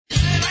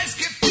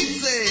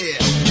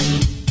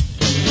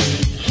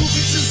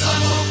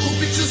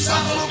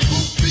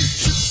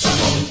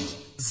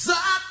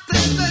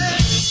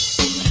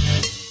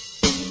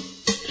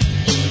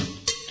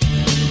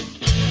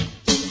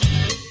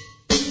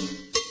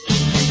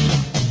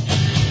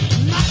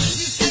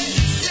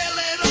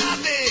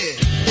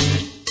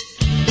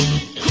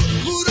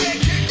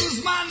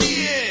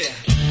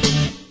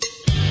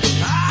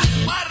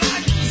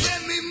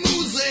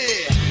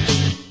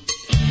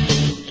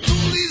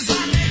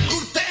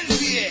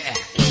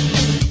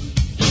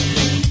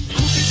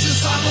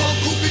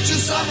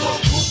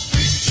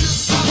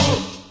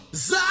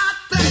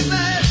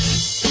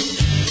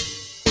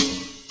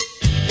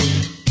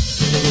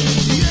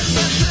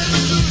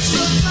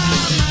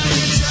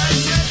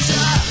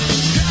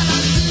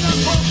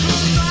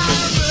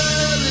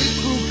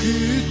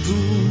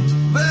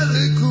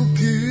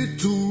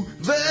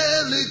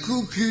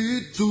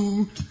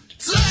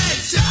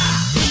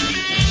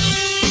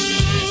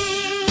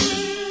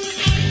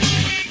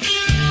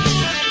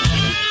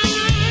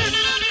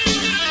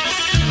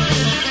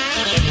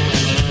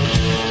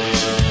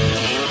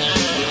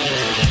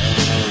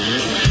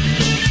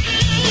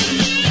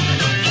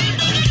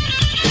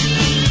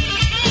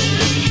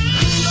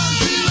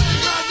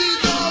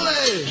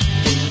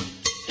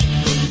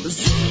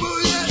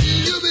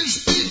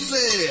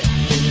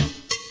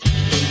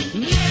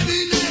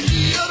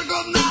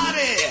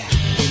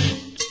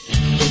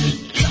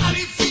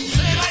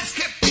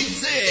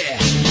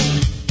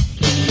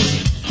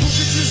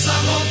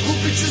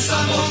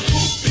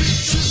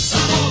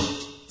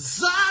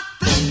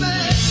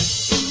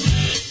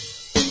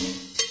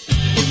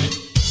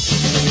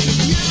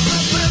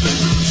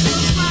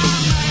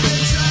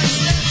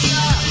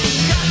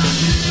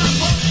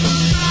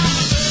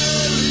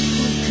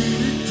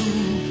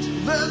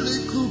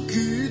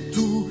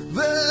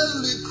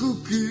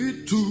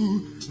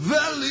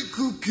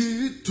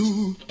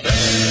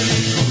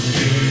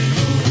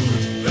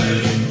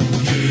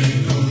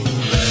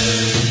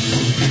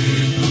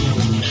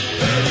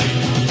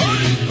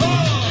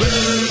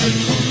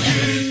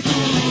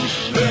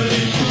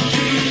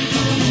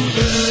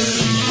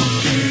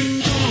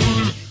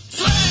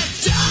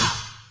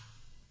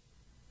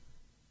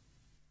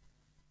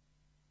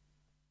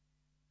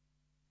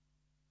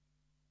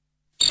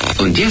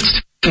Und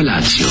jetzt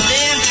Felatio.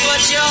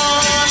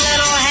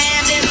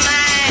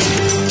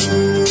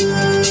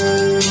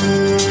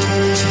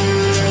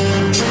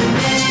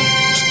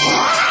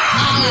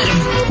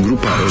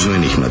 Grupa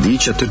rozvojenih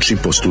mladića trči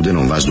po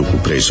studenom vazduhu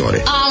pre zore.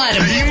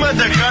 Alarm! Ima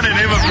da kane,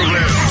 nema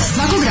problema.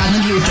 Svakog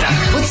radnog jutra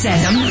od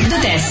 7 do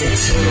 10.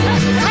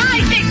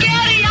 Hajde,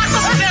 Geri, jako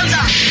se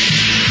velda!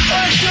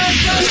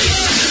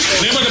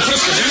 Nema da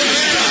prska, nema da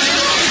prska.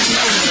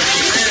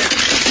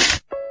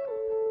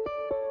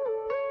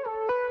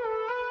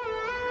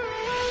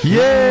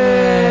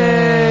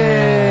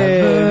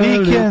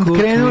 Vikend,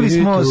 krenuli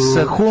smo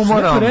sa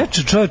humorom. Neko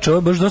reče, čovječe, ovo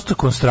je baš dosta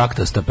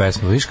konstraktasta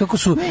pesma. Viš kako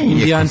su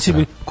indijanci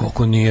bili...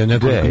 Koliko nije,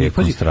 nekoliko njih.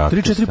 Pazi,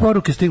 3-4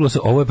 poruke stiglo se,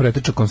 ovo je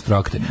preteča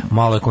konstrakte.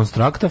 Malo je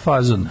konstrakta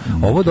fazon.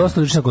 Ovo je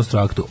dosta liči na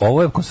konstraktu.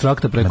 Ovo je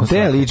konstrakta pre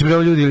konstrakta. Te liči, bre,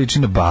 ljudi liči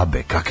na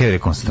babe. Kakve je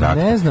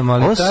konstrakta? Ne znam,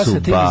 ali ta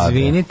se ti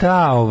izvini,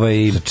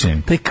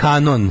 taj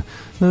kanon.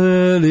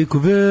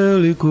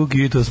 Veliku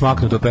gito,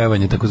 smaknuto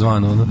pevanje,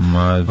 takozvano.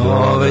 Ma,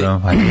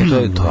 dobro.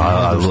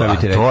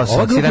 To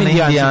asocira na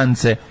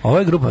indijance. Ovo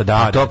je grupa,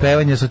 da. To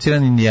pevanje asocira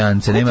na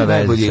indijance, nema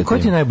veze sa tim. Ko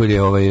ti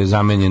najbolje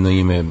zamenjeno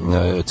ime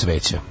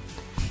Cveća?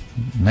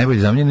 Najbolje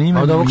zamenjeno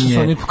ime. Od ovog što su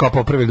oni kao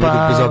popravili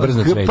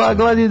bezobrazno Cveća. Pa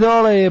Gladi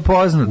dole je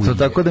poznato,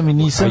 tako da mi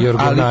nisam...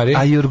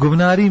 A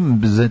Jorgovnari,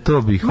 za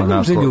to bih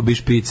onako... Ne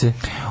ljubiš pice.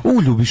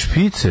 Ljubiš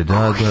pice,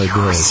 da.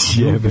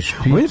 Ljubiš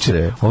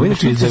pice. Ovo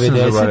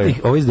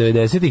je iz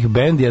 90-ih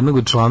bend jednog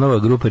od članova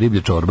grupe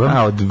Riblja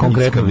čorba.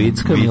 Konkretno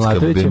Vicka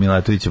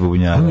Milatovića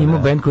Bubnjara. On ima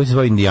bend koji se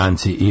zove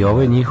Indijanci i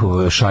ovo je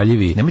njihov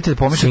šaljivi... Nemojte da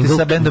pomešate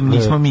sa bendom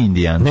Nismo mi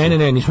Indijanci.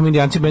 Ne, Nismo mi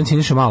Indijanci, bend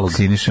Siniše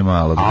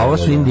Malog. A ovo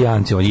su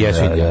Indijanci, oni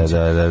jesu Indijanci.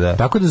 Da.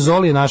 Tako da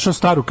Zoli je našao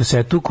staru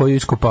kasetu koju je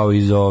iskopao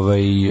iz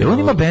Jel on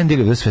ima bend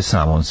ili da sve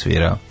sam on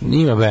svira?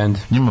 Ima bend,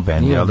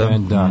 jel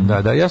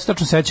da? Ja se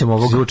tačno sećam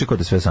ovog... Zvuči kao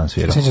da sve sam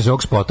svira. Sećam se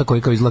ovog spota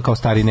koji kao izgleda kao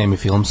stari nemi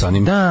film sa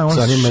onim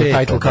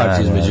title cards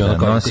između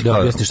da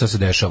objasni šta se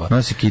dešava.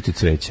 Nosi kitu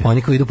cveća.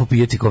 Oni koji idu po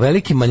pijaci kao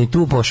veliki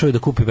Manitu pošao je da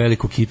kupi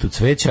veliku kitu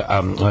cveća,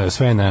 a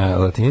sve je na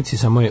latinici,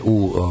 samo je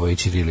u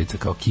ćirilica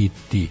kao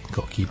kiti,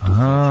 kao kitu.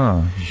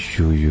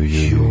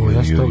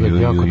 Ja se toga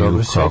jako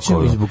dobro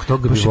sećam i zbog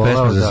toga bi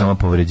volao da...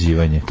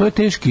 Povređivanje. To je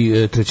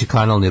teški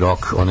trećekanalni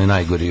rok, onaj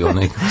najgori,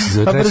 onaj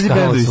brzi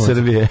bendovi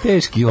Srbije.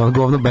 Teški,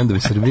 govno bendovi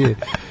Srbije.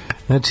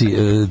 Znači,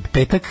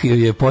 petak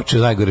je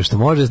počeo najgore što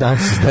može,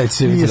 danas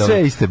će biti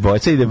sve iste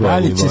boće, ide bolje.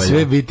 Dalje će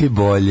sve biti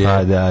bolje.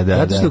 Da.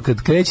 Zato što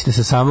kad krećete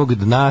sa samog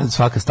dna,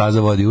 svaka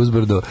staza vodi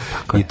uzbrdo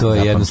i to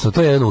je jednostavno,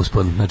 to je jedan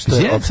uspon. Znači, to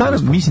je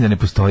mislim da ne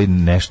postoji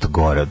nešto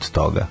gore od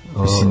toga.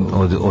 Mislim,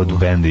 od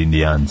benda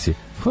Indijanci.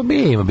 Pa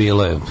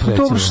bilo je.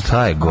 To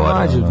šta je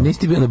gore?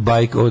 Nisi bio na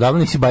bajk, odavno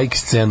nisi bajk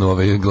scenu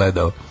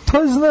gledao. Pa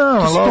znam,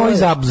 ali ovo je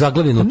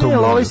zaglavljeno u tom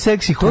mulju. Ne, ovo je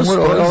seksi humor,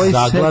 ovo je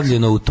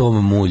zaglavljeno u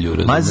tom mulju,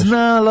 razumeš? Ma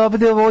zna, ali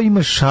ovdje ovo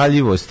ima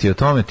šaljivosti, o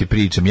tome ti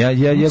pričam. Ja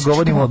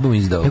govorim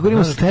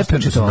o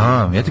stepenu,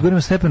 znam, ja ti govorim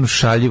o stepenu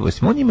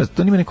šaljivosti.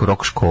 On ima neku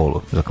rock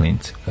školu za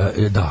klince.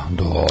 Da,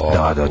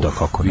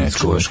 kako ne.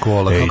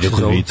 Škola,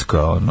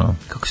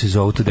 kako se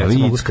zove tu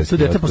deca? Tu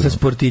deca posle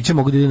sportića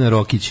mogu da ide na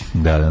Rokić.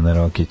 Da, na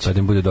Rokić. Pa da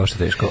im bude došlo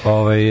teško.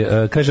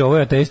 Kaže, ovo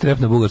je ateist rap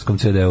na bugarskom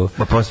CD-u.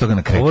 Pa posle toga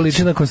na Krekić. Ovo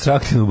liči na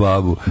konstraktivnu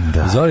babu.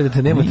 Da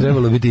te nema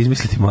trebalo biti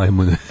izmisliti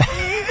majmune.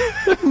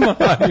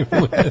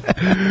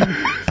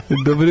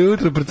 Dobro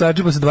jutro,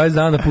 prcačimo se 20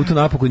 dana na putu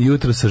napokon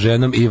jutro sa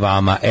ženom i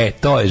vama.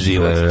 To je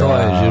život, to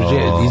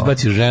je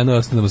izbaci ženu,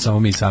 ostanemo samo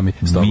mi sami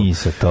s tobom. Mi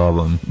sa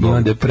tobom. I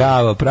onda je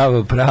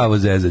pravo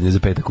zezanje za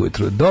petak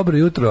ujutro. Dobro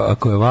jutro,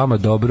 ako je vama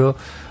dobro,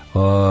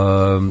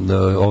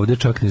 ovdje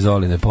čak ni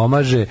Zoli ne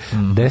pomaže.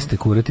 Gde ste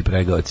kurati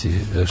pregaoci?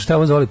 Šta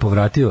on Zoli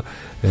povratio?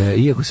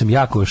 Iako sam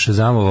jako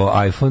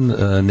šazamovao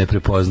iPhone, ne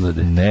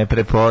prepoznade.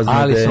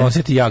 Ali se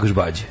osjeti jako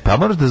žbađe. Pa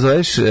moraš da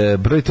zoveš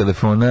broj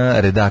telefona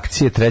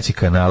redakcije trećeg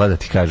kanala da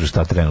ti kažu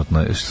šta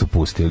trenutno su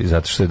pustili,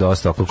 zato što je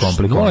dosta oko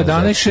komplikovano.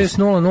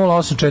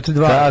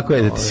 011-600-842. Tako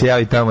je, da ti se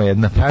javi tamo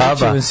jedna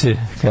baba.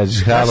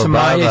 Kažeš, halo, ja sam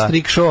baba. Maja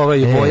Strik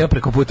Show i Voja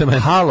preko puta mene.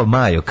 Halo,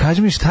 Majo,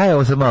 kaži mi šta je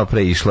ovo sad malo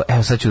pre išlo.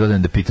 Evo sad ću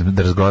da pitam,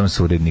 da razgovaram s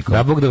urednikom.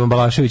 Da, Bog da vam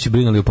Balaševići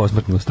brinuli o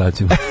posmrtnim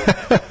ostacima.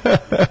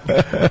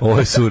 Ovo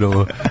je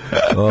surovo.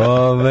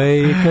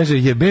 Kaže,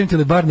 jebem ti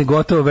li bar ni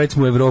gotovo, već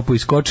smo u Evropu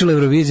iskočila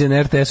Eurovizija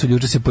na RTS-u,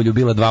 juče se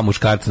poljubila dva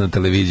muškarca na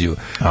televiziju.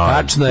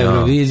 Tačno,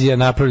 Eurovizija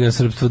napravljena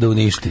srpstvo da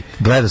uništi.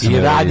 I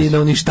radi na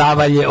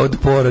uništavanje od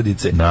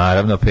porodice.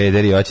 Naravno,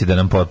 pederi hoće da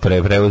nam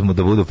preuzmu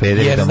da budu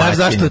pederi jer domaćini. Jer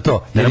znaš zašto je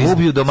to? Da nam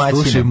ubiju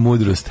domaćine. Slušaj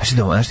mudrost.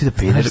 Znaš ti da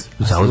peder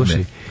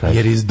zauzme?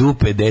 Jer iz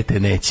dupe dete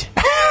neće.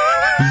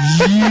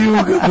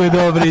 Kako je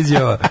dobra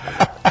izjava.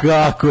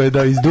 Kako je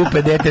da iz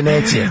dupe dete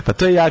neće. Pa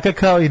to je jaka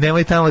kao i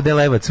nemoj tamo gde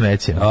lebac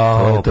smeće.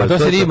 Pa to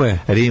se rimuje.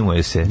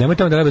 Rimuje se. Nemoj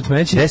tamo gde lebac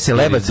smeće. Gde se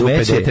lebac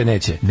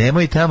smeće.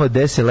 Nemoj tamo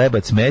gde se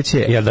lebac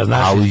smeće.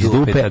 Da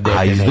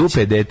a iz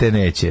dupe dete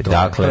neće.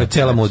 Dakle, to je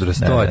cijela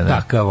mudrost. To je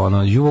takav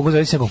ono. Mogu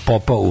zavisi nekog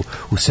popa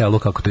u selu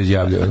kako to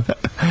izjavljaju.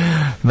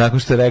 Nakon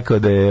što je rekao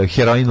da je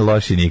heroin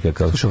loši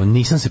nikakav. Slušaj,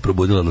 nisam se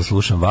probudila da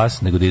slušam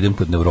vas, nego da idem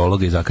kod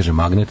neurologa i zakažem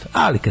magnet,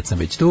 ali kad sam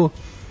već tu,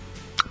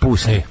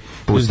 pusti.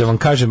 Da vam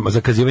kažem,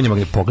 zakazivanje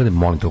magnet, pogledaj,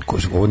 molim te,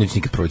 ovo neće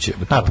nikad proći.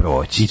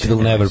 Proći. It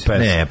will never pass.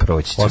 Ne,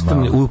 proći će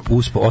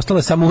Ostala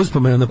je samo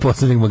uspomena na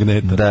poslednjeg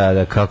magneta.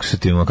 Da, kako su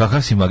ti,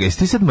 kakav si magneto? Jesi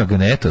ti sad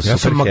magneto? Ja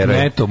sam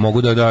magneto,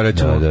 mogu da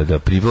recimo. Da,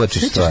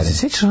 privlačiš stvari.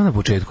 Sjećaš na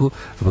početku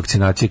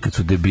vakcinacije kad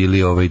su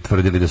debili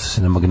tvrdili da su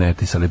se na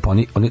magnetisali, pa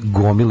oni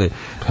gomile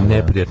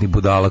neprijatnih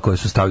budala koje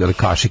su stavljali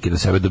kašike da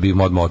sebe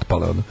dobiju odmah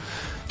otpale.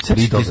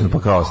 Pritisnu pa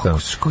kao ostanu.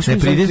 Ne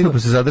pritisnu pa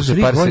se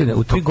zadrže par godine,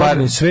 u 3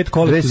 godine svet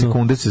kolektivno 2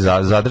 sekunde se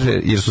zadrže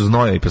jer su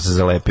znojevi pa se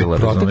zalepilo,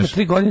 razumeš?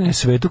 3 godine je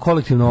svetu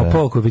kolektivno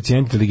opao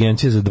koeficijent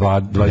inteligencije za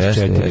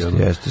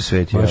 24. Jeste,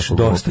 svet je jako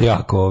dosta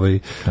jako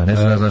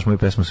ne znaš moju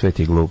pesmu Svet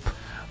je glup.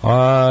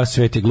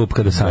 Svet je glup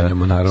kada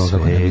sanjamo, naravno.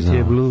 Svet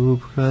je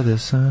glup kada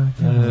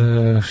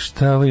sanjamo.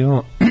 Šta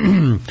imamo?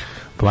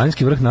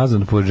 Planinski vrh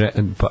nazvan po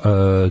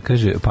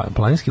kaže,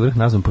 planinski vrh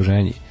nazvan po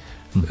ženji.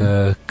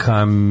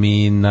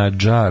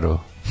 Kaminadžaro.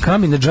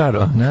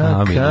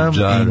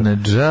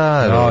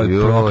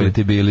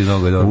 Prokleti bili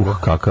mnogo dobro.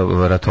 Kakav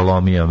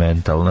vratolomija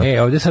mentalna.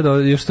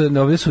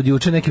 Ovdje su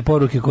juče neke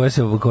poruke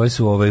koje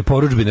su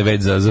poručbine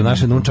već za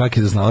naše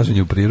nunčake za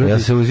snalaženje u prirodi. Ja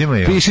se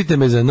uzimaju. Pišite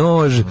me za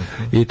nož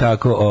i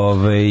tako.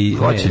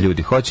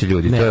 Hoće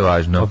ljudi, to je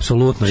važno.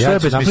 Apsolutno. Ja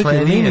ću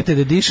napraviti limited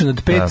edition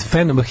od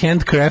 5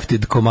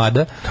 handcrafted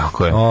komada.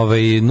 Tako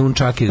je.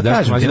 Nunčake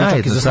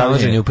za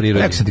snalaženje u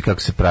prirodi. Rekao sam ti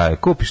kako se pravi.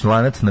 Kupiš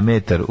lanac na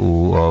metar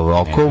u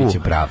okovu. Biće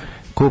pravi.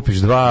 Kupiš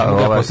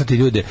dva poslati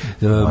ljude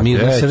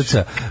mirna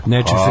srca,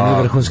 nečim što nije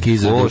vrhunski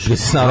izgled da se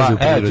snalazi u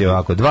prirodi.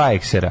 Ovako, 2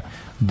 eksera,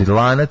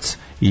 lanac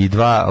i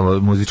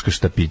 2 muzička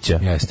štapića.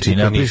 Jeste,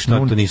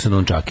 to nisu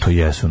nunčake. To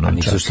jesu nunčake.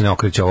 Nisu što se ne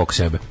okreće ovog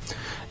sebe.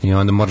 I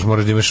onda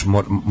moraš da imaš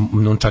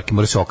nunčaki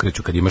mora se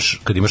okreću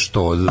kad imaš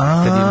to.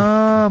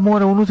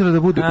 Mora unutra da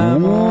bude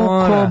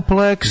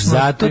kompleksno.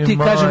 Zato ti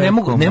kažem,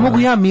 ne mogu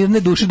ja mirne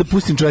duše da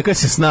pustim čovjeka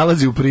se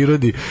snalazi u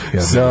prirodi.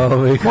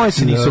 Moje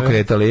se nisu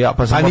kretali,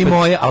 pa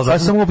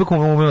sam opet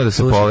umeo da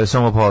se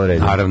samo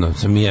povredi. Naravno,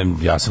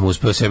 ja sam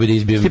uspeo sebi da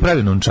izbijem. Ti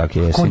pravi nunčake,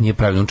 jesi? Ko nije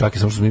pravi nunčake,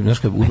 samo što mi znaš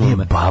kad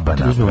uzmemo baba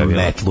napravila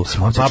metlu.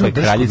 Baba je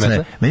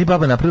kraljica. Meni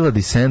baba napravila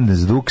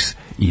Descendants Dux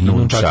i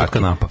nunčake.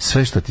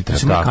 Sve što ti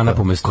treba.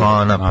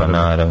 Kanapa,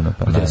 naravno.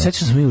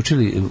 Sećam se mi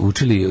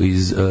učili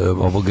iz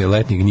ovog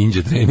letnjeg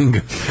ninja treninga.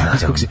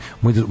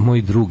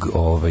 Moj drug,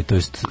 to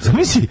jest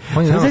zamisli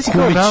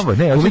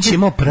Kumić je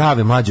imao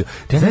prave mlađo.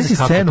 Zamisli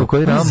scenu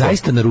koju Rambo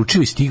zaista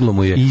naručio i stiglo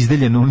mu je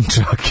izdelje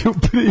nunčake u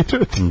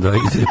prirodi. Da,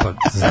 izdelje pa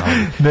znam.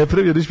 Ne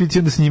pravi da špici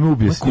onda s njime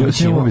ubije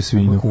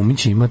svinu.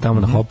 Kumić ima tamo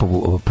na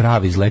Hopovu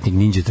pravi iz letnjeg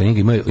ninja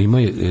treninga,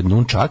 imaju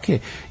nunčake,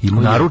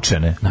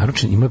 naručene,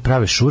 imaju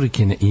prave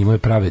šurikene i imaju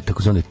prave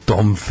takozvane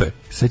tomfe.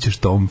 Sećaš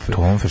tomfe?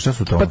 Tomfe, šta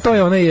su tomfe? Pa to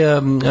je onaj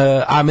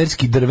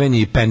amerski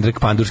drveni pendrek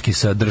pandurski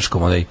sa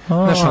drškom, onaj.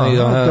 Znaš,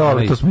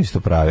 onaj, to smo isto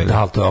pravili.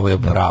 Da, to je ovo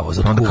je pravo.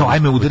 Onda kao,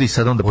 ajme udari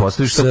sad, onda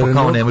postaviš to, pa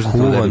kao ne može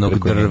da udari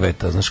preko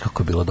drveta, znaš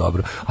kako je bilo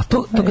dobro. A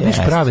to kad vidiš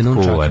prave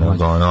nunčake.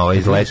 Ovo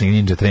iz letnjeg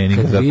ninja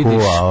treninga da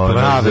kuva.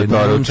 Prave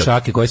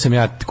nunčake koje sam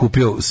ja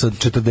kupio sa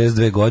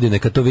 42 godine,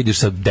 kad to vidiš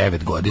sa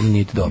 9 godina,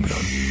 nije ti dobro.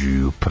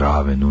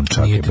 Prave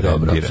nunčake. Nije ti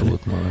dobro,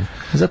 apsolutno.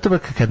 Zato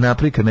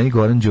kad meni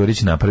Goran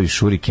Đorić napravi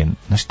šuriken,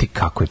 znaš ti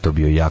kako je to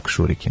bio jak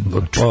šuriken.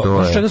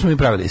 Čega smo mi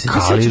pravili?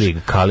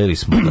 Kalili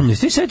smo.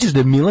 Jesi ti sećaš da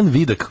je Milan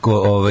Vidak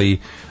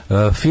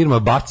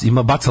firma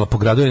ima bacala po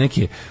gradu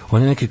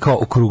neke kao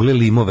okrugle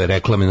limove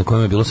reklame na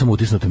kojima je bilo samo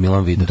utisnuto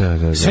Milan Vidak.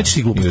 Sećaš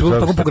ti glupost,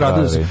 tako po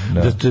gradu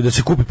da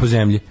se kupi po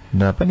zemlji.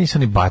 Da, pa nisu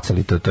oni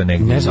bacali to je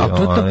negdje. Ne znam,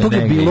 to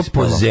je bilo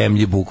po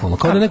zemlji bukvalno.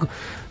 Kao da neko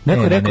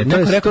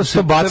rekao su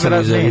to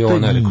bacali iz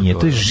aviona.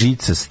 To je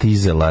žica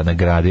stizala na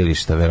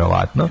gradilišta,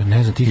 verovatno.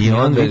 Ne znam, tih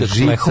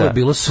žica je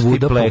bilo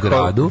svuda po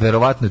gradu.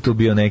 Verovatno je tu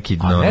bio neki...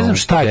 Ne znam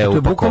šta je, to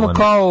je bukvalno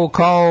kao...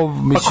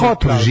 Pa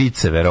kao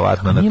žice,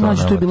 verovatno. Nije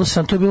mlađe, to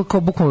je bilo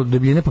kao bukvalno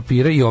debljine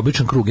papira i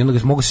običan krug. I onda ga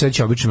mogu se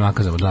seći običnim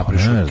nakazama da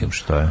napravi šuriken.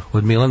 Šta je?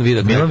 Od Milan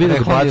Vidak. Milan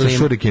Vidak baca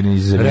šuriken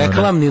iz aviona.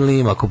 Reklamni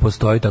lim, ako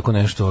postoji tako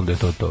nešto, onda je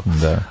to.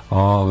 Da.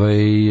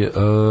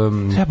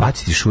 Treba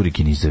baciti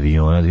šuriken iz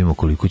aviona da vidimo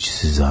koliko će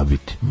se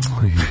zabiti.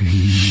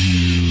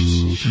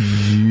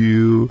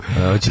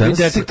 Hoće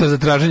biti detektor za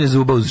traženje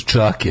zuba uz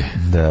čake.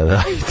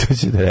 Da, i to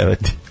će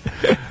trebati.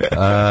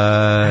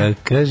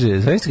 Kaže,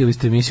 zaista kad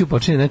biste emisiju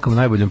počinili nekom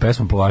najboljom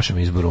pesmom po vašem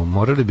izboru,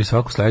 morali bi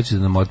svaku sledeću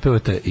da nam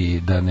otpevate i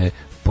da ne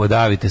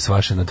podavite s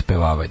vaše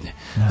nadpevavanje.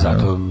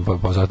 Zato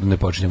ne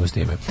počinjemo s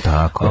time.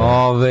 Tako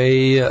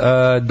je.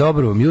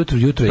 Dobro vam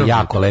jutro je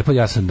jako lepo.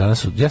 Ja sam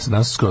danas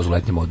skroz u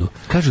letnjem modu.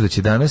 Kažu da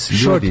će danas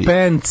short ljudi...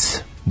 pants.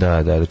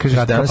 Da, kažeš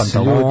danas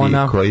ljudi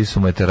koji su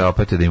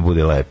meteoropate da im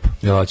bude lepo.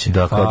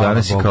 Da, kao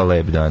danas je kao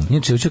lep dan.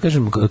 Inače, hoću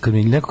kažem, kad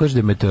mi neko kaže da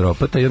je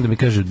meteoropata i onda mi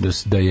kaže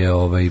da je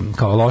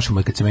kao loše mu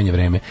je kad se menja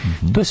vreme,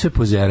 to je sve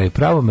pozera i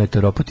pravo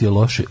meteoropat je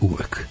loše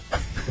uvek.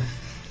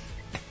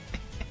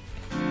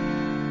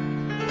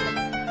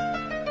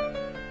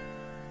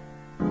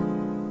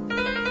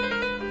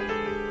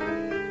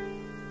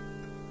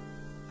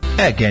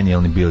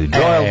 Genijalni Billy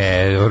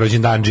Joel.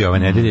 Rođendanđi ove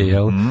nedelje,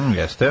 jel?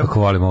 Jeste. Kako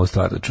volim ovu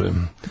stvar da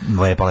čujem.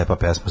 Lepa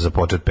pesma za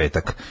počet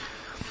petak.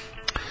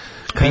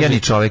 Pijani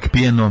čovjek,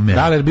 pijano me.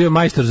 Daler bio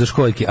majstor za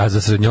školjke, a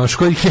za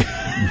srednjoškoljke?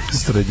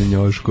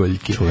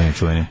 Srednjoškoljke.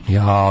 Čuveni.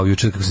 Ja,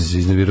 jučer kako sam se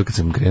iznervirao kad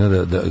sam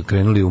krenuo da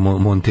krenuli u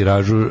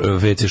montiražu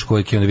WC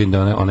školjke, onda vidim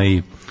da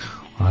onaj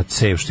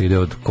cev što ide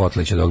od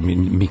kotlića dok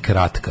mi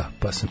kratka,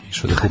 pa sam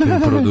išao da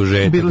kupim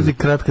produžetak. Bilo ti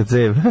kratka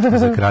cev.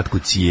 Za kratku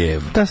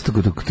cijev. Da se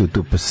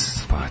tu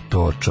Pa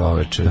to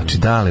čoveče. Znači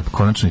dale,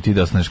 konačno i ti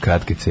da ostaneš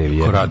kratke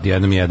cevi.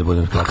 Jednom da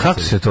budem kratke. Kako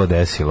se to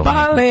desilo?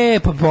 Pa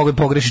lepo,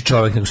 pogreši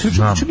čovjek.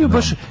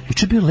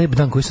 Juče je bio lep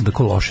dan koji sam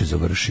tako loše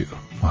završio.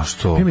 A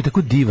što? Bio mi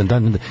tako divan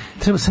dan.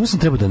 Samo sam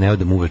trebao da ne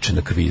odem uveče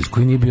na kviz,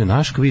 koji nije bio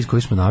naš kviz,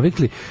 koji smo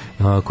navikli,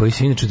 koji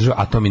se inače držao,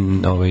 a to mi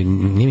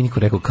nije mi niko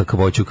rekao kakav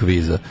hoću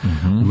kviza.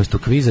 Umesto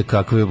kviza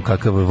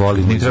kakav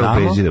volim i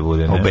znamo. Obezi da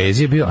bude, ne?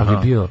 Obezi je bio, ali je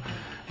bio,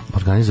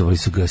 organizovali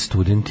su ga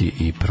studenti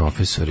i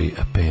profesori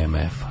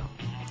PMF-a.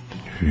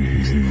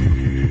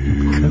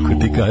 Kako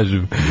ti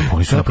kažem?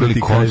 Oni su napravili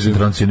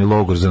koncentracioni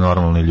logor za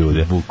normalne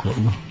ljude.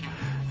 Bukvalno.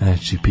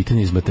 Znači,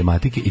 pitanje iz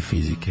matematike i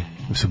fizike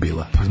su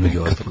bila,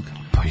 između ostalog.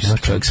 Pa isto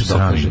čovjek se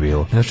dokaže.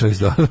 Naš čovjek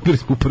se dokaže.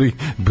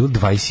 Bilo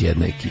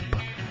 21 ekipa.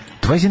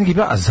 21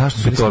 ekipa, a zašto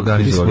su to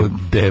organizovali?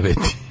 Bili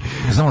smo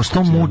 9. Znamo,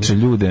 što muče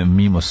ljude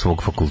mimo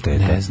svog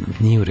fakulteta? Ne znam,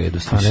 nije u redu.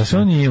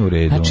 Što nije u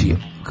redu? Znači,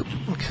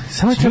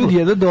 samo ljudi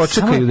jedno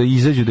dočekaju da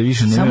izađu, da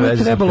više nema veze. Samo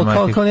je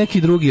trebalo kao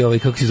neki drugi,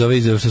 kako se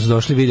zove, što su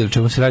došli, vidjeli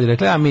čemu se radi,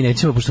 rekli, a mi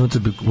nećemo, pošto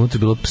unutra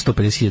bilo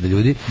 150.000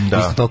 ljudi,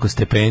 isto toliko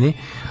stepeni,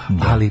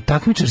 ali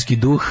takmičarski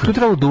duh... Tu je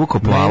trebalo duko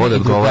plavo da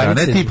odgovara,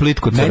 ne ti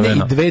plitko crveno. Mene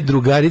i dve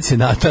drugarice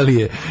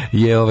Natalije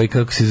je,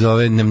 kako se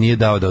zove, nam nije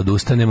dao da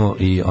odustanemo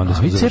i onda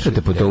smo završili. Vi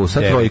cepate po to,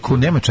 sad trojku,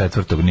 nema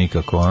četvrtog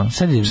nikako, a?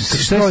 Šta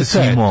je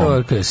sa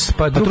svimom?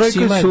 Pa drug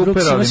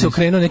Sima se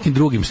okrenuo nekim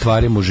drugim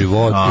stvarima u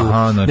životu,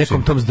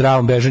 nekom tom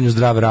zdravom bežanju,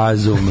 zdrav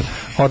razum,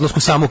 odlasku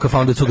samo u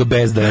kafanu da su ga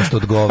bez da nešto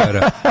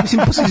odgovara.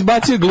 Mislim,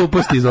 izbacio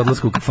gluposti iz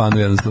odlaska u kafanu,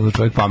 jednostavno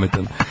čovjek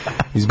pametan.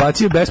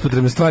 Izbacio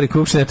bespotrebne stvari koje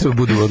uopšte ne treba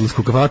budu u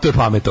odlasku u kafanu, to je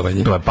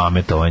pametovanje. To je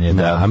pametovanje,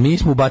 da. A mi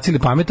smo ubacili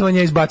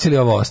pametovanje i izbacili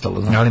ovo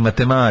ostalo. Ali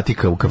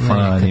matematika u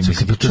kafani.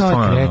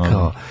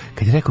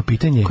 Kad je rekao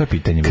pitanje, koje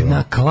pitanje bilo?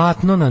 Na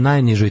klatno na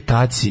najnižoj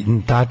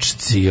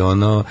tačci,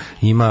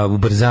 ima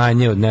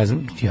ubrzanje od, ne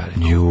znam,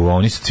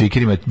 oni su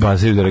cvikerima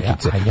baziraju do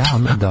rakice.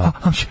 Da.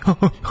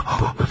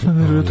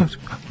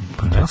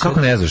 Kako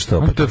ne znaš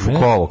to? Pa to je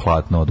Foucaultovo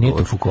klatno odgovor.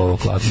 Nije to Foucaultovo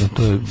klatno,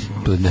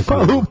 to je neko...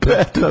 Pa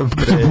lupetam.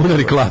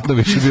 Bunari klatno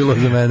više bilo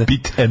za mene.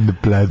 Pit and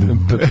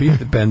pendulum. Pit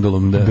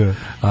pendulum, da.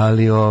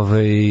 Ali,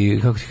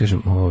 kako ti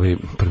kažem,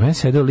 pred mene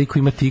sedeo liko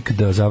ima tik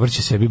da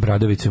zavrće sebi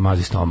bradavicu i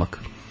mazi stomak.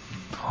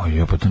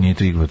 Oj, pa to nije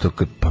to igba,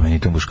 pa meni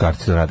to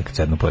muškarci to rade kad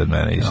sednu pored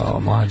mene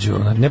isto. Mlađo,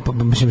 ne,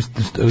 mislim...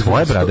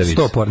 Tvoje bradavice?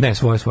 Ne,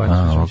 svoje.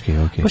 Okej.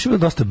 Baš je bilo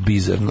dosta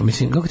bizarno,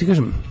 mislim, kako ti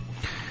kažem...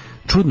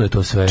 Čudno je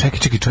to sve.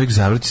 Čekaj, čovjek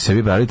zavrti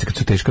sebi bradavice kad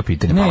su teška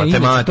pitanja. Ne,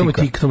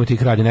 matematika. To mu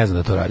tik radi, ne znam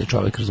da to radi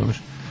čovjek,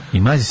 razumeš? I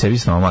mazi sebi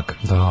stomak.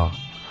 Da.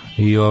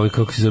 I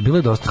kako se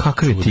zabile dosta.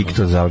 Kakav je tik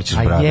to zavrćeš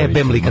bradavice? A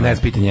jebem lika, ne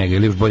spite njega,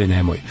 ili još bolje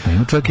nemoj.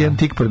 Ima čovjek jedan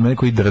tik pored mene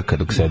koji drka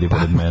dok sedi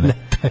pored mene.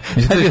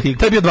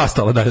 To je bio 2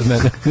 stola dalje od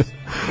mene.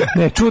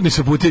 Ne, čudni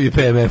su putevi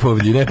PMF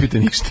ovdje, ne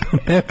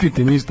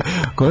pite ništa.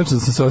 Konačno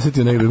sam se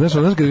osjetio negdje. Znaš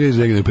kad vidiš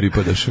negdje ne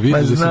pripadaš.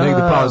 Vidiš da si negdje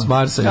pao s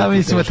Marsa. Ja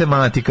mislim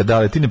matematika,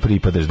 da, ti ne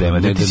pripadaš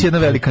dema. Ti si jedna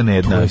velika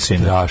nejednačina. To je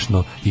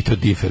strašno i to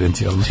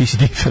diferencijalno. Ti si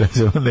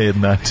diferencijalno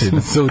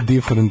nejednačina. So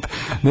different.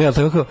 Ne, ali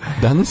tako,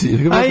 danas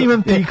je... A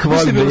imam tik,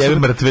 volim da jebem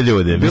mrtve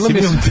ljude. Mislim,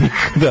 imam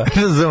tik. Da.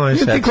 Razumeš.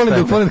 Ja tik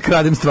volim da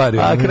kradem stvari.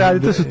 A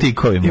kradi, to su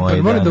tikovi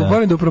moji.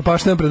 Volim da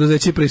upropaštavam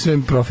preduzeće i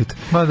preisvem profit.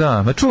 Ma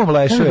da, ma čuvam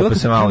lešove pa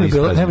se malo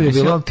isprazim.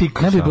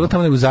 Ne bi bilo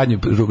tamo nego u zadnjoj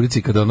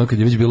rubrici kad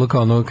je već bilo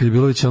kao kad je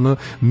bilo već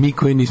mi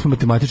koji nismo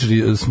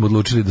matematičari smo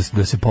odlučili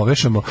da se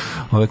povešamo.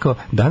 Kao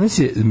danas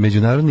je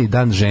Međunarodni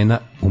dan žena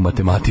u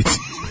matematici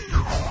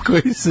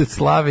koji se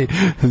slavi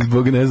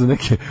zbog ne znam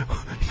neke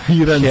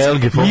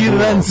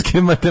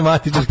iranske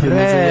matematičarke.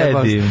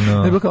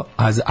 Predivno.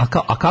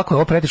 A kako je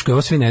ovo preteško,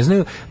 ovo svi ne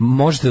znaju,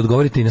 možete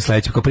odgovoriti i na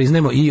sledeće. Kao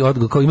priznajemo i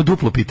odgovor, kao ima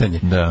duplo pitanje.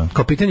 Da.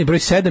 Kao pitanje broj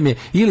 7 je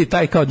ili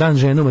taj kao dan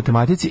žena u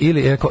matematici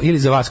ili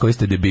za vas koji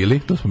ste debili,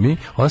 to smo mi,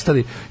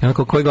 ostali,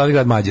 onako koji glavni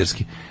grad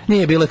mađarski.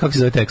 Nije bilo kako se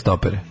zove tekst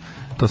opere.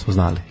 To smo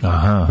znali.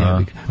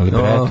 Aha.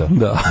 Libretto.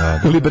 Da.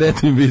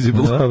 Libretto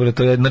Invisible. Dobro,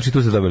 to je, znači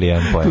tu ste dobili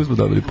jedan poen. Tu smo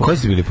dobili poen. Koji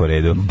ste bili po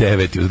redu?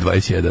 9 uz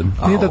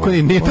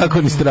 21. Nije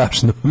tako ni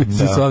strašno.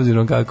 Mislim, s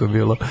obzirom kako je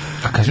bilo.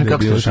 A kažem,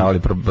 kako ste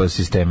rešavali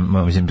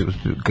sistem? Mislim,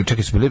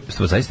 čekaj, su bili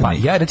zaista... Pa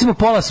ja, recimo,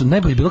 pola su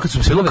najbolje bilo kad su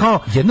bilo kao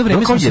jedno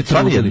vreme smo se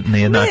trudili.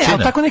 Ne,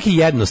 ali tako neki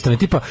jednostavne,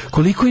 tipa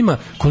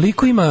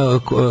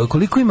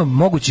koliko ima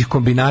mogućih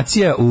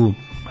kombinacija u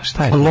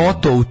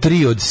loto u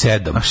 3 od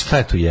 7. A šta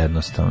je tu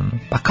jednostavno?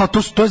 Pa kao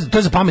to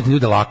je za pametne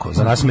ljude lako.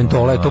 Za nas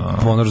mentola je to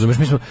ono, razumeš,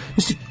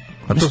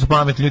 a to su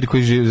pametni ljudi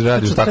koji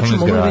rade u staklenoj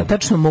zgradi.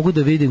 Tačno mogu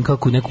da vidim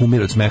kako neko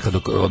umire od smeha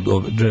dok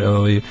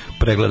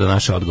pregleda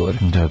naše odgovore.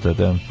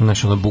 Da.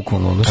 Znači, ono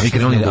bukvalno...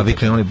 A vi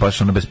krenuli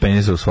baš ono bez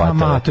penjeza u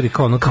svatove. Amatori,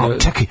 kao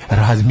čekaj,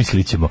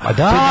 razmislit ćemo. A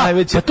da,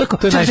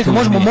 čekaj,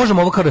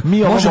 možemo ovo kao...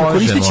 Možemo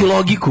koristeći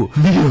logiku.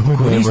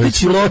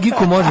 Koristeći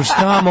logiku možemo,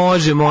 šta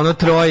možemo, ono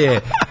troje...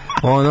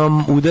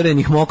 ono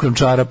udarenih mokrom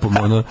čarapom,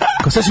 ono.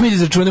 Kao sad ćemo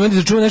izračunati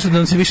nešto da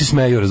nam se više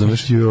smeju,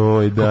 razumeš?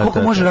 Joj, da.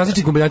 Koliko može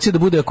različitih kombinacija da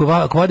bude ako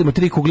vadimo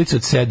 3 kuglice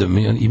od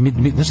 7 i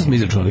mi znaš šta smo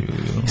izračunali?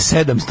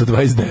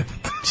 729.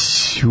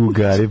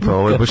 Čugari, pa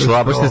ovo je baš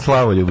ste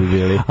slavoljubi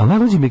bili. A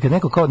najluđi mi kad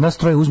neko kao nas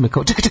troje uzme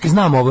kao čekaj,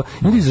 znam ovo.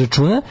 I onda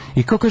izračuna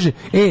i kao kaže,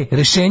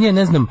 rešenje,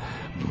 ne znam,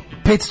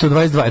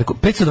 522.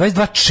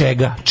 522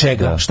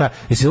 čega? Šta?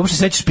 Jesi uopšte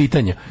sećaš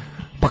pitanja?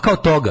 Pa kao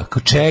toga,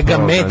 kao čega,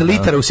 med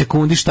litara u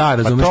sekundi, šta,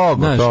 razumeš?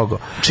 Pa togo.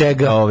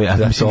 Čega,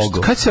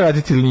 togo. Kad će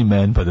raditi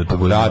Limen, pa da to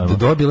bude?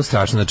 To je bilo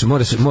strašno, znači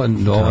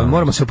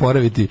moramo se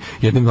oporaviti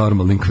jednim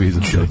normalnim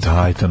kvizom.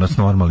 Dajte nas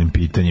normalnim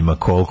pitanjima,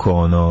 koliko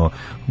ono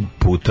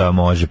puta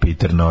može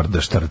Peter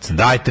Norda štrcen.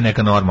 Dajte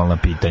neka normalna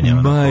pitanja.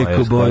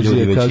 Majko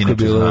Božje, kako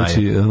bilo,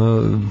 znači,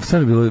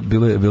 stvarno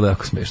bilo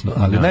jako smešno.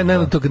 Ali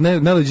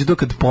najluđe to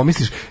kad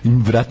pomisliš,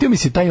 vratio mi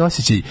se taj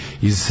osjećaj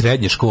iz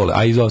srednje škole,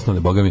 a iz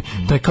osnovne, boga mi,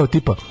 taj kao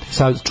tipa,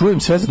 čujem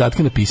sve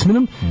zadatke na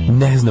pismenom,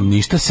 ne znam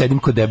ništa, sedim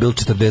kod debil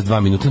 42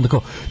 minuta, onda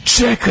kao,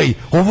 čekaj,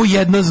 ovo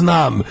jedno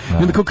znam. I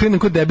onda kao krenem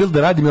kod debil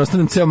da radim i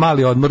ostanem ceo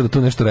mali odmor da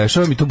tu nešto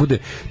rešavam i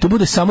to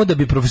bude samo da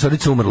bi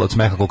profesorica umrla od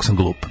smeha koliko sam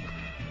glup.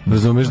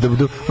 Razumeš, da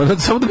budu,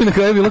 samo da bi na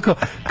kraju bilo kao,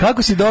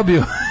 kako si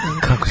dobio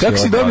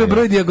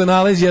broj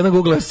dijagonala iz jednog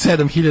ugla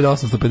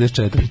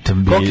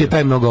 7854? Koliko je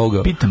taj mnogo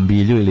ugao? Pitam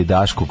Bilju ili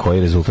Dašku koji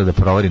je rezultat da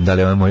proverim da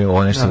li je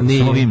ovo nešto,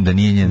 samo vidim da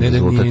nije njen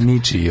rezultat. Nije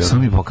ničiji.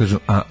 Samo mi pokažu,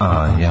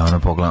 ja ono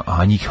pogledam,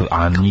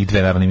 njih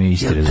dve naravno imaju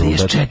isti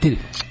rezultat. 34.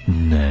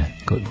 Ne.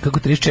 Kako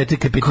 34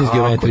 kapitan iz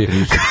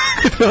geometrije?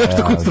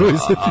 Što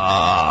konstruisati?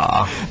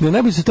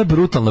 Najbolje su ta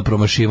brutalna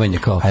promašivanja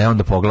kao. A ja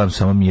onda pogledam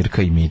samo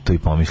Mirka i Mito i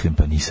pomislim,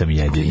 pa nisam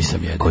jedini.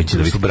 Koji će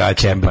da biti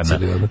braćempana.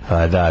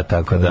 Pa da,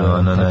 tako da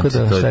ono, tako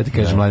da, šta ti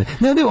kažem, mladi.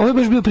 Ne, ovo je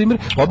baš bio primjer.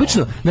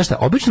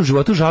 Obično u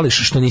životu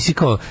žališ što nisi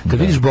kao, kad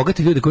vidiš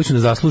bogati ljude koji su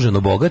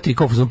nezasluženo bogati i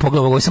kao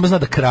pogledam, ovo samo zna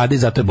da krade i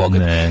zato je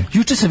bogat.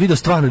 Juče sam vidio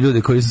stvarno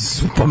ljude koji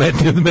su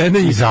pametniji od mene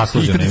i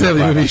zasluženi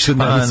više od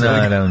mene.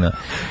 Naravno.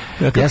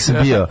 Ja sam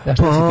bio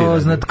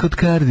poznat kod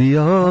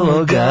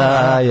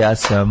kardiologa, ja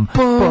sam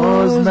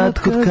poznat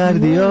kod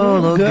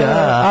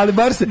kardiologa. Ali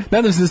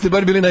nadam se da ste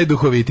bar bili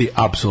najduhoviti,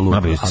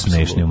 apsolutno. Bili ste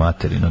smešni u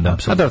materinu, da.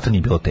 A da, to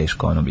nije bilo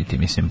teško ono biti,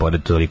 mislim,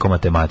 pored toliko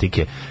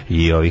matematike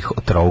i ovih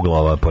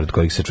trouglova, pored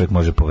kojih se čovjek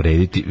može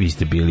povrediti, vi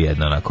ste bili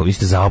jedno onako, vi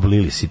ste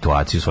zaoblili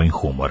situaciju svojim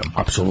humorom.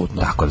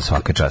 Apsolutno. Tako da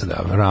svaka čast.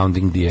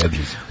 Rounding the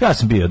edges. Ja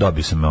sam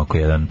dobio sam oko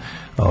jedan,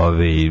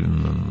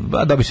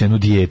 dobio sam jednu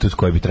dijetu s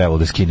kojoj bi trebalo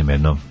da skinem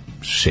jedno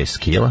 6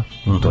 kila,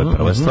 to je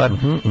prva stvar,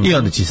 i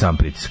onda će sam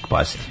pritisak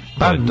pasti.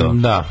 Pa,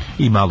 da.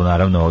 I malo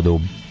naravno ovdje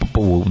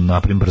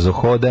naprim brzo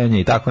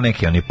hodanje i tako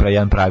neki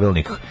jedan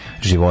pravilnik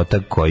života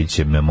koji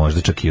će me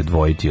možda čak i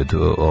odvojiti od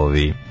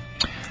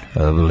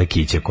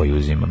lekiće koji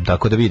uzimam.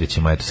 Tako da vidjet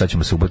ćemo, eto, sad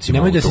ćemo se ubaciti.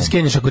 Nemoj da se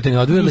skenješ ako te ne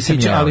odvoje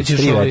lekiće, ali ćeš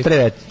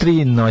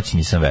 3 noći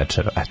nisam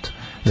večer, eto.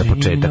 Za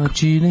početak.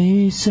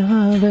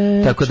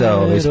 Tako da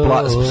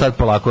sad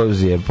polako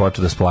je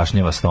počeo da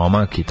splašnjava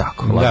stomak i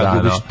tako.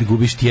 Da,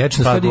 gubiš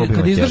tječnost.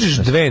 Kad izdržiš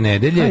 2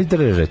 nedelje,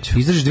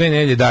 izdržiš 2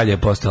 nedelje dalje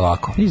postaje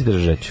lako.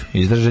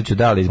 Izdržat ću,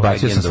 da, ali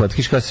izbacio sam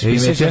slatkiš, kao se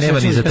primećio, nema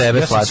ni za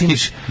tebe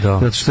slatkiš,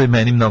 zato što je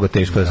meni mnogo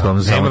teško da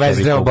slom za nema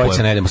veze, treba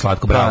bojice, ne jedemo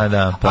slatko,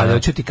 bravo. Ali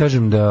hoću ti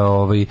kažem da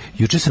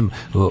juče sam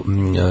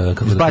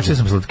izbacio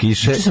sam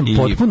slatkiše i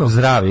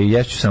zdravi,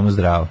 ješću samo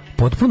zdravo.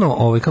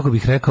 Potpuno, kako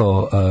bih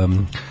rekao,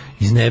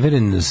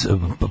 izneveren,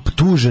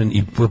 tužen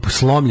i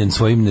slomljen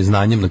svojim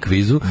neznanjem na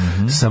kvizu,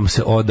 sam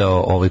se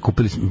odao,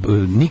 kupili,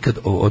 nikad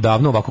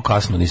odavno ovako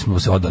kasno nismo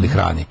se odali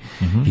hrani.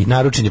 I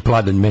naručen je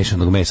pladanj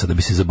mešanog mesa da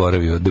bi se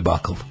zaboravio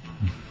debakl.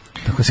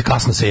 Tako se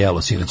kasno se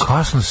jelo sinoć.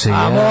 Kasno se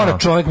jelo. A mora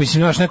čovjek,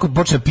 mislim, imaš neko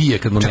počne pije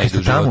kad mu ne ide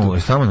u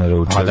životu. Tamo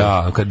naručili. A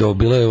da, kad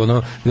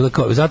bilo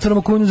kao,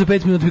 zatvaramo kunju za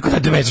 5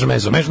 minuta,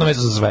 mešano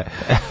meso za sve.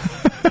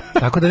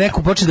 Tako da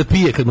neko počne da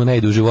pije kad mu ne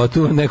ide u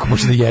životu, neko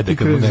počne da jede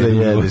kad mu ne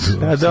ide u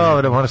životu. A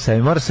dobro,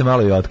 mora se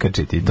malo i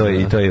otkačiti,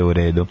 i to je u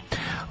redu.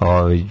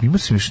 Ima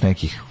sam još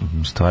nekih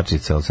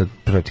stvarčica, ali sad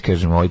prvo ti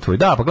kažem ovaj tvoj.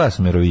 Da, pa gledao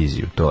sam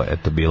Euroviziju, to je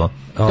to bilo.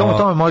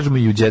 Tome možemo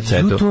i u Jet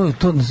Setu.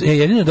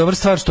 Jedina je dobra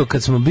stvar što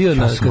kad smo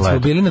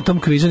bili na tom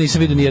kvizu nisam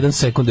vidio ni jedan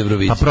sekund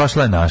Eurovizije. Pa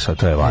prošla je naša,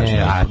 to je važno.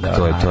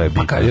 To je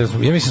bitno.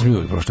 Ja mislim smo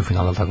uvijek prošli u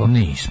finalu, ali tako?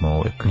 Nismo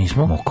uvijek.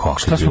 Nismo?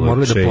 Šta smo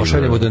morali da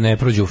pošaljemo da ne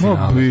prođu u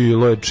finalu?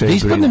 Bilo je čeiri. Da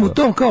ispadnemo u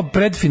tom kao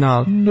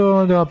predfinal.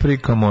 Da,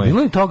 prika moj.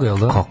 Bilo je toga, jel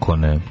da? Kako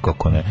ne.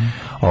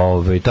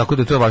 Tako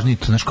da to je važno.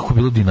 Znaš kako je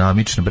bilo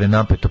dinamično,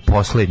 napeto,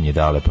 poslednji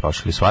dale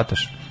prošli,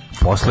 shvataš?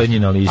 Poslednji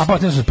na listi. A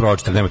pa ne sam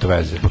pročitao, nema to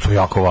veze. To je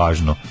jako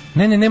važno.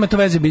 Ne, nema to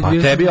veze. Pa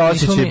tebi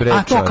osjećaj bre.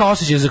 A to kao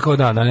osjećaj za kao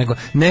da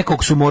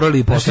nekog su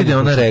morali poslednji.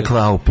 Ona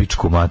rekla u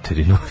pičku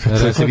materinu.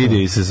 To se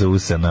vidi i se za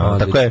usana.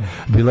 Tako je,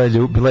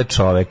 bila je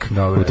čovek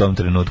u tom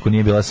trenutku,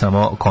 nije bila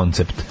samo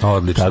koncept.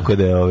 Odlično.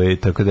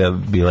 Tako da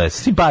bila je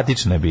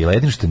simpatična bila.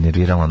 Jedino što je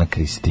nervirala ona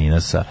Kristina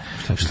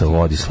što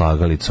vodi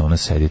slagalicu, ona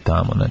sedi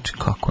tamo, znači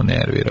kako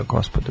nervira,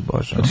 Gospode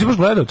Bože. A ti si baš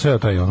gledao ceo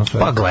taj ono sve?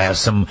 Pa gledao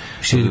sam.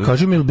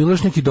 Kaži mi, bilo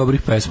još nekih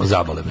dobrih pesma,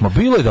 zabole me. Ma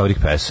bilo je dobrih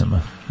pesama.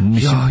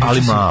 Mislim,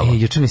 ali malo.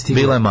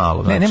 Bilo je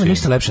malo. Ne, nema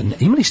ništa lepše.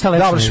 Ima li šta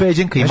lepše? Dobro,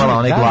 Šveđanka imala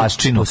onaj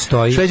glasčinu.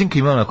 Šveđanka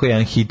imala onako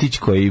jedan hitić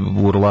koji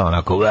urla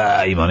onako,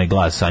 ima onaj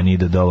glas, I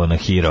need a doll on a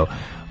hero.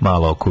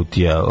 Malo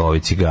kutija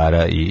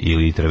cigara i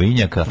litra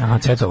vinjaka. Aha,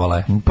 cecovala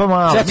je. Pa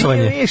malo.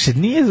 Cecovanje.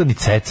 Nije za ni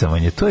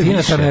cecovanje. To je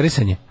Tina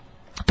Turnerisanje.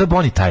 To je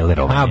Bonnie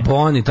Tylerovanje. A,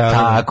 Bonnie Tyler.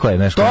 Tako je,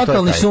 znaš.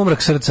 Totalni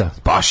sumrak srca.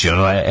 Baš je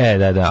ono,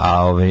 da.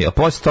 A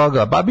posle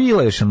toga,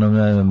 bilo je još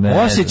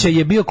ono... Osjećaj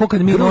je bio kao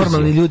kad mi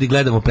normalni ljudi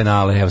gledamo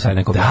penale, evo sad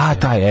neko... Da,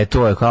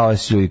 to je kao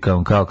ljudi,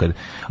 kao kad...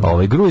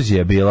 Gruzija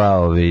je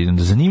bila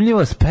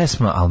zanimljiva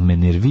pesma, ali me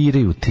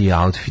nerviraju ti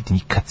outfiti,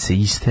 kad se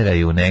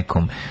isteraju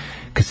nekom...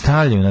 Kad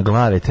stavljaju na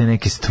glave te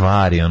neke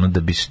stvari, ono da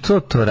bi što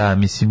to radi,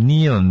 mislim,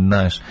 nije on,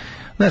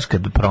 znaš,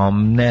 kad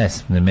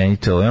ne meni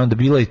to, onda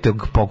bilo i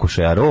tog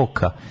pokušaja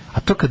roka, a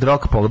to kad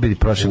roka pobedi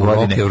prošle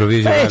godine,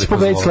 neće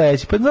pobediti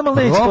sledeći, pa znam,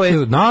 ali neće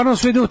pobediti. Naravno,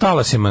 sve ide u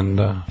talasima,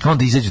 da.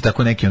 Onda izađu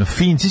tako neki,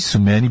 Finci su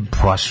meni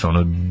baš,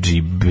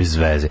 bez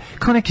veze.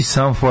 Kao neki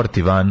Sam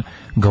 41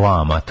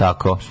 glama,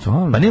 tako.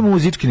 Pa ne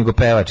muzički, nego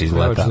pevač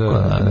izgleda tako,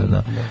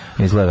 da.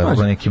 Izgleda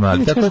kako neki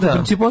mali. Tako da, u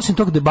principu, osim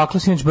tog debakla,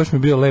 sinoć baš mi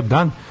bio lep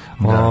dan.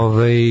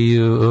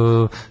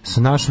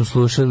 Sa našom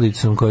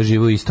slušalicom koja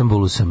živi u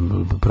Istanbulu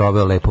sam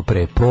proveo lepo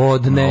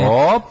prepodne.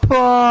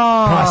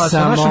 Opa!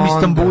 Sa našom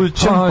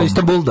Istanbulčom.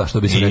 Istanbulda,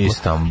 što bi se rekao.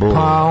 Istanbul.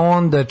 Pa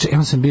onda,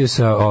 ja sam bio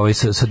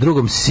sa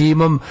drugom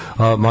Simom,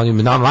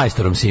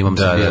 majstorom Simom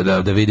sam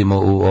bio da vidimo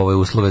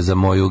uslove za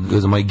moj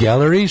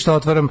gallery, što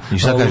otvaram. I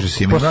šta kaže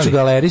Sim?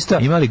 Galerista.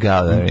 Ima li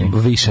galerij?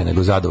 Više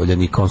nego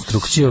zadovoljan i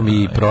konstrukcijom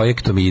i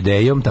projektom i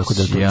idejom, tako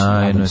da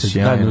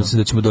nadam se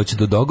da ćemo doći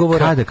do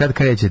dogovora. Kad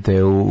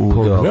krećete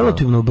u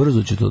relativno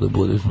brzo će to da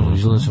bude.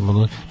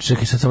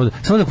 Čekaj, sad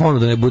samo da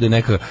ponuda ne bude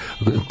neka,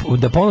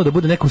 da ponuda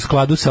bude neko u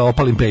skladu sa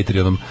opalim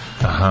Patreonom.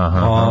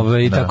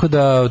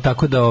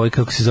 Tako da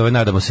kako se zove,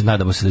 nadamo se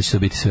da će to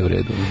biti sve u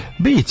redu.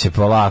 Biće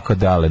polako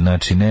dale,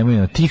 znači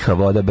nemoj tiha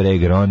voda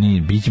breger,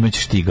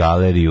 imaćeš ti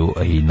galeriju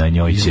i na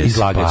njoj će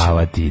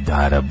spavati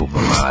Dara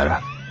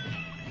Bubamara.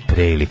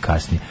 Pre ili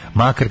kasnije.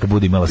 Makar kad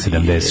bude imala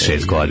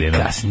 76 godina.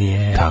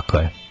 Kasnije. Tako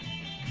je.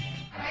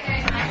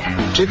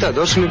 Čita,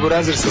 došli mi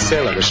burazir sa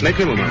sela, da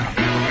šneknemo malo.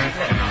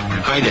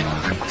 Hajde,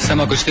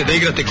 samo ako ćete da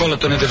igrate kola,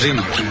 to ne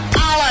držimo.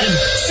 Alarm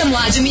sa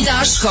Mlađom i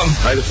Daškom.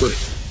 Hajde, furi.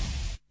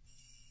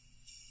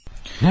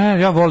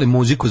 Ja volim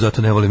muziku,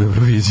 zato ne volim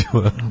Euroviziju.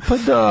 Pa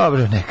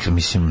dobro,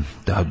 mislim,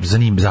 da, za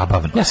njim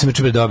zabavno. Ja sam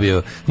juče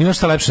dobio, ima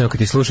šta lepše nego kad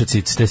ti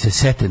slušaci ste se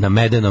sete na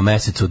medenom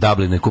mesecu u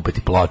Dublinu i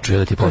kupiti ploču,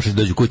 da ti pošli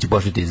dođu kući,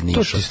 pošli iz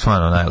Niša. To je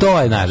stvarno najlepše.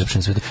 To je najlepše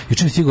na svetu.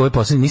 Juče mi stigao ovaj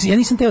poslednji, ja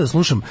nisam teo da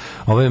slušam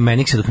ove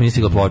Menixe dok mi je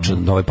stigla ploča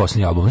na ovaj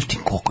poslednji album. Znaš ti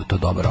koliko je to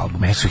dobar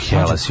album? Mesu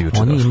Helasi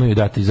juče. Oni imaju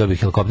ti dobiju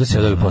Helikopter,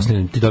 ja dobiju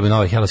poslednji, ti dobiju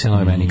nove Helasi,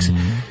 nove Menixe.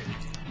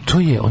 To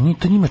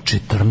njima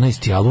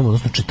 14. album,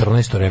 odnosno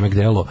 14. remek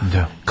delo.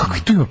 Da. Kako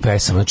tu ima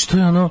pesama? Znači to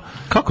je ono...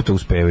 Kako to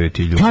uspevaju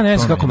ti ljudi? Ja ne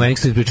znam kako Menixe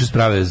Street Preachers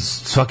sprave,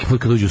 svaki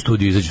put kad uđu u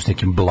studiju izađu s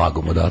nekim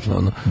blagom odatle.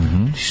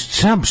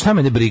 Šta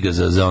mene briga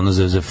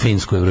za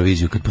finsku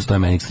Euroviziju kad postoje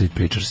Menixe Street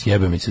Preachers?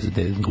 Jebe mi se za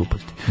te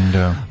gluposti.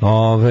 Da.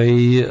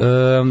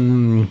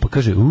 Pa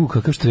kaže,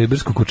 kakav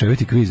štrebersko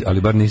kočeviti kviz,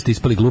 ali bar niste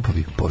ispali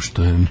glupovi.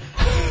 Poštujem.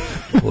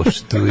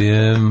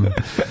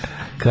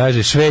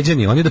 Kaže,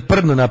 Šveđani, oni da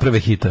prdno naprave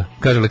hita.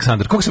 Kaže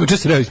Aleksandar, koliko sam juče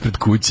sreo ispred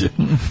kuće?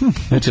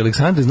 Znači,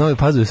 Aleksandar iz Nove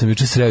Pazove sam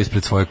juče sreo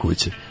ispred svoje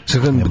kuće.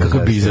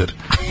 Kakav bizar.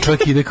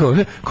 Čovjek ide kao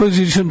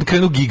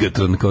krenu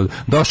gigatron.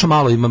 Došao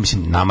malo,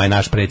 nama je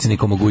naš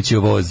predsjednik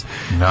omogućio voz.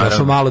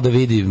 Došao malo da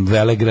vidi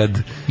Velegrad.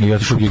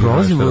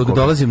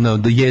 Dolazim,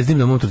 jezdim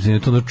na Motocini,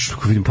 to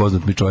vidim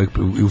poznat mi čovjek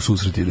i u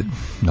susret ide.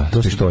 Da,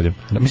 s pištoljem.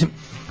 Mislim,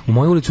 u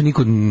moju ulicu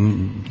niko,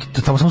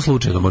 samo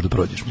slučajno možda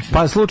prođeš. Mislim.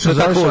 Pa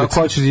slučajno,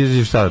 ako hoćeš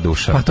izađeš Stara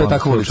Duša. Pa to je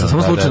takva ulica,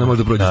 samo slučajno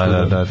možda prođeš.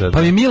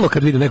 Pa mi je milo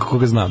kad vidim nekog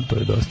koga znam, to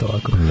je dosta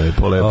ovako.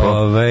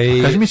 Lepo.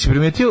 Kaži mi si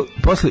primetio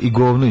posle i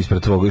govno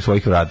ispred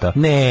svojih vrata?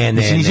 Ne.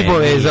 Nisi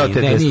povezao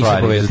te dve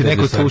stvari. Si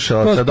neko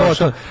slušao.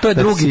 To je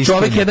drugi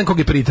čovjek, jedan kog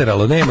je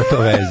priteralo, nema to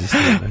veze.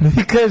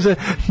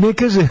 Ne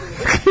kaže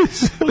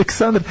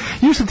Aleksandar,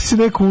 još ti se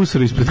neko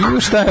usro ispred.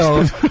 Šta je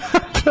ovo?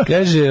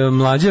 Kaže,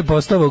 Mlađa je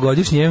postao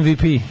godišnji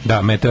MVP.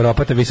 Da,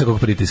 meteoropata visokog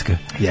pritiska.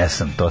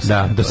 Jesam, to sam.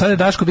 Da, do sada je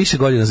Daško više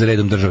godina za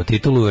redom držao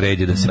titulu, red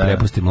je da se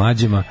prepusti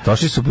mlađima.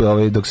 Došli su,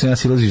 dok sam ja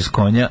silazio iz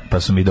konja, pa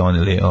su mi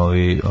doneli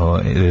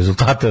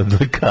rezultate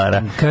od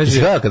lekara.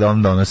 Kaže, kada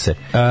on donose.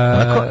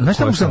 Znaš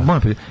šta mu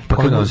sam, pa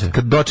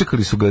kad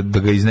dočekali su ga da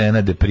ga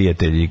iznenade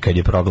prijatelji, kad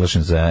je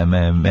proglašen za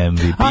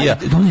MVP-a.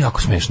 Ono je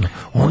jako smešno.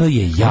 Ono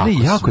je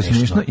jako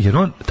smešno, jer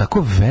on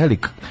tako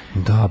velik.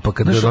 Da, pa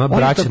kad ona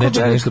braća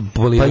nečega nešto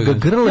poliraju. Pa ga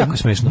grle, jako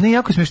smešno. Ne,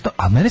 jako smešno,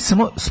 a mene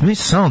samo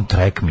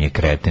soundtrack mi je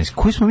kretenski.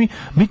 Koji smo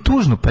mi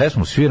tužnu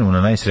pesmu sviramo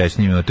na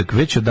najsrećnijim, tako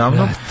već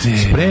odavno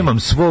spremam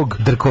svog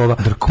Drkova.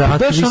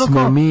 Takvi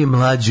smo mi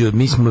Mlađi,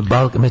 mi smo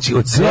znači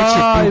od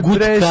sreće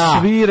bre,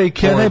 sviraj,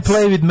 Can I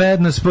Play With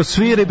Madness, pa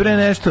sviraj bre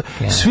nešto.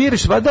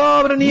 Sviraš, pa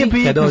dobro, nije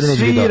bitno,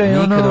 sviraj,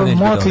 ono,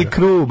 Motley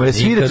Crue, bre,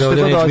 sviraj što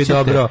god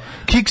hoćete.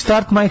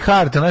 Kickstart My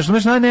Heart, znaš,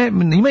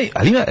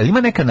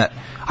 ima neka,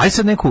 ajde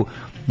sad neku,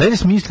 da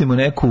smislimo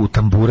neku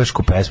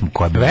tamburašku pesmu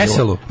koja bi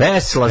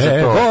vesela za to.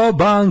 Evo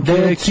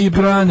banke,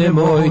 Kiprane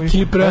moj,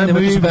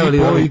 su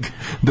pevali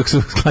dok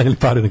su sklanjali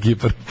pare na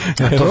Kipar.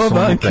 Evo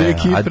banke,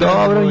 Kiprane moj. A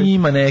dobro,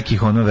 ima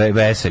nekih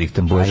veselih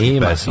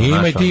tamburaških pesma.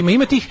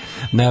 Ima tih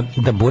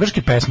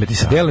tamburaške pesme, ti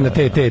se deli na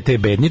te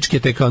bedničke,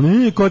 te kao,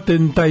 ko te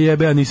taj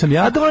jebe, a nisam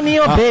ja. A dobro,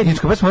 nije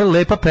bednička pesma, ovo je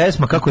lepa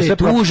pesma, kako je sve...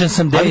 Tužan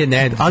sam da je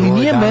ne... Ali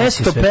nije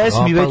mesto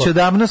pesmi, već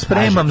odavno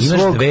spremam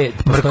svog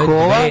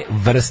Mrkova.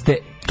 Vrste.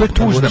 To je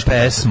tužna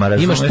pesma,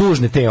 razumeš? Imaš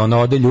tužne te,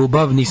 ode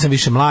ljubav, nisam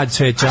više mlad,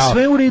 sve ćao. A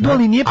sve u redu,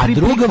 ali nije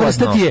prikladno. A druga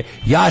vrsta ti je,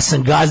 ja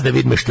sam gazda,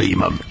 vidme što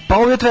imam. Pa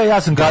ovdje treba,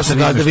 ja sam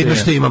gazda, vidme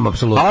što imam,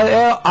 apsolutno.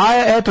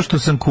 A eto što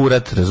sam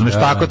kurat, razumeš,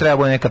 tako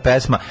treba neka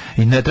pesma.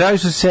 I ne trebaju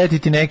se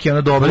setiti neke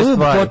dobre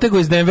stvari. Potego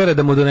iz Denvera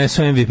da mu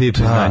donesu MVP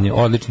priznanje,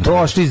 odlično.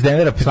 Došli iz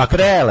Denvera,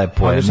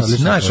 prelepo je.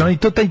 Znaš, i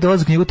to taj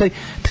dolazak njegov,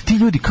 ti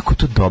ljudi, kako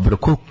to dobro,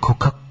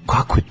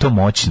 kako je to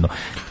moćno.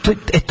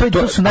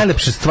 To su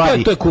najlepše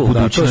stvari u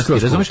budućnosti,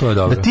 razumiješ?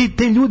 Da ti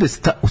te ljude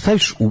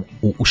staviš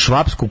u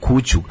švapsku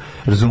kuću,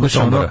 razumiješ?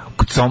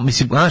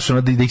 Mislim, znaš,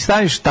 da ih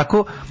staviš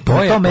tako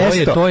na to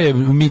mesto. To je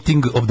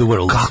meeting of the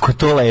world. Kako je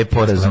to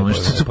lepo, razumiješ?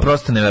 To su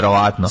prosto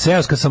neverovatno.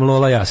 Seoska sam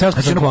Lola ja.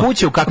 Seoska sam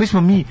kuće u kakvi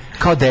smo mi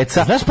kao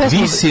deca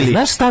visili.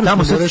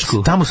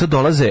 Tamo sad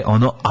dolaze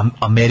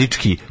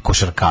američki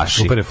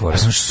košarkaši.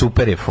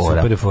 Super je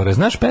fora.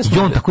 Znaš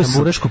pesmu?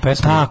 Tamburašku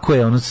pesmu? Tako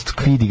je,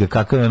 vidi ga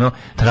kako je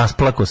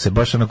rasplako se,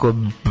 baš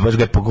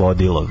ga je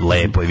pogodilo,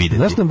 lepo je vidjeti.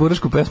 Znaš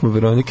tamburašku pesmu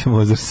Veronike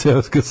Mozar,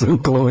 Seoska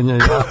sam klonja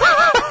ja.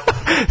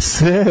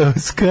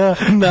 Seoska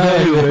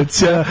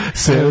najveća,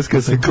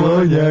 Seoska sam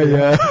klonja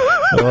ja.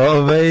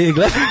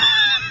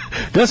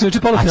 Da sam juče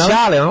polufinale. A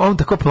Ćale, on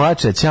tako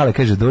plače, a Ćale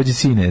kaže, dođi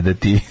sine da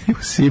ti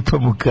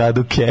usipam u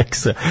kadu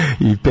keksa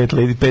i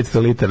 500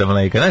 litara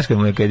mleka. Znaš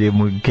kad je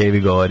mu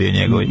Kevi govorio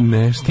njegovi?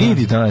 Nešto.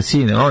 Idi to,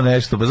 sine, on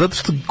nešto, pa zato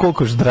što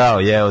koliko ždrao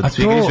je od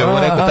svih više, mu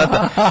rekao,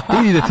 tata,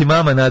 idi da ti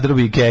mama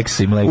nadrobi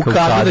keksa i mleka u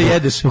kadu. Da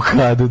jedeš. U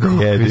kadu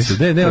da jedeš.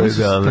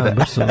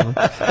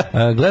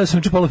 Gledao sam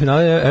juče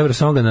polufinale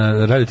Eurosonga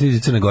na Radio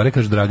Televiziji Crne Gore,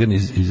 kaže Dragan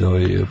iz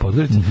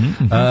Podgorice.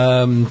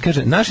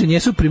 Kaže, naši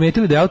nijesu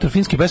primetili da je autor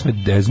finske pesme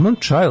Desmond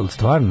Child,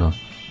 stvarno?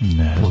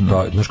 Ne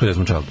znam. Znaš ko je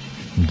Desmond Child?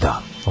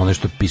 Da. Ono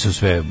što je pisao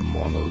sve,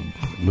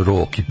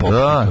 rock i pop,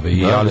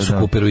 i Alice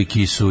Cooperu, i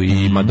Kissu,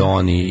 i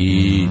Madoni,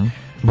 i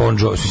Bon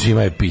Jovi,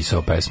 svima je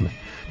pisao pesme.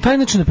 Taj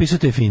inače napisao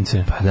te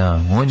Fince. Pa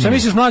da, on je... Šta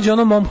misliš, Mlađe,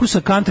 ono momku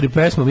sa country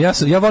pesmom?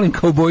 Ja volim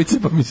kaubojice,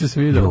 pa mi se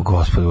svidao. Jo,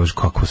 gospode, bože,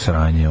 kako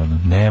sranje, ono.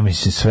 Ne,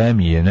 mislim, sve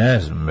mi je, ne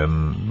znam,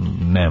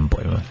 nemam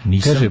pojma.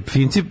 Nisam... Kaže,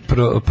 Finci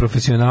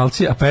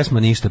profesionalci, a pesma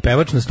ništa.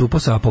 Pevač nastupa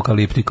sa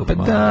apokaliptikom. Pa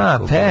da,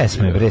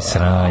 pesme, bre,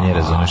 sranje,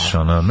 razumeš,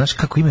 ono. Znaš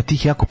kako ima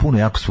tih jako puno,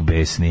 jako su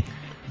besni.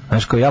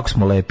 Znaš, kao jako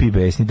smo lepi i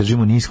besni,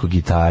 držimo nisko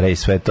gitare i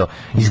sve to.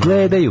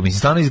 Izgledaju, mislim,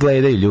 stvarno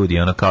izgledaju ljudi,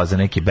 ono, kao za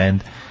neki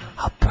bend.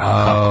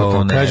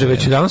 Kaže,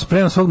 već danas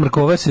spremam svog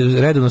Mrkova, se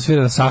redovno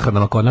svira na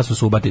sahrnama kod nas u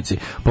Subatici.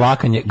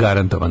 Plakanje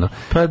garantovano.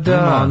 Pa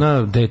da.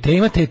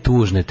 Ima te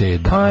tužne te.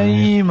 Pa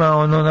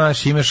ima,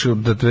 naš, imaš,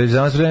 već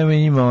danas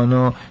vreme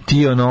ima,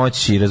 ti o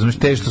noći, razumiješ,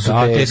 te što su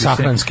te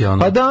sahranske,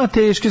 Pa da,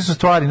 teške su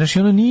stvari, znaš,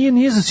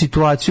 nije za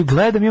situaciju,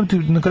 gledam,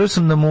 na kraju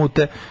sam na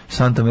mute,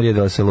 Santa Maria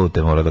de la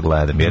Salute mora da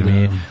gledam, jer mi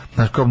je,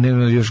 znaš, kao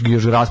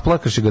još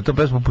rasplakaš ga to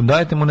pesmu,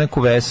 dajte mu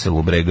neku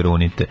veselu, bre,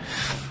 grunite.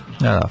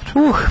 Ja,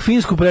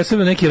 Finsku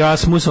predstavlja neki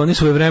Rasmus, oni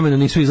svoje vremeno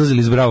nisu izlazili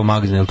iz Bravo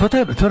magazina. To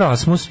je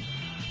Rasmus?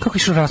 Kako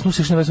išao Rasmus?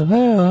 Išao na vesmu?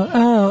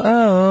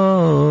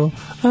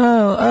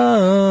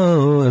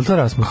 Je to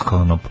Rasmus?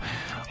 Kako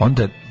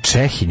onda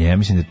Čehinje, ja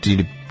mislim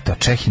da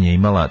Čehinje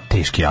imala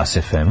teški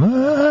ASFM.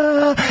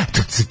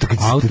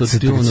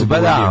 Ba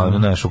da,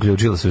 naš,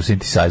 uključila se u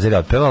synthesizer,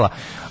 otpevala,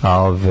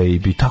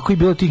 i tako je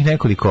bilo tih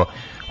nekoliko,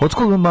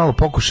 odskog malo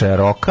pokušaja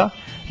roka,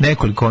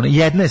 nekoliko,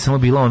 jedna je samo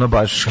bila ono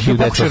baš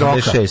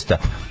 1986.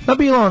 Pa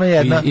bila ona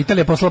jedna.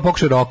 Italija poslala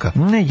pokušaj roka.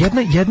 Ne,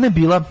 jedna je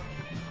bila,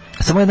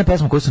 samo jedna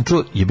pesma koju sam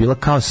čuo je bila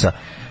kao sa,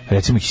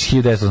 recimo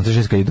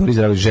 1986 kad je Doris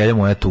Dragović Želja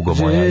moja, tugo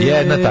moja.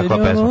 Jedna takva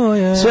pesma.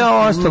 Sve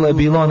ostalo je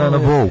bilo ona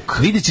Vogue.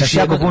 Vidjet ćeš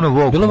jako puno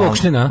Vogue. Bilo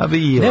Vokština.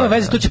 Nema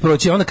veze, to će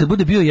proći. Onda kad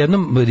bude bio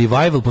jednom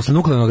revival posle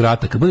nuklearnog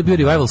rata, kad bude bio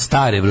revival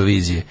stare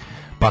Eurovizije,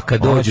 pa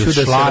kad dođu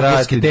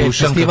šlagerske te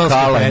festivalske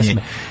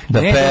pesme, da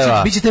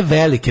peva, biće te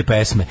velike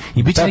pesme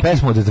i biće ta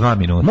pesma od 2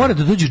 minuta. Mora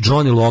da dođe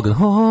Johnny Logan,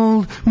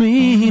 Hold me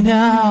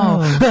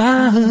now.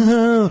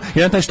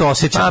 Jedan taj što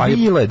osjeća, pa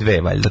bilo je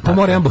dve valjda. Pa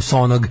mora jedan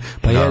bosonog,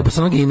 pa je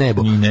bosonog i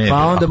nebo.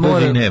 Pa onda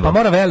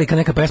mora velika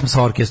neka pesma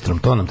sa orkestrom,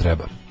 to nam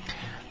treba.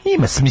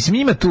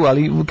 Ima tu,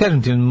 ali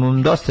kažem ti,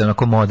 dosta je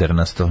onako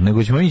modernasto,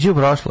 nego ćemo ići u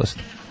prošlost.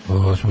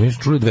 Smo mi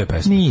čuli dve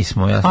pesme.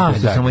 Nismo, ja sam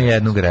pustio samo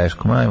jednu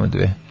grešku, ajmo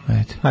dve.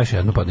 Ajde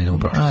jednu pa da idemo u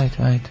prošlost.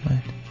 Ajde.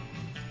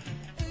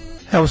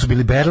 Evo su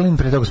bili Berlin,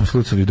 pre toga smo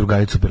slučali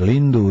drugaricu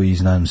Berlindu i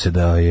znam se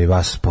da je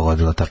vas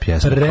pogodila ta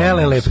pjesma.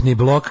 Relelepni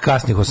blok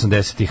kasnih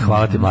 80-ih,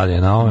 hvala ti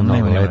Mladja na ovom,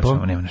 mnogo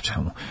lepo. Nema na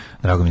čemu,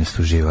 drago mi da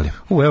ste uživali.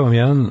 Evo vam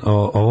jedan,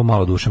 ovo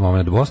malo duše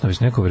moment. Bosna već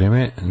neko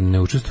vrijeme ne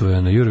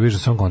učestvuje na Eurovision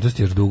Song Contest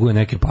jer duguje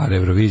neke pare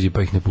Euroviziji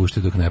pa ih ne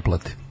pušte dok ne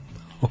plati.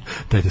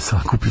 Dajte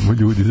sakupimo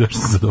ljudi, zašto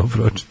sam za to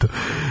pročitao.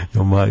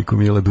 Majko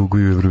mila,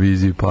 duguju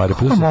Euroviziji pare.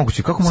 Kako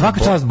moguće? Svaka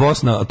čast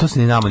Bosna, to se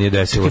ni nama nije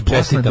desilo.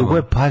 Bosna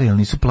duguje pare, ali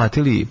nisu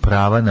platili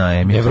prava na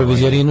emitovanje.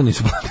 Eurovizijarinu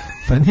nisu platili.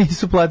 Pa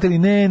nisu platili,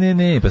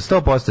 ne, pa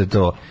 100% je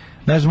to.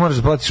 Znaš, moraš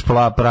da platiš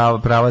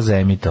prava za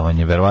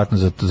emitovanje, verovatno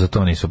za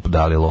to nisu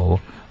dali lovu.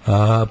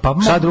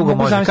 Šta drugo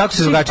može? Kako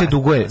se drugačije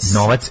duguje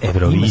novac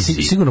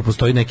Euroviziji? Sigurno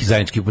postoji neki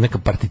zajednički, neka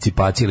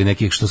participacija ili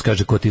neki, što se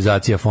kaže,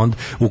 kotizacija fond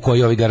u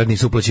koji ovi garant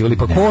nisu uplaćivali.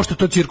 Pa ko što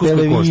to cirkus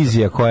košta?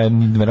 Televizija koja je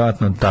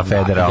verovatno ta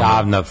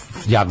federalna.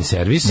 Javni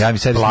servis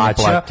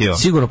plaća.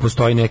 Sigurno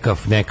postoji neka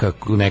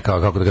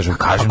kako da kažem,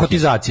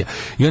 kotizacija.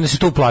 I onda se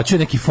to uplaćuje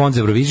neki fond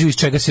za Euroviziju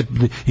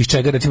iz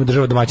čega recimo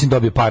država domaćin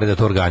dobije pare da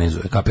to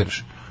organizuje.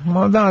 Kapiraš?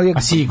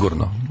 A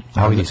sigurno.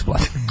 A ovi nisu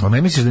platili. A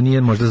ne misliš da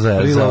nije možda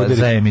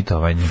za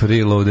emitovanje?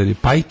 Freeloaderi.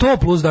 Pa i to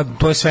plus da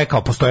to je sve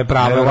kao postoje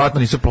prava. Verovatno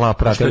nisu prava.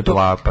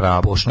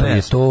 Pošto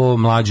je to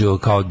Mlađo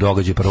kao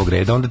događaj prvog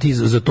reda, onda ti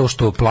za to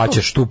što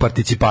plaćaš tu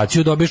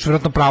participaciju dobiješ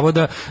verovatno pravo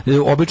da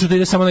obično to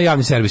ide samo na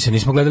javni servis.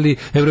 Nismo gledali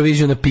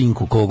Euroviziju na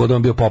Pinku, koliko god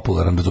on bio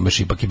popularan, razumeš,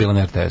 ipak je bila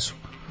na RTS-u.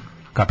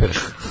 Kapiraš?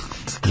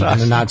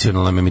 Na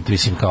nacionalnom,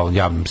 mislim, kao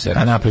javnom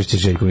servisu. A napraviš će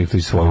Željko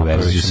Miktović svoju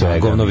verziju svega.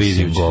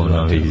 Govnoviziju,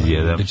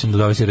 da. Da će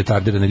dovesti se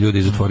retardirane ljude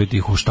i zatvoriti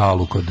ih u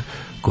štalu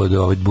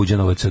kod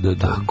Buđanovaca.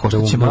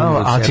 Košta će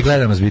malo, ali će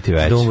gledanost biti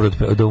veća.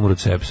 Da umru od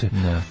sepse.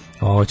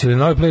 Hoće li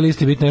na ovoj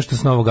playlisti biti nešto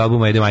s novog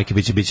albuma? Ide majke,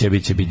 biće.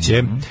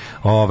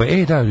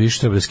 Da, viš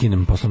treba da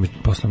skinem,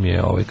 posla mi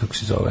je kako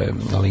se zove,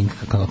 link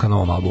ka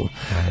novom albumu.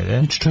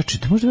 Znači, čoveče,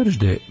 ti možda veriš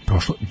da je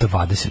prošlo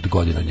 20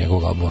 godina od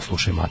njegovog albuma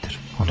Slušaj mater?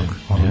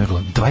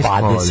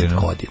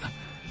 20 godina.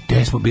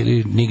 Gde smo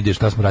bili nigde,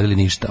 šta smo radili,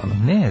 ništa.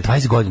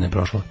 20 godina je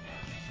prošlo.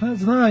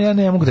 Znam, ja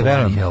ne mogu da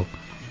verujem. Ja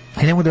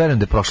ne mogu da verujem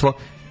da je prošlo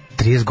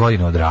 30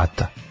 godina od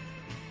rata.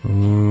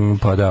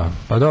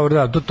 Pa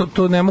dobro,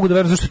 to ne mogu da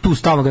verujem zašto tu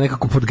stalno ga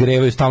nekako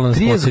podgrevaju, stalno nas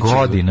podsjećaju. 30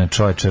 godina,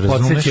 čovječe,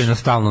 razumeš? Podsjećaju nas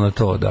stalno na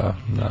to, da.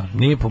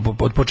 Nije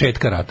od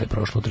početka rata je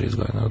prošlo 30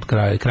 godina, od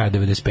kraja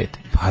 95.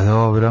 Pa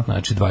dobro.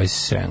 Znači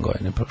 27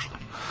 godina je prošlo.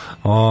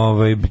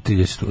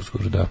 30 tu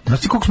uskoro, da.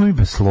 Znači koliko smo mi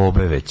bez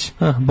slobe već?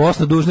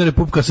 Bosna dužna,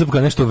 Republika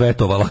Srpska nešto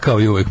vetovala, kao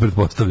i uvijek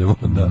pretpostavljamo.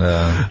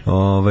 Da.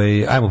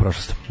 Ajmo u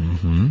prošlost.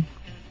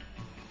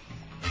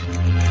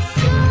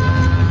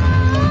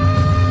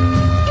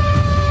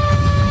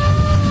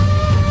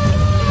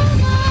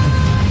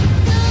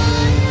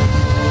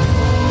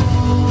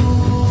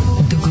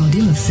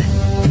 Se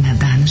na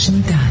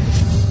današnji dan.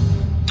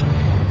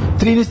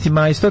 13.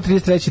 maj,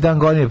 133. dan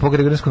godine po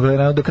Gregorijanskom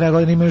kalendaru, do kraja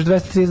godine ima još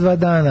 232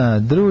 dana.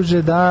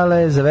 Druže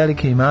dale, za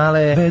velike i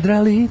male vedra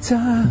lica,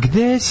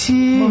 gde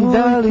si,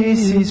 da li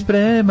si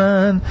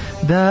spreman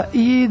da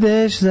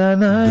ideš za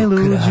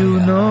najluđu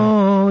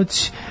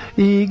noć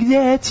i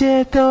gdje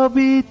će to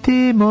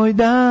biti, moj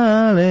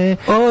dale?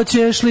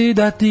 Hoćeš li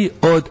da ti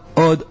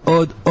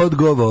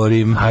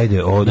odgovorim?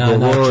 Hajde, odgovori.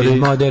 Na način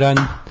modern,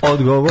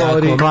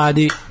 odgovori. Kako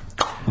mladi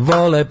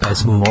vole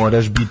pesmu.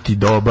 Moraš biti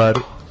dobar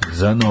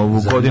za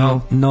novu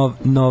godinu. Nov.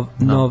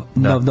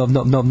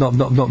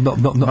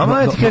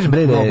 Mama, ja ti kažem,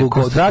 bre, da je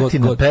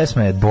konstruktivna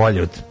pesma je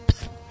bolje od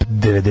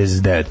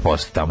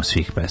 99% tamo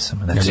svih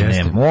pesama. Znači,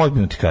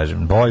 ozbiljno ti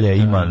kažem, bolje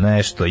ima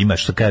nešto, ima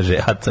što kaže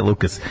Aca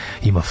Lukas,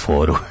 ima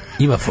foru.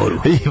 Ima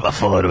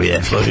foru,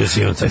 je. Složio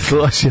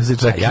se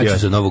čak i ja ću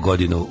za novu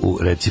godinu u,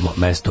 recimo,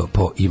 mesto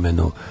po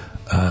imenu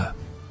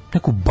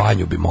neku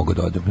banju bi mogao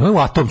da odem. U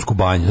atomsku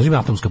banju. Znaš ima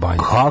atomska banja?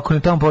 Kako ne,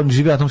 tamo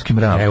živi atomski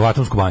mrak? U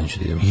atomsku banju ću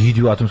da idem.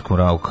 Idi u atomsku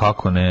mrak,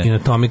 kako ne? In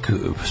Atomic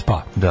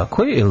Spa. Da,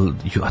 koji je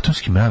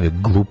atomski mrak je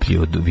gluplji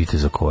od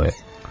viteza koje?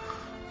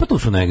 Pa tu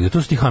su negde,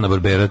 tu su ti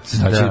Hanna-Barbera,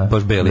 znači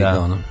baš beli,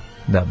 ono.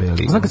 Da,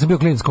 beli. Znam kad sam bio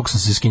klinac, koliko sam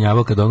se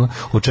skinjavao kad ono,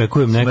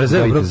 očekujem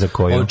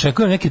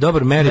neki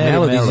dobar Mary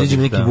Melody, izađe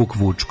neki Vuk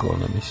Vučko,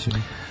 ono,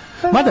 mislim.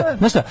 Mada,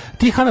 znaš šta,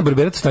 ti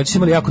Hanna-Barbera crtači su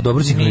imali jako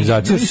dobru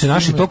sinhronizaciju, što se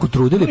naši toliko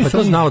trudili, pa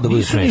to znalo da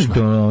bude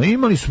smešno.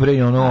 Imali su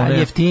bre ono...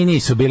 Jeftini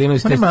su bili, imali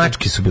ste...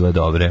 Mačke su bile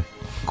dobre.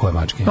 Koje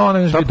mačke? No,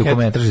 ne znam,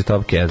 dokumentarži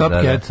Top Cat. Top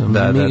Cat,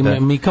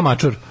 Mika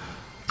Mačur.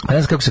 A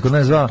ne znam kako se kod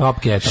nas zvao. Top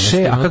Cat.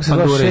 A kako se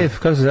zvao šef?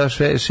 Kako se zvao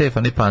šef,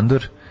 a ne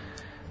Pandur?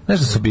 Znaš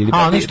da su bili...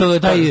 A, nešto je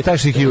taj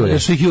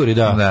Štihjuri,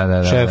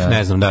 da. Šef,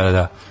 ne znam,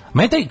 da.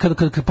 Meni taj, kad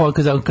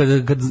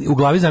u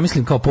glavi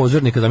zamislim kao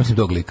pozornika, zamislim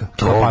tog lika.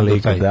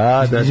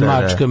 Da. Iz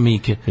Mačka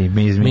Mike.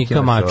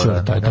 Mika Mačur,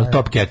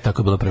 Top Cat,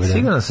 tako je bilo prevedeno.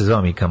 Sigurno se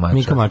zvao Mika Mačur.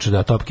 Mika Mačur,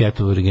 da, Top Cat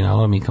u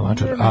originalu, Mika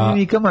Mačur.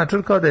 Mika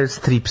Mačur kao da je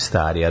strip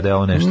starija, da je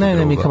ovo nešto drugo.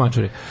 Ne, Mika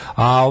Mačur je.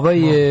 A ovaj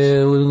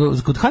je,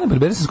 kod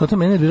Hanna-Barbera sam skontao,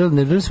 mene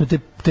nervirali smo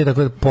te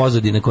takve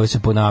pozadine koje se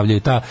ponavljaju,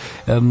 ta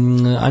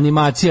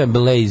animacija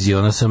lazy,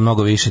 ona sam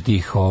mnogo više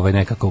tih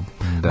nekako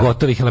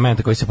gotovih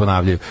elementa koji se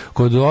ponavljaju.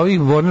 Kod ovih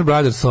Warner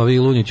Brothers,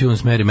 ovih Looney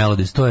Tunes, Mary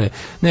Melodies, to je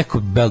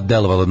neko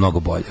delovalo mnogo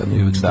bolje.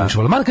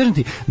 Mada kažem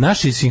ti,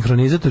 naši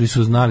sinhronizatori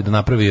su znali da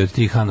napravi od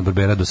tih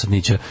Hanna-Barbera do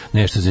Sadnića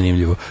nešto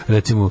zanimljivo.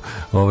 Recimo,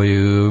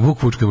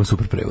 Vuk Vučko ima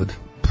super prevod.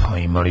 Pa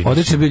imali.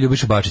 Odlično je bio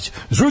Ljubiša Bačić.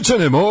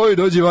 Žućane moj,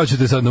 dođi, va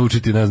ćete sad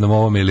naučiti, ne znam,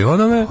 ovome ili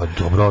onome. Pa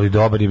dobro, ali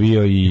dobar je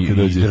bio i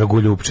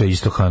Dragoljupče,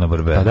 isto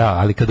Hanna-Barbera. Pa da,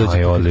 ali kad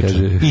dođe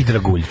kaže i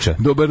Draguljče.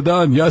 Dobar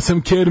dan, ja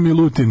sam Kermi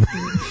Lutin.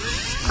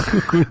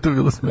 Kako je to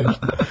bilo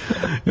smešno.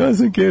 Ja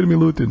sam Kermi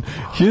Lutin.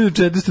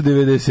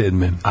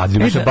 1497. A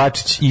Ljubiša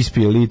Bačić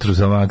ispije litru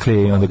za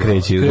maklije i onda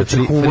kreće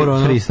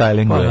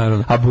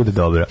freestyling, a bude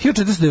dobro.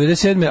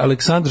 1497.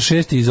 Aleksandar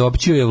VI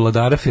izopćio je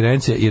vladara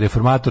Firenze i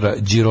reformatora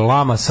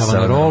Girolama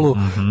Savanarolu,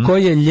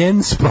 koji je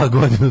ljenspla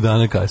godinu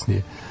dana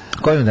kasnije.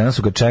 Godinu dana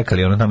su ga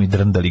čekali, ono nam i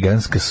drndali,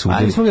 granska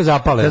sudovi. A nismo ga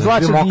zapale,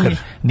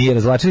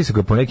 razvlačili su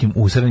ga po nekim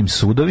usrednim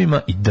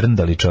sudovima i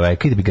drndali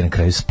čoveka i da bi ga na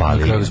kraju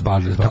spalili.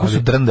 Tako su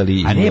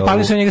drndali. A nije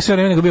pali su njega sve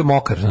vreme, nego bio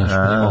mokar, znaš,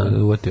 ne mogu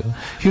da uvatio.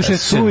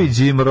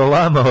 Suiđi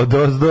Mrolama od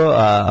ozdo,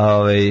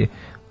 a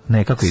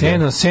nekako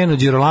ide. Seno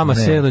Girolama,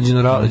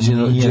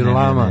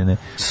 Girolama.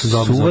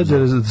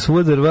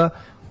 Suva drva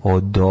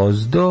od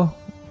ozdo,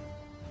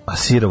 a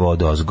sirovo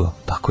od ozgo,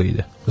 tako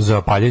ide.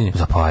 Za paljenje?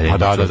 Za paljenje.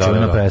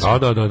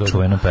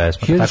 Čuvena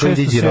pesma. Tako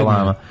ide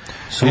Girolama.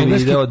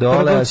 Suvi ide od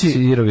dole, a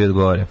sirovi od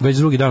gore. Već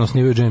drugi dan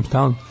osnivaju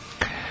Jamestown.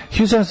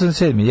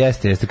 1707.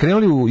 Jeste.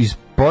 Krenuli iz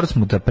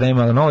Portsmuta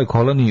prema novoj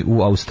koloniji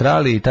u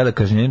Australiji, tada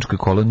kažnjeničkoj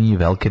koloniji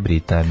Velike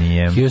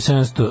Britanije.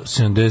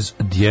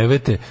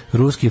 1779.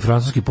 Ruski i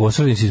francuski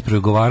posrednici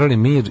ispregovarali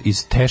mir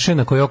iz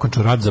Tešena koji je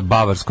okončao rat za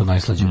Bavarsko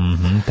najslađe.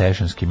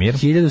 Tešenski mir.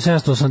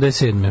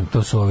 1787.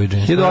 To su ovi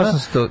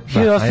Jamestown.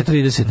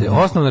 1830.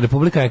 Osnovna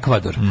republika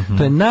Ekvador.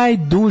 To je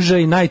najduža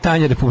i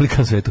najtanja republika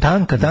na svetu.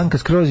 Tanka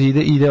skroz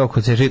ide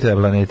oko čitave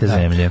planete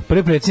Zemlje.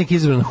 Prvi predsjednik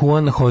izabran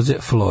Juan Jose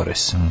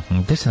Flores.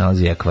 Gde se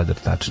nalazi Ekvador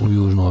tačno? U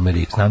Južnu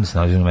Ameriku. Znam da se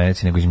nalazi u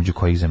Americi, nego između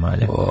kojih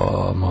zemalja?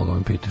 Mogu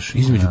mi pitaš.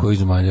 Između kojih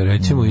zemalja?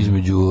 Recimo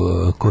između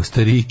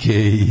Kostarike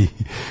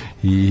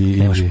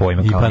i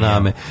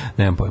Paname.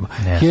 Nemam pojma.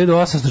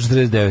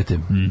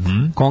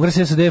 1849. Kongres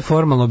SAD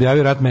formalno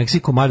objavio rat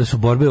Meksiku, mada su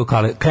borbe u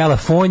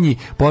Kaliforniji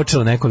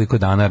počele nekoliko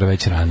dana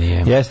već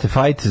ranije. Jeste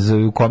fight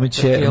u kome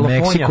će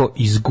Meksiko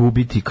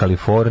izgubiti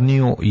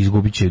Kaliforniju,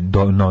 izgubit će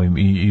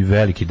i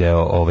veliki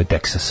deo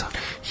Teksasa.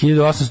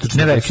 1848.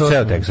 Ne veliki,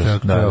 ceo Teksas.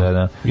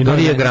 Da. Do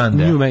Rio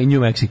Grande.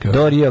 New Mexico.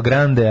 Do Rio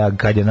Grande, a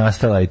kad je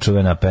nastala i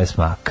čuvena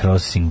pesma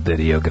Crossing the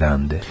Rio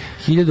Grande.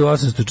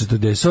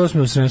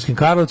 1848. u Sremskim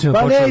Karlovcima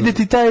pa ne ide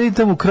ti taj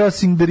ritam u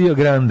Crossing the Rio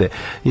Grande.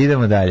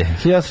 Idemo dalje.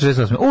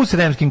 1868. U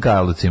Sremskim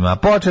Karlovcima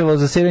počelo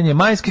zasedanje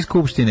Majske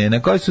skupštine na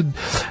kojoj su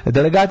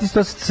delegati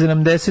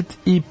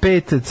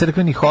 175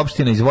 crkvenih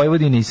opština iz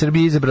Vojvodine i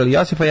Srbije izabrali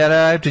Josipa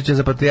Jaračevića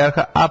za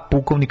patrijarha, a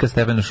pukovnika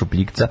Stefana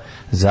Šupljikca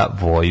za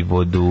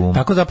vojvodu.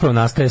 Tako zapravo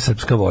nastaje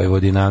Srpska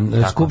Vojvodina.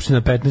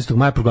 Skupština 15.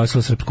 maja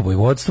proglasila srpsko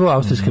vojvodstvo,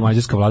 austrijska i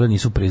mađarska vlada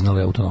nisu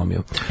priznale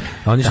autonomiju.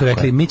 A oni su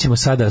rekli, mi ćemo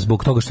sada,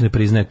 zbog toga što ne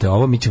priznajete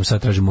ovo, mi ćemo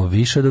sad tražimo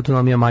više od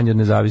autonomije, manje od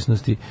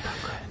nezavisnosti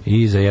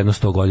i za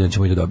 100 godina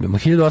ćemo i da dobijemo.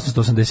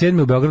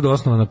 1887. u Beogradu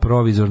osnovana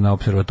provizorna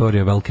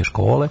observatorija Velike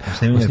škole,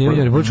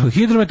 osnivanje Republičkog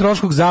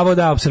hidrometeorološkog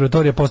zavoda,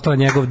 observatorija postala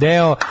njegov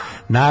deo.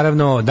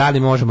 Naravno, da li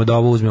možemo da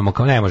ovo uzmemo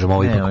kao ne možemo,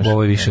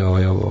 ovo je više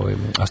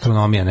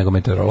astronomija nego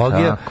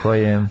meteorologija. Tako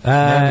je.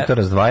 Nemoj to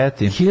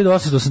razdvajati.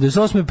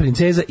 1888.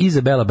 princeza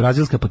Izabela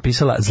Brazilska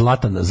potpisala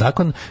Zlatan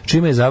zakon,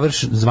 čime je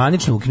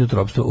zvanično ukinuto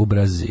ropstvo u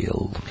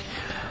Brazilu.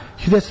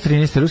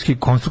 1913. ruski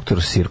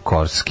konstruktor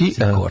Sirkorski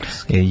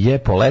je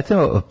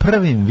poleteo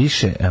prvim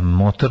više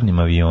motornim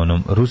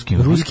avionom, ruskim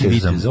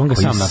vitezom, on ga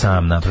sam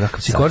napravio.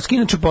 Sirkorski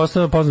inače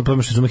postao poznat po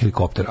tome što izumeo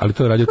helikopter, ali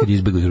to je radio kad je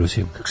izbegao iz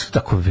Rusije. Kako su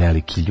tako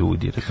veliki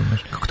ljudi,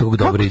 razumeš? Kako tako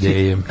dobre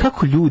ideje.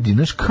 Kako ljudi,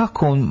 znaš,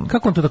 kako on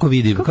to tako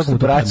vidi? Kako mu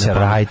braća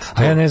Wright?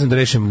 A ja ne znam da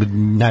rešim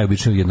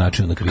najobičniju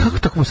jednačinu na krizu. Kako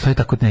tako postoje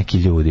tako neki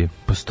ljudi?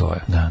 postoje.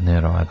 Da,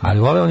 nevjerovatno. Ali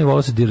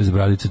oni se diraju za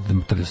bradice da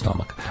trlja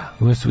stomak.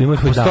 Ima svoj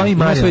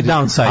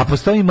downside. A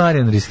postoji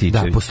Marijan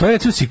Rističević. Da, postoji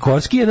recimo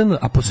Sikorski jedan,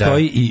 a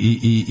postoji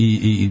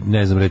i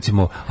ne znam,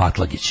 recimo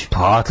Atlagić.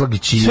 Pa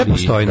Atlagić sve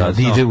postoji. Da,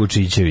 DJ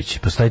Vučićević.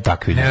 Postoji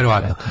takvi.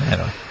 Nevjerovatno.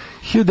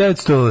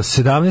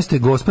 1917.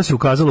 Gospa se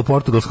ukazala u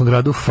portugalskom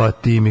gradu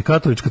Fatimi.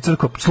 Katolička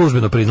crkva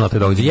službeno priznala te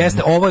događaje.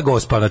 Jeste, ovo je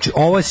Gospa, znači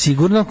ovo je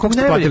sigurno, kako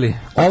ste platili?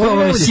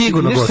 Ovo je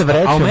sigurno Gospa,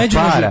 a umeđu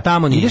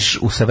tamo nije. Ideš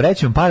u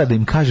savrećom para da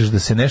im kažeš da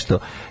se nešto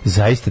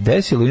zaista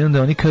desilo i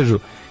onda oni kažu,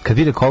 kad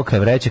vide kolika je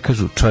vreća,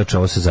 kažu čoveče,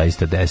 ovo se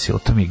zaista desilo,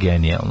 to mi je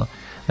genijalno.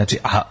 Znači,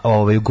 a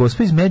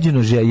Gospa iz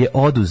Međunožja je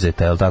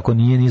oduzeta, je li tako?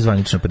 Nije ni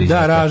zvanično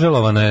priznata. Da,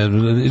 ražalovana je,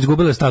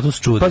 izgubila je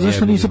status čuda. Pa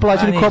zašto nisu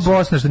plaćali kao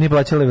Bosna, što nije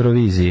plaćala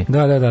Euroviziji?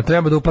 Da,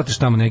 treba da uplatiš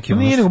tamo neki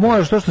ono. Nije, nego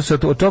moraš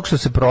od tog što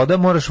se proda,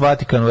 moraš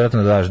Vatikanu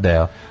vjerojatno da daš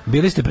deo.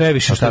 Bili ste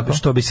previše,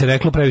 što bi se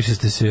reklo, previše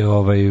ste se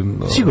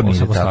sigurno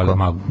nije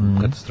tako.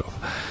 Katastrofa.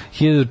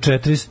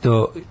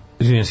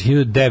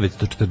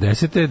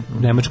 1940.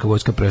 Nemačka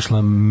vojska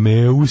prešla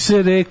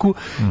Meuse reku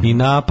i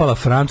napala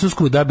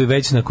Francusku da bi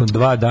već nakon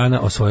 2 dana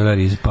osvojila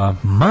Rizpa.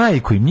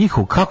 Majko i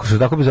njihov, kako su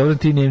tako bezobrazni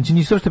ti Nemci,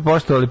 nisu što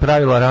poštovali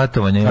pravila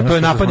ratovanja. A to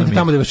je napadniti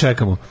tamo da vas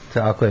čekamo.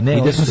 Tako je, ne.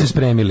 I da smo se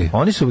spremili.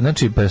 Oni su,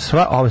 znači,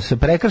 se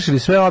prekršili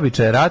sve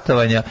običaje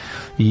ratovanja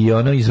i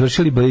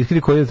izvršili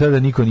blitzkrieg koji tada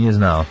niko nije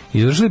znao.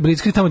 Izvršili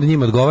blitzkrieg tamo da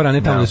njima odgovara, a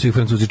ne tamo da su ih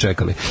Francuzi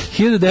čekali.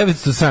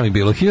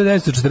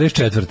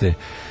 1944.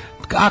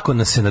 Ako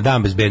nas se na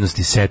dan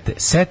bezbednosti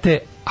sete,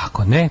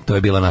 ako ne, to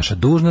je bila naša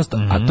dužnost,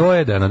 a to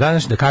je da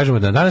kažemo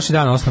da na današnji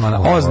dan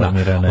osnovana OZNA,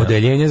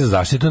 Odeljenje za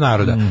zaštitu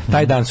naroda.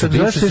 Taj dan su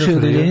bivši SFRJ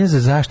Odeljenje za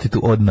zaštitu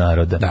od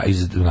naroda. Da,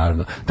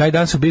 narodno. Taj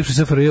dan su bivši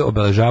SFRJ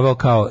obeležavao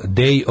kao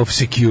Day of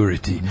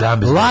Security.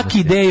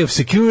 Lucky day of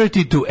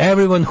security to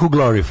everyone who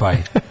glorify.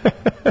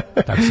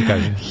 Tako se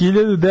kaže.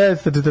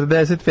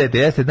 1945.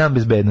 Jeste dan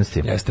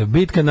bezbednosti. Jeste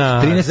bitka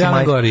na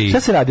Zelangori. Šta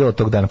se radilo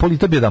tog dana? To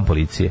je bio dan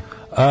policije.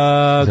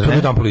 To je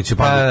bio dan policije,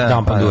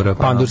 dan Pandura.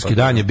 Pandurski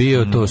dan je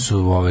bio, to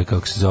su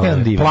kako se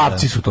zove,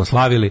 plavci su to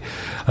slavili.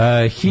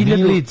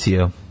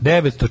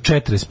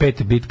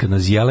 1945. bitka na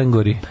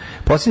Zelangori.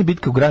 Posljednja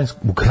bitka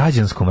u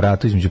građanskom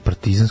ratu između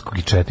partizanskog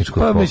i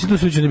četničkog. Pa mislim, tu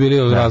su već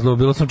bili razlupa,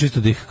 bilo sam čisto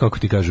da ih, kako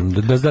ti kažem,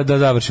 da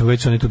završimo,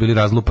 već su oni tu bili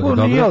razlupa.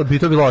 Nije, ali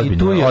to je bilo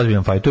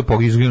ozbiljan fajt, tu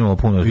je izginulo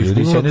puno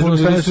ljudi.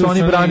 Su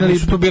oni branili,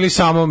 tu bili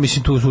samo,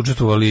 mislim, tu su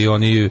učestvovali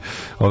oni,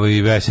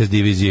 VSS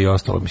divizije i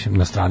ostalo, mislim,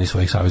 na strani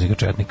svojih saveznika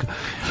četnika.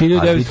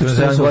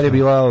 1948. je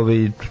bila,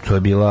 to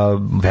je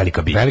bila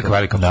velika bitka.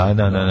 Velika. Da.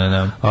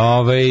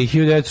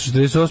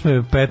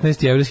 1948.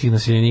 15 jevrijskih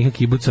naseljenika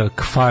kibuca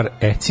Kfar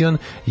Ecion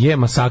je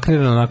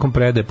masakrirano nakon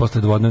predaje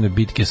posle dvodnevne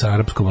bitke sa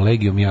arapskom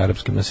legijom i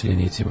arapskim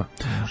naseljenicima.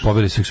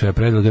 Pobili su ih sve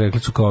predali, rekli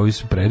su kao ovi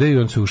su predaju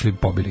i on su ušli i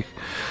pobili ih.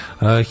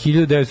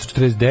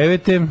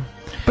 1949.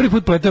 Prvi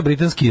put poletao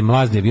britanski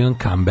mlazni avion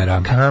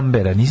Canberra.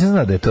 Nisam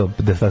znao da je to,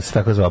 da se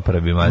tako zvao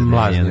prvi mlazni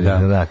avion.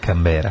 Da,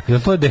 Canberra. Je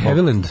li to De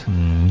Havilland?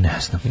 Ne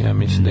znam. Ja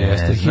mislim da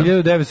jeste.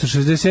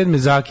 1967.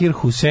 Zakir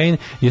Hussein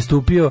je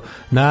stupio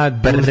na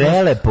dužnost.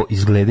 Prelepo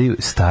izgledaju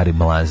stari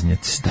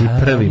mlaznjaci.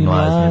 Prvi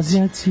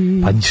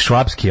mlaznjaci. Pa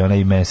švapski,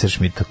 onaj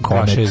Messerschmitt,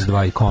 Comet.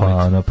 262 i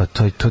Comet. Pa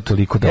to je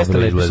toliko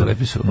dobro izgleda.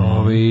 Lepi su.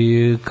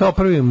 Kao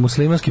prvi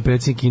muslimanski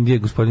predsjednik Indije,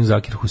 gospodin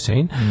Zakir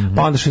Hussein.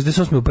 Pa onda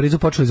 68. u Parizu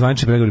počeli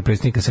zvanični pregovori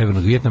predsjednika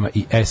Severnog Vijetnama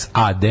i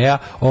SAD-a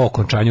o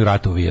okončanju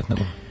rata u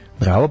Vijetnamu.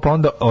 Bravo, pa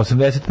onda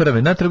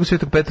 81. na trgu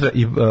Svetog Petra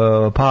i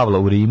Pavla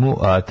u Rimu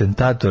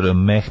atentator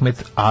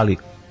Mehmet Ali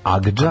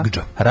Agdža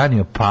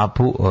ranio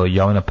papu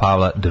Jovana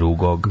Pavla II.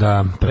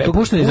 Da,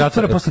 pušten iz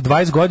zatvora posle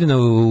 20 godina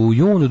u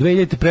junu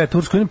 2000. pre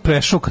Tursku, on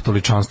prešao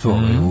katoličanstvo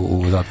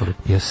u zatvoru.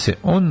 Je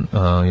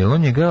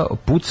on njega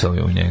pucao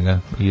je u njega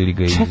ili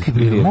ga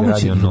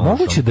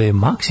moguće da je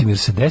Maksimir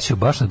se desio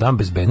baš na dan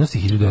bezbednosti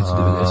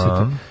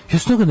 1990. Ja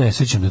se toga ne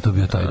sjećam da je to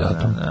bio taj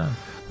datum.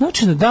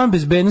 Znači, na dan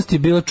bezbednosti je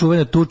bila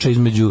čuvena tuča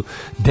između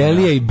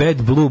Delija i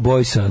Bad Blue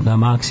Boysa na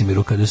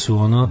Maksimiru, kada su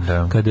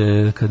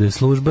kada je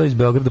služba iz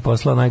Beograda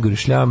poslala najgori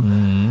šljam.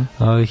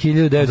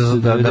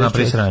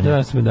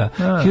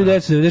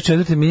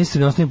 1994.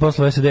 ministri inostranih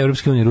poslova SAD,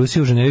 Evropske unije i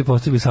Rusije u Ženevi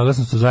postigli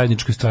saglasnost o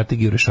zajedničkoj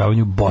strategiji u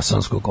rešavanju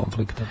bosanskog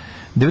konflikta.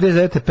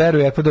 99. Peru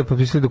i Ekvador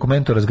potpisali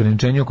dokument o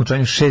razgraničenju i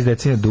okončanju 6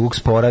 decenija dugog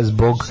spora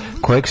zbog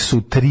kojeg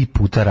su 3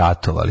 puta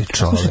ratovali.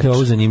 Slušajte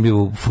ovu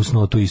zanimljivu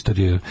fusnotu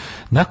istorije.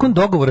 Nakon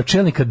dogovora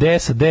čelnika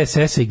DS-a,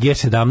 DSS-a i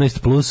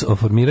G17 o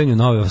formiranju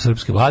nove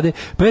srpske vlade,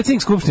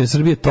 predsjednik Skupštine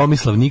Srbije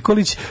Tomislav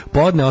Nikolić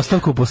podne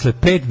ostavku posle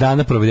 5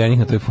 dana provedenih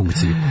na toj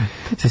funkciji.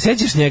 Se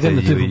sjećaš njega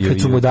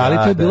kad su mu dali,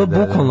 to je bilo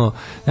bukvalno,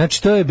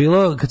 znači to je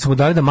bilo kad su mu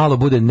dali da malo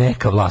bude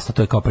neka vlast, a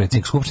to je kao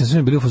predsjednik Skupštine, sve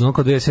je bili u fazonu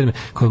kao 2007.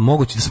 kao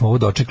moguće da smo ovo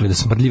dočekali, da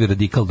smrdljivi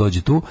radikal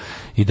dođe tu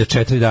i da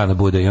 4 dana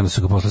bude i onda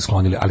su ga posle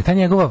sklonili. Ali ta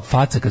njegova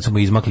faca kad su mu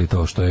izmakli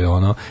to što je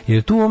ono,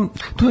 jer tu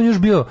on još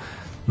bio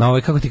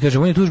kako ti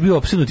kažem, on je tu još bio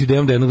opsednut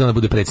idejom da jednog dana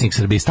bude predsjednik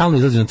Srbije. Stalno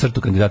izlazi na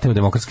crtu kandidatima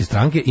Demokratske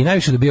stranke i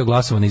najviše dobio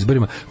glasova na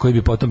izborima koji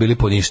bi potom bili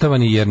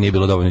poništavani jer nije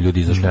bilo dovoljno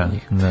ljudi izašlo na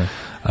njih.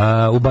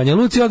 U Banja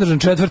Luci održan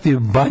 4.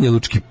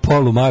 banjalučki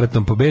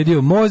polumaraton,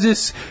 pobedio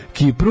Mozes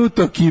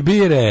Kipruto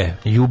Kibire.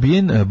 I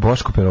ubijen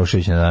Boško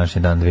Perošević na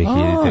današnji dan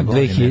 2000.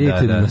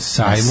 2000 na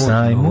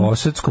sajmu u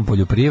Osetskom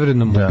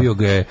poljoprivrednom, bio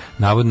ga je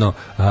navodno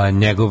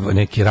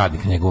neki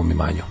radnik na njegovom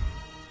imanju.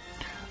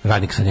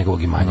 Radnik sa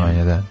njegovog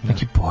imanja. Da.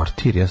 Neki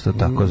portir, ja sam to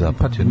tako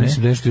zapatio.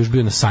 Mislim da nešto još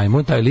bio na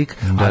sajmu, taj lik,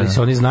 ali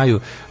se oni znaju,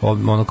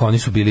 ono kao oni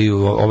su bili,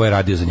 ovo je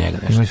radio za njega.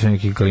 Imali su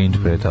neki klinč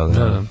pre toga.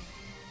 Da.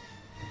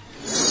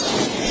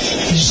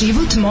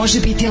 Život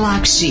može biti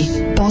lakši,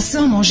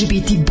 posao može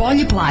biti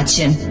bolje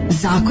plaćen,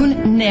 zakon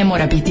ne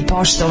mora biti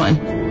poštovan.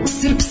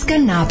 Srpska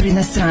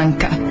napredna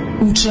stranka.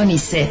 Učlani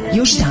se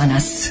još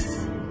danas.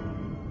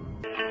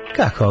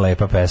 Kako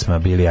lepa pesma,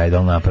 Billy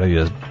Idol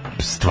napravio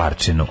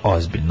stvarčinu,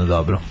 ozbiljno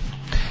dobro.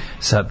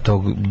 Sa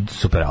tog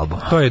super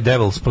albuma. To je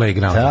Devil's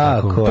Playground.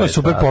 Tako to je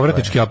super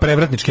povratnički, a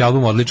prevratnički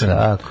album odličan.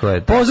 Tako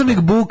je. Pozornik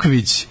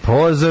Bukvić.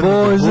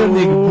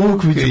 Pozornik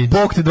Bukvić.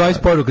 Bog te 20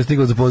 poruka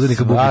stiglo za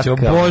pozornika Bukvića.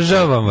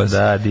 Obožavam vas.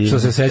 Da, što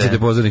se sećate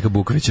pozornika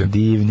Bukvića.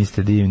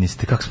 Divni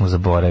ste. Kako smo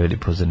zaboravili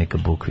pozornika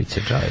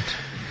Bukvića, čoveče.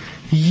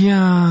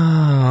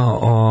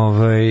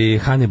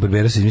 Hanna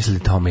Barbera su izmislili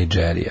Toma i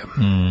Jerrya.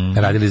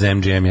 Radili za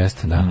MGM,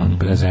 jeste, da.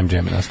 Za MGM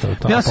je nastao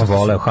to. Ja sam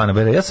voleo Hanna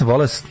Barbera, ja sam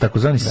voleo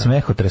takozvani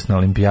smehotresna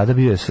olimpijada,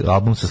 bio je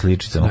album sa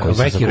sličicama koji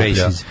sam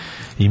sakupljao.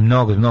 I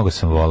mnogo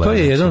sam voleo. To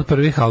je jedan od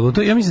prvih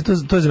albuma. Ja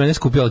mislim to je za mene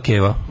skupljala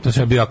Keva. To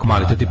sam ja bio jako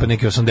mali, to je tipa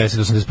neki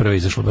 80-81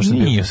 izašlo.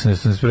 Nije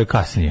 80-81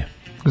 kasnije.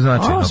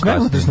 Značajno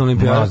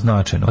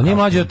značajno. A nije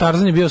Mlađa,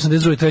 Tarzan je bio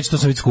 82. i 3. to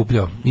sam već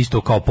skupljao.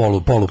 Isto kao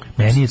polu.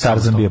 Meni je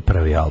Tarzan bio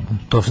prvi album.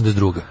 To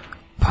 82.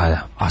 Pa da.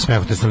 A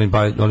Smehotresna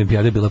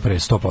olimpijada je bila pre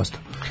 100%.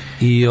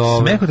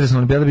 Smehotresna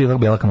olimpijada je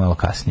bila malo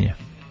kasnije.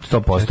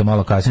 100%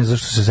 malo kasnije,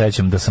 zašto se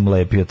sećam da sam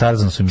lepio.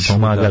 Tarzan su mi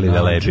pomagali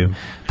da lepim.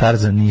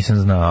 Tarzan nisam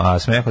znao, a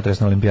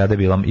Smehotresna olimpijada je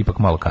bila ipak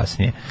malo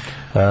kasnije.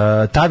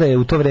 Tada je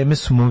u to vreme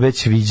smo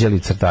već viđali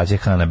crtače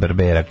Hanna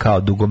Barbera kao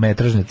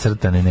dugometražne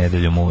crtane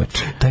nedeljom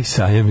uveče. Taj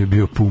sajam je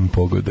bio pun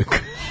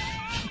pogodak.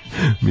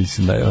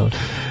 Mislim da je ovo.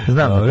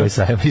 Znam na koji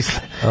sajam misle.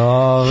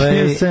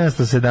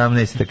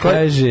 1717.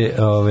 Kaže,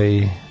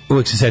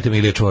 uvek se setim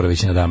Ilije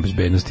Čvorovića na Dan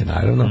bezbednosti,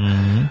 naravno.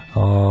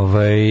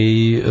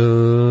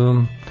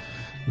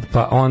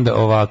 Pa onda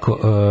ovako,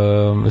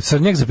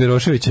 Crnjak za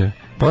Piroševića.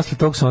 Posle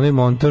tog su onaj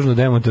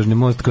montažno-demontažni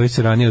most koji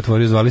se ranije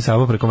otvorio, zvali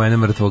Savo preko mene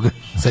mrtvog.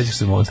 Sećaš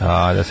se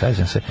mosta? Da,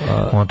 sećam se.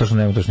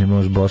 Montažno-demontažni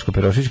most Boško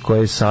Pirošević,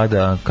 koji je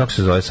sada, kako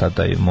se zove sad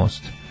taj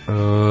most?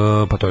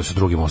 Pa to je sa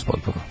drugi most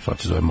potpuno. Sad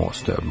se zove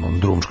most,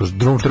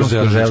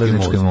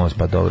 drumsko-železnički most,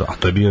 pa dobro. A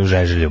to je bio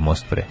Žeželjev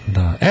most pre.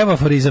 Da. Evo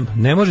aforizam,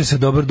 ne može se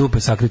dobar dupe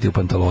sakriti u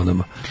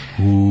pantalonama.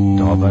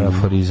 Dobar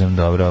aforizam.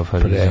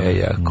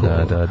 Prejako.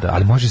 Da.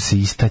 Ali može se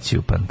istaći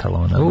u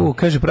pantalonama.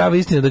 Kaže, prava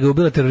istina da ga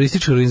ubila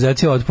teroristička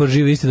organizacija Otpor,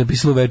 živa istina,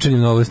 pisala u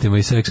Večernjim novostima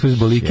i sa Ekspres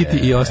Bolikiti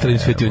i ostalim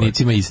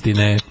svetionicima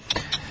istine.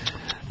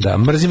 Da,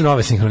 mrzim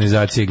nove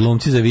sinhronizacije.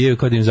 Glumci zavijaju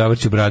kao da im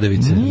zavrću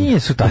bradavice.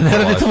 Nisu tako loše.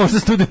 Ne radi to možda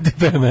studenti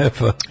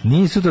PMF-a.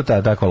 Nisu to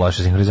tako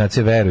loše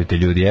sinhronizacije, verujte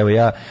ljudi. Evo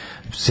ja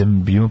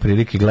sam imao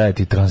prilike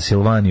gledati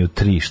Transilvaniju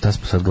 3. Šta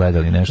smo sad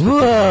gledali? Nešto?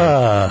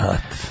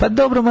 Pa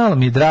dobro, malo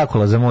mi je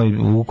Drakula za moj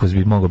ukus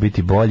bi mogao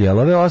biti bolje, ali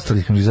ove ostale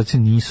sinhronizacije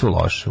nisu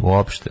loše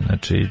uopšte.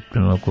 Znači,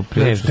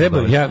 treba,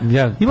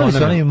 imali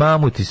su oni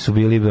mamuti su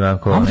bili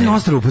onako... Mamuti na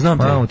ostrovu, poznam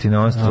te. Mamuti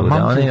na ostrovu,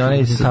 da.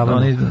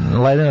 Oni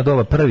Ledena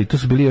doba prvi, tu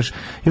su bili još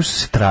su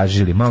se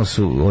tražili, malo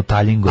su o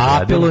Taljingu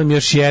radili. Apelujem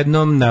još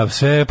jednom na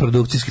sve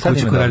produkcijske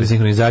kuće koje radi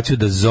sinhronizaciju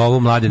da zovu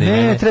mlade na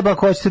Ne, treba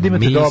ako hoćete da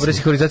imate dobre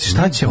sinhronizacije,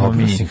 šta ćemo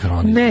mi?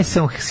 Ne,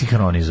 samo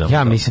sinhronizam.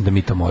 Ja mislim da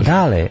mi to možemo.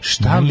 Dale,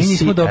 šta? Mi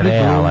nismo dobri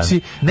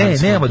glumci. Ne,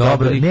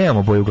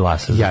 nemamo boju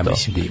glasa za to. Ja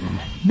mislim da imamo.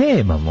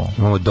 Nemamo.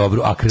 Imamo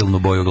dobru akrilnu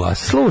boju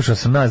glasa. Slušao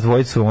sam nas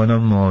dvojicu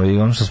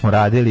ono što smo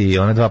radili,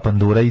 ona dva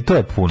pandura i to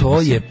je puno.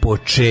 To je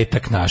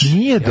početak naš.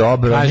 Nije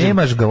dobro,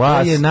 nemaš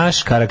glas.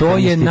 To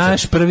je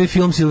naš prvi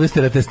film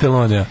Silvestera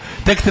Testelonija.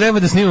 Tek treba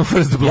da snimamo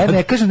First Blood. Ja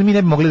ne kažem da mi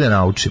ne bi mogli da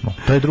naučimo.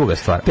 To je druga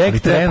stvar. Tek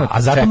treba.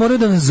 A zato moraju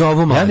da nas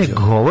zovu Mlađo. Ja ne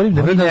govorim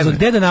da mi ne znam.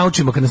 Gde da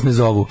naučimo kad nas ne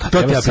zovu?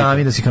 To ti ja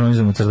sami da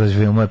sinhronizujemo crtač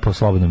filmove po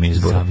slobodnom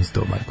izboru.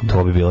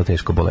 To bi bilo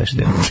teško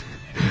boleštine.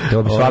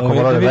 To bi svako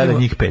volao da gleda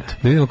njih 5.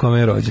 Da vidimo kome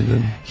je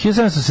rođendan.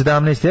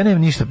 1717, ja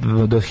nemam ništa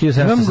do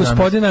 1717. Imam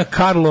gospodina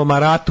Karlo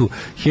Maratu,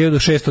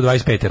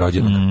 1625.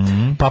 rođenog.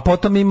 Pa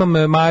potom imam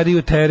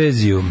Mariju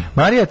Tereziju.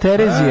 Marija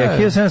Terezija,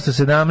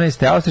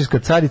 1717. Austrijska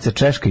carica,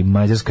 češka i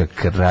mađarska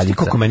kraljica.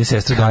 Koliko meni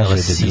sestra donela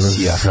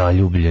Sisija.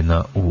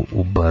 Zaljubljena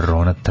u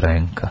barona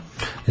Trenka.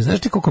 Znaš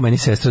ti koliko meni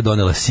sestra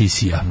donela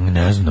Sisija?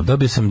 Ne znam.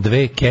 Dobio sam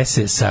 2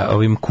 kese sa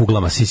ovim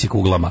kuglama, Sisi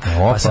kuglama.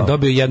 Pa sam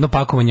dobio jedno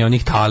pakovanje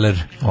onih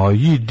taler. A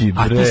idi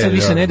bre. A ti sad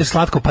više ne jedeš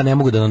slatko, pa ne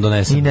mogu da nam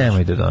donesem. I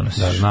nemoj da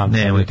donosiš.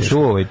 Nemoj,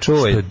 čuvaj.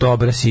 Što je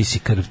dobra Sisi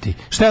krv ti.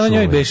 Šta je na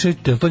njoj beše?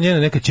 Je to njena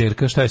neka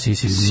ćerka? Šta je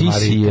Sisi?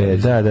 Sisi je,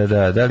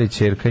 da li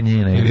ćerka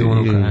njena ili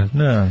unuka?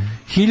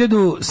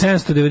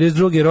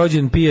 1792.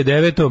 rođen Pije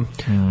IX.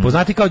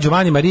 Poznati kao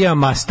Giovanni Maria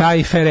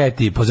Mastai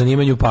Ferretti, po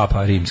zanimanju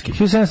papa rimski.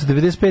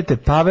 1795.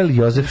 Pavel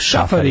Jozef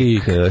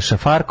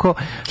Šafarko,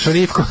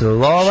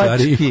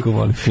 slovački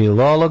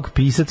filolog,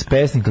 pisac,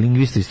 pesnik,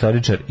 lingvista,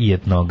 istoričar i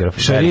etnograf.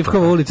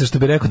 Šarifkova ulica, što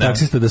bi rekao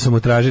taksista da su mu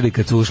tražili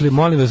kad su ušli,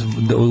 molim vas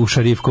u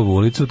Šarifkovu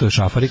ulicu, to je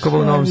Šafarikova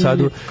u Novom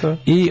Sadu,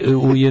 i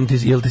u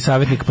jel ti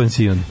savjetnik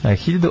pansion.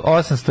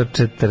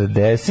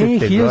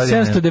 1840.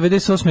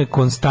 1798.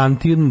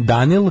 Konstantin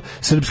Danil,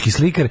 srpski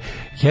slikar,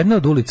 jedna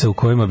od ulica u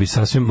kojima bi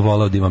sasvim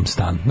volao da imam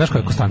stan. Znaš kako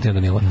je Konstantin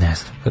Danila? Ne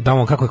znam.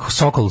 Tamo kako je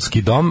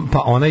Sokolski dom,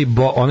 pa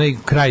onaj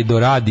kraj do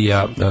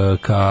radija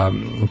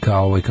ka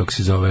ovoj, kako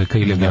se zove, ka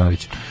Ilija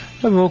Gnjanović.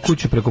 Da bi ovo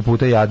kuću preko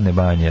puta Jadne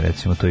banje,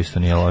 recimo, to isto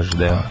nije loš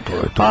deo.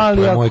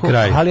 To je moj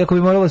kraj. Ali ako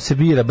bi moralo se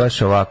bira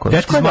baš ovako.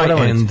 That's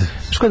my end.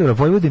 Ško je dobro,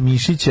 Vojvode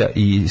Mišića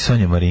i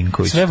Sonja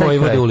Marinković. Sve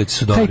Vojvode ulice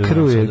su dobre.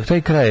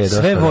 Taj kraj je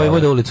dosta. Sve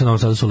Vojvode ulice u Novom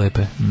Sadu su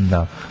lepe.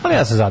 Da. Ali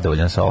ja sam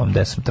zadovoljan sa ovom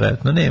 10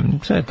 trenutno. Ne,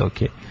 sve je to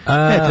okej.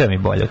 Ne treba mi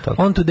bolje od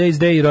toga. On today's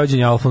day rođen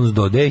je Alfons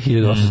Dode,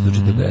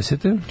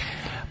 1840.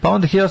 Pa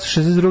onda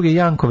 1862.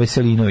 Janko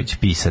Veselinović,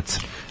 pisac.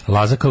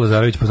 Laza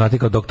Kalazarević, poznati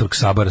kao doktor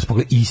Ksabara,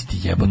 spogled isti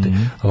jebote.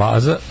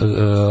 Lazar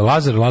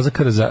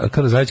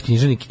Kalazarević,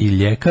 književnik i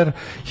ljekar,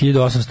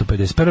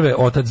 1851.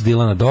 Otac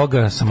Dilana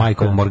Doga sa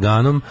majkom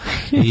Morganom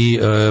i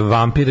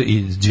vampir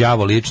i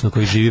đavo lično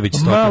koji živi već 100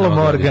 godina.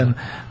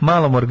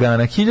 Malo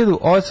Morgana.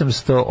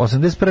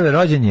 1881.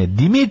 rođen je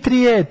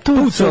Dimitrije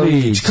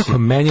Tucović. Kako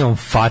meni on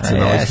faca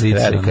na ovoj slici.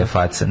 Velika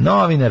faca.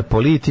 Novinar,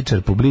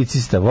 političar,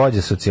 publicista,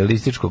 vođa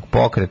socijalističkog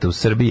pokreta u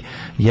Srbiji,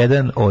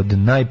 jedan od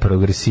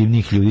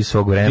najprogresivnijih ljudi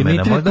svog vremena.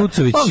 Dimitrije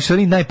Tucović,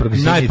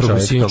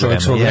 najprogresivniji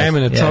čovjek svog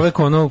vremena, čovjek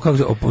ono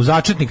kako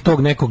začetnik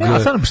tog nekog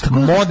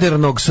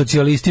modernog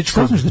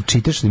socijalističkog. Šta znaš da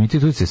čitaš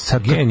Dimitrije Tucović?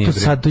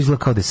 Sad to izgleda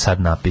kao da je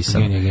sad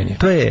napisano. Genije.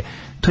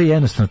 To je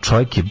jednostavno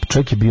čovjek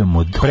je bio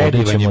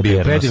predivan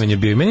je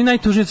bio. Meni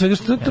najtužnije svega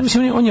što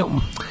mislim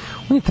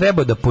on je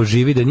trebao da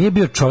poživi, da nije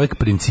bio čovjek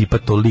principa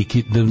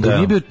toliki, da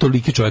nije bio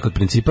toliki čovjek od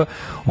principa,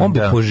 on bi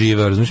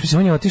poživeo, razumiješ, mislim,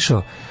 on je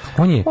otišao,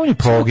 on je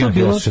poginuo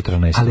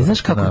 2014. Ali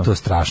znaš kako je to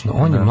strašno?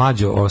 On je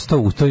mlađo ostao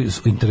u toj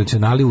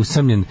internacionali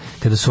usamljen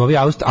kada su ovi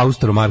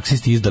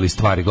austro-marksisti izdali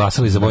stvari,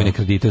 glasali za vojne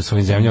kredite u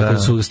svojim zemljama, kada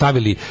su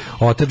stavili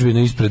otadžbinu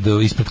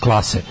ispred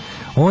klase.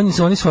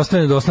 Oni su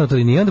ostali nedosledni toj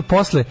liniji. Onda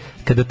posle,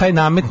 kada taj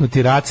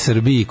nametnuti rat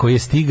Srbiji koji je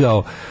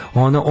stigao,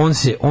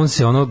 on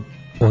se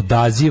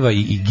odaziva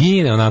i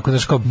gine onako,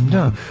 znaš, kao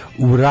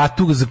u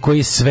ratu za koji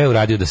je sve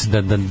uradio da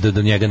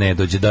do njega ne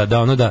dođe,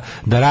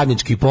 da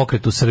radnički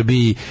pokret u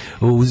Srbiji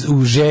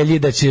u želji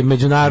da će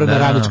međunarodna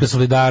radnička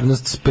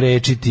solidarnost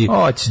sprečiti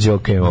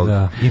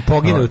i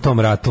pogine u tom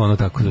ratu, ono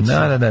tako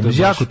da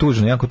jako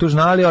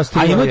tužno, ali a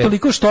ima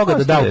toliko što toga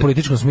da da u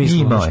političkom smislu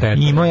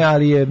ima,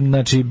 ali je,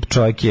 znači,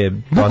 čovjek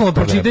je bukvalno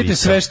pročitajte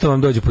sve što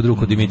vam dođe pod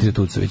ruku Dimitrija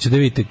Tucovića, da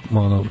vidite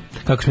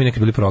kako smo mi nekad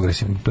bili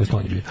progresivni, to je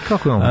on je bio.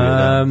 Kako je on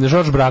bio?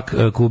 George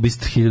Braque,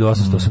 kubist,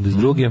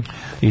 1882.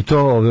 I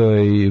to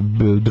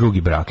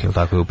drugi brak, je li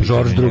tako?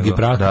 George drugi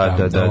brak,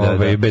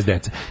 bez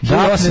dece.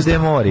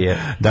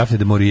 Daphne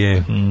de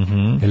Maurier.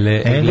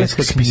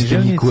 Engleska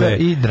književnica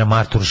i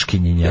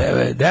dramaturškinjenja.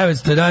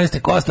 911.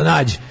 Kosta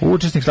Nađ.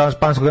 Učesnik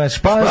španskog rata,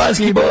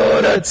 španski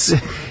borac.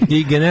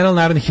 I general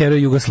narodni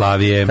heroj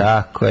Jugoslavije.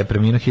 Tako je,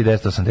 preminuo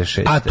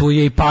 1986. A tu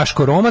je i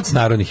Paško Romac,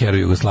 narodni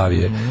heroj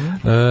Jugoslavije.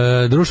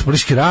 Društvo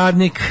politički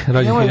radnik,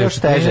 rođen 1913. Ovo je još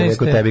teže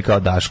rekao tebi kao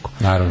Daško.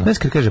 Naravno. Znaš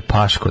kad kaže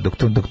Paško, dok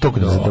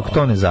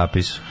to ne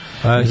zapisu.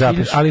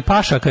 Ali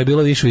Pašaka je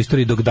bilo više u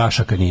istoriji dok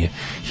Dašaka nije.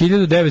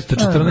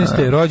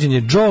 1914. rođen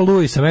je Joe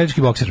Louis,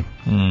 američki bokser.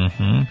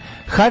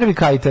 Harvey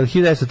Keitel,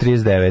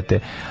 1939.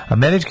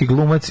 Američki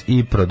glumac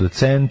i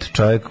producent,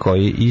 čovjek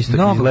koji isto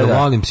izgleda...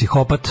 Mnogo volim,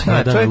 psihopat,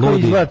 jedan čovjek ludi. Koji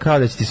izgleda kao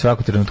da će ti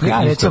svaku trenutku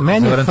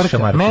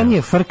meni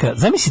je frka.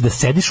 Zamisli da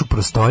sediš u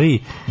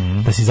prostoriji,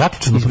 da si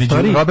zaključen u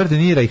prostoriji... Robert De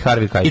Niro i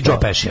Harvey Keitel. I Joe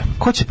Pesci.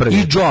 Ko će prvi?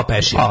 I Joe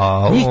Pesci.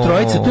 Njih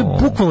trojica, to je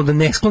bukvalno da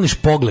ne skloniš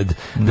pogled,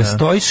 da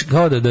stojiš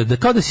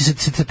kao da si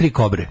sa tri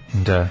kobre.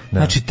 Da.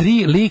 Znači,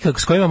 tri lika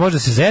s kojima možda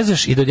se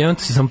zezaš i do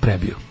jednog se samo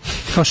prebiju.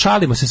 Kao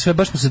šalimo se sve,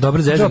 baš smo se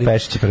dobro zezali. Joe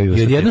Pesci će prvi.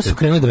 I odjedno su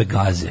krenuli da me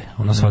gaze,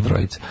 sva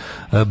trojica.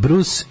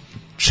 Bruce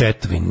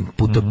Chatwin,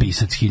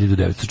 putopisac,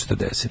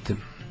 1940.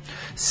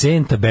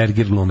 Senta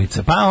Berger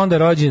glumica. Pa onda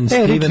rođen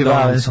Steven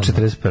Donaldson,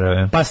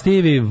 41. Pa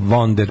Stevie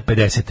Wonder,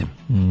 50.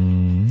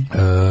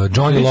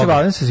 Johnny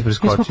Logan. Si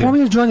preskočio. Mi smo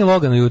pominjali Johnny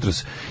Logana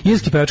jutros.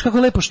 Irski pevač, kako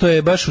je lepo što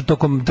je baš u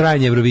tokom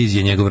trajanja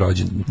Eurovizije njegov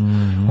rođendan.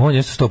 On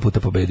je 100 puta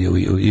pobedio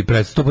i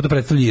 100 puta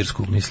predstavlja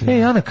Irsku,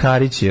 mislim. Ana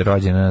Karić je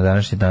rođena na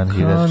današnji dan,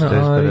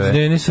 1941.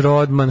 Dennis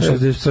Rodman,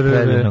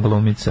 61.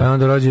 glumica. Pa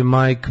onda rođen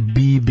Mike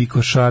Bibi,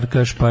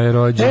 košarkaš, pa je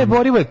rođen...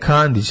 Borivoje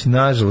Kandić,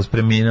 nažalost,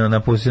 preminuo,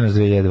 napustio nas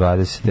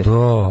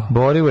 2020.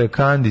 Borivoje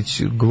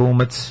Kandić,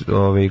 glumac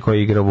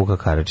koji igra Vuka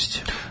Karadžića.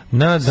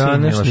 Na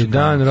današnji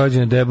dan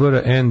rođena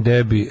Deborah Ann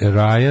Debbie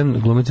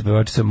Ryan, glumica,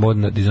 pevačica,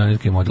 modna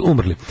dizajnerka i model.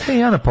 Umrli.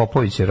 Ana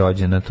Popović je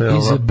rođena, to je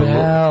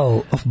Isabel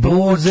of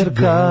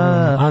bluzerka.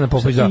 Ana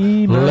Popović, da.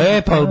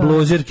 Lepa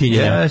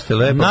bluzerkinja. Jeste,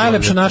 lepa.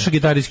 Najlepša naša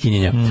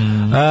gitariskinjenja.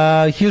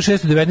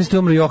 1619.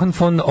 umro Johann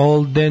von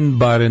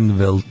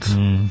Oldenbarnevelt.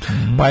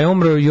 Pa je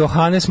umro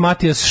Johannes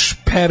Matthias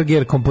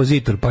Sperger,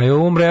 kompozitor. Pa je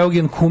umro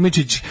Eugen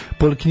Kumičić,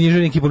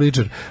 književnik i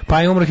političar.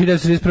 Pa je umro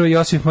 1931.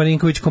 Josif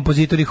Marinković,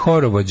 kompozitor i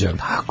horovođa.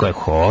 Tako je,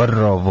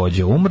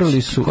 horovođe.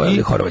 Umrli su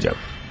i horovođa.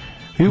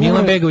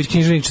 Milan Begović,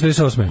 književnik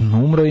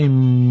 48. Umro i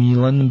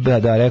Milan,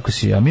 da, rekao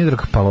si, a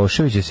Miodrag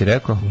Palošević, jesi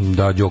rekao?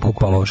 Da, Đoko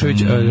Palošević,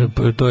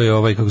 to je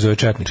ovaj, kako zove,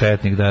 Četnik.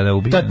 Četnik, da,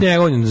 ubijen. Tad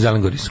njegov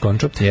Zelengor iz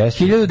Konča.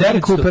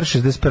 Gary Cooper,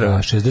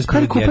 61.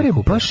 Gary Cooper je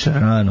baš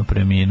rano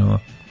preminuo.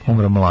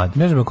 Umro mlad.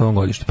 Ne znam na kojem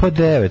godištu. Pa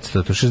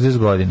 900, to 60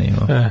 godina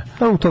ima.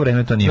 U to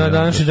vreme to nije. Na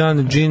današnji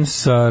dan Jean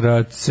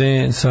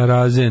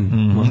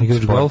Sarazen,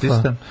 igrač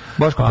golfa.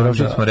 Boško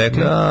Perošić smo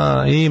rekli.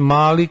 Da, i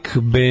Malik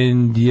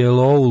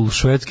Bendjeloul,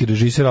 švedski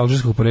režiser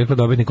alžirskog porekla,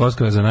 dobitnik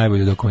Oskara za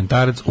najbolji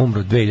dokumentarac,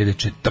 umro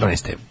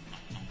 2014.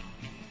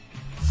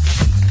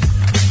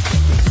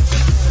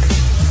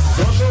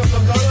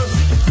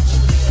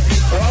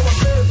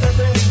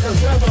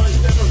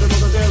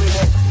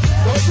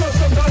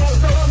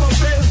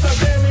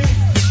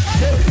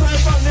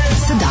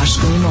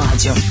 Daškom i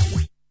Mlađom.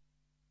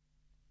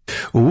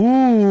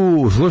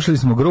 Slušali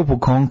smo grupu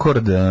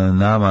Concord,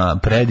 nama jedan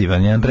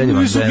predivan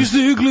visoki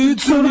stigli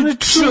crni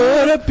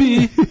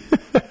čorapi.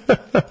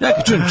 Ja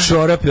kad čujem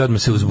čorapi,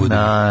 odmah se uzbudim.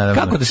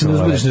 Kako da se ne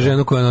uzbudiš na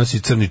ženu koja nosi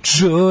crni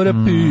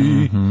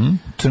čorapi?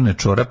 Crne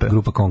čorape.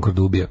 Grupa Concord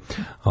ubija.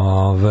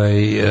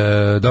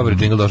 Dobar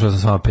džingl, došao sam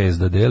s vama pes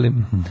da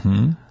delim.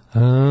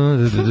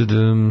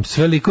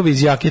 Sve likovi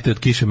iz jakete od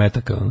kiše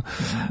metaka.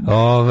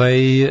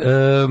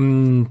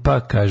 Pa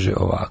kaže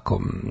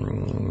ovako,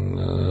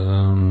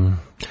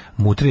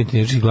 mutreni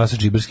teenagerski glas sa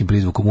džiberskim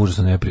prizvukom,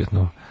 užasno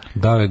neprijatno.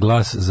 Dao je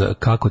glas za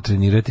kako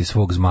trenirati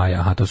svog zmaja.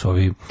 Aha, to su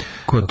ovi,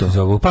 ko to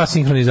zovu? Pa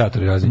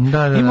sinhronizatori razni.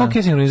 Da. Ima ok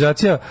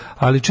sinhronizacija,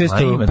 ali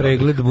često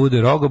pregled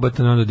bude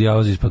rogobatan, onda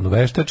dijalozi ispadnu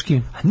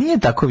veštački. A nije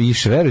tako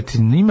više, verujte,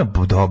 ima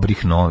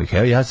dobrih novih.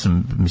 Evo, ja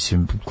sam,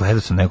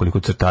 gledao sam nekoliko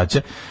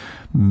crtača,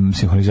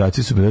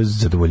 sinhronizacije su bile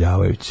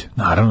zadovoljavajuće.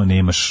 Naravno,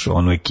 nemaš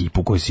onu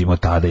ekipu koju si imao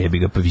tada, jebi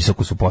ga,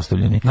 visoko su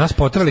postavljeni. Nas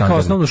potrali kao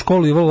osnovnu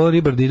školu i volio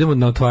ribar da idemo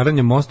na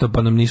otvaranje mosta,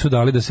 pa nam nisu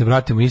dali da se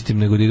vratimo istim,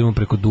 nego da idemo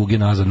preko Duge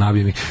nazad,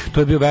 nabijem ih. To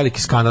je bio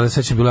veliki skandal,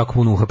 sad će bilo jako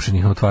puno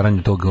uhapšenih na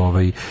otvaranju tog,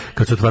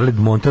 kad su otvarali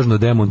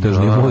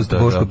montažno-demontažni most,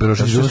 Boško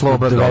Perošić, to je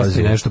Sloboda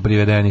dolazi. Nešto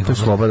privedenih. To je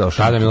Sloboda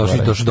došao. Kada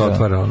Milošić došao da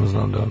otvara,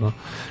 znam da.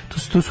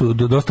 Tu su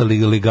dosta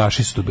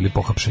ligaši su bili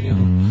pohapšeni.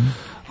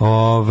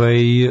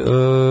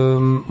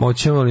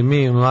 Hoćemo li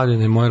mi,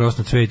 Mladene, moje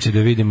rosno cveće, da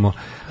vidimo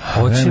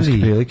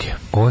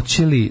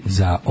hoće li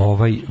za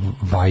ovaj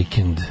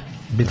vikend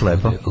biti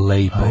lepo?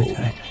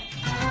 Ajde.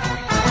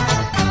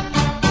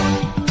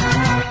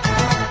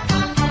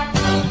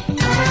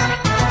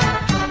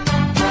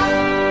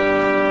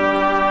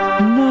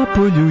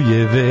 Polju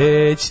je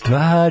već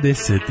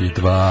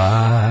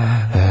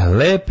 22.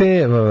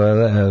 Lepe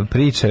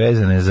priče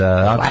vezane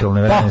za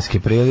aktualne vremenske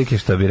prilike,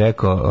 što bi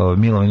rekao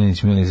Milo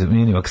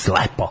Minivac,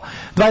 lepo.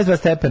 22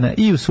 stepena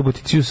i u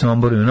Subotici, u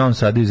Somboru, u Novom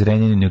Sadu, u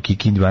Zrenjaninu, u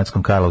Kikindi, u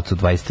Banskom Karlovcu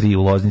 23,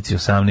 u Loznici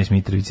 18,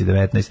 Mitrovici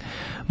 19,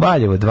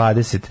 Valjevo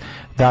 20.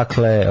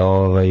 Dakle,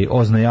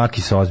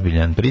 Oznojaki su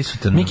ozbiljan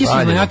prisutan. Miki su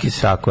Oznojaki.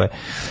 Tako je.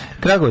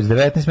 Kragujevac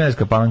 19,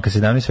 Smederevska Palanka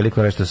 17,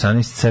 Veliko Gradište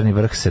 18, Crni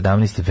Vrh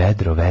 17,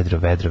 vedro.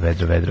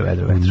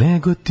 U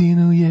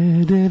Negotinu je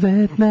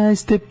 19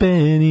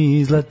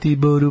 stepeni,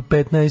 Zlatiboru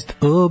 15,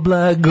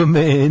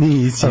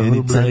 Oblagomeni,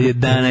 Sjenica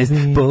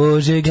 11,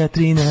 Požega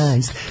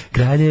 13,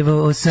 Kraljevo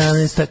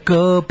 18,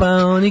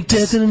 Kopaonik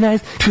 14,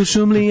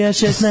 Kuršumlija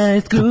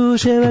 16,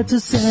 Kruševac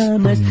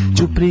 18,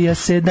 Ćuprija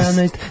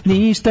 17,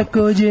 Niš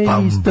takođe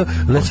isto,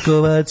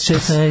 Leskovac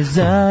 16,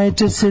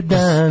 Zajče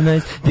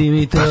 17,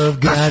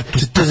 Dimitrovgrad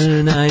 14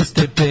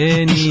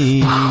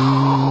 stepeni,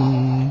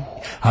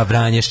 a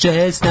Vranje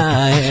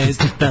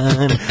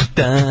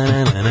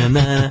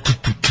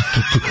 16.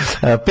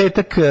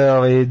 Petak,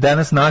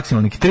 danas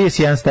maksimalnik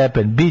 31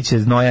 stepen, biće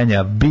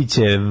znojanja,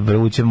 biće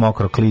vruće,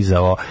 mokro,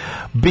 klizavo,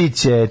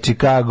 biće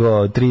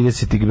Chicago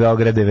 30,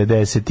 Beograd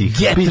 90.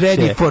 Get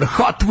ready for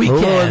hot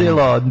weekend.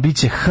 Ludilo,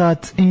 biće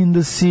hot in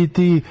the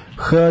city,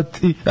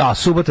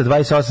 subota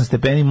 28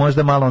 stepeni,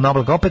 možda malo na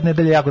oblaka, opet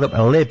nedelja jako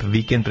dobro, lep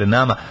vikend pred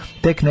nama,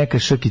 tek neka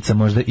šrkica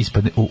možda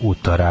ispadne u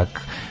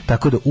utorak.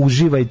 Tako da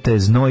uživajte,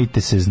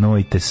 znojite se,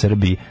 znojite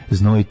Srbi,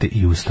 znojite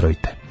i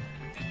ustrojite.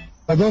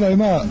 Maradona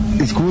ima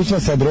iskustva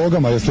sa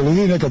drogama, jeste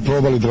li vi nekad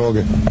probali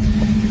droge?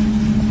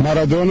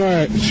 Maradona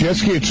je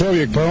svjetski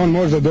čovjek, pa on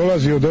možda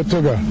dolazio do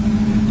toga,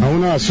 a u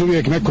nas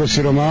uvijek neko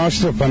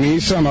siromaštvo, pa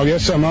nisam, ali ja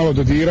sam malo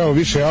dodirao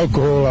više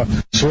alkohola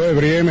svoje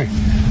vrijeme,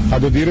 a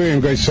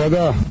dodirujem ga i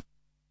sada.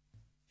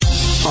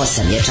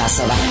 8 je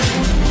časova.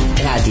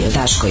 Radio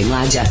Daško i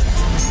Mlađa.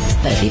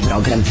 Prvi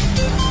program.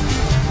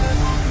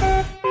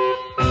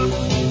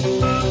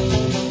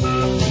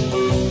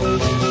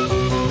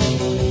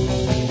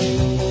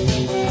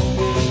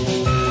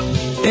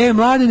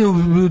 Mladene, u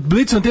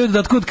Blicu TV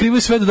dodatku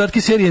otkrivaju sve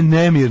dodatke serije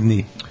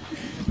Nemirni.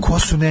 Ko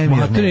su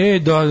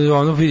nemirni?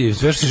 Ono vidi,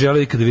 sve što si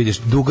želeli kada vidiš.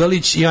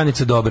 Dugalić i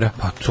Anica Dobra.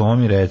 Pa to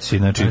mi reci,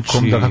 znači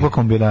kakva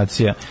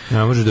kombinacija.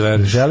 Ne može da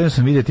veruješ. Želio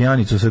sam vidjeti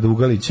Anicu sa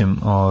Dugalićem,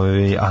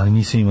 ali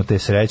nisam imao te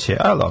sreće,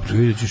 ali dobro.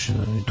 Vidjet ćeš,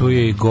 tu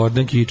je i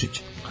Gordan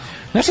Kičić.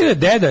 Znaš li da je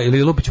deda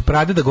ili Lupiću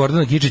pradeda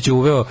Gordana Kičića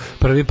uveo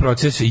prvi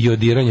proces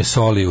jodiranja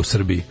soli u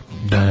Srbiji?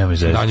 Da, nemoj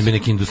zezati. Da, on je bio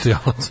neki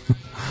industrijalac.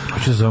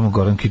 Hoće da zovemo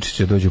Goran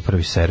Kičića dođe u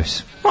prvi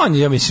servis.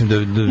 Ja mislim da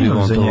bi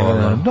on to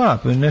volao. Da,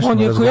 nešto on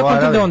je, ja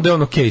kontam da je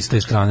on okej s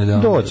te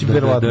strane. Doći,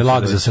 da je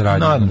lag za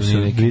saradnju. Nadam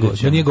se.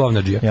 Da nije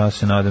govnadžija. Ja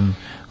se nadam.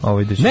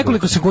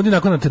 Nekoliko sekundi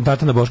nakon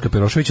atentata na Boška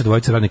Peroševića,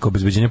 dvojica radnika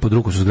obezbeđenja pod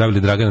ruku su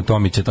zgrabili Dragana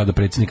Tomića, tada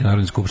predsjednika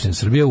Narodne skupštine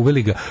Srbije,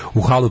 uveli ga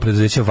u halu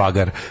preduzeća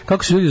Vagar.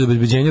 Kako su ljudi za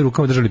obezbeđenje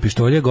rukama držali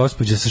pištolje,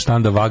 gospođa sa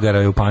štanda Vagara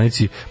je u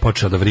panici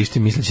počela da vrišti,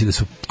 misleći da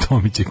su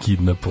Tomića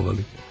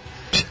kidnapovali.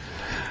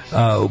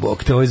 U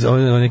bok, to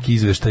je neki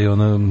izveštaj,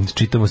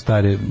 čitamo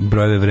stare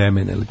brojeve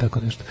vremena ili tako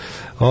nešto.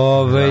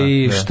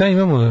 Šta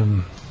imamo?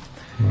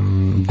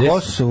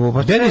 Kosovo,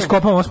 gde da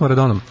iskopamo osmo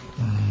Radonom?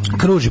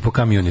 Kruži po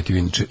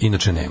community,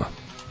 inače nema.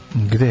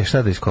 Gde,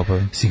 šta da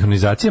iskopavim?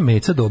 Sinhronizacija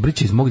Meca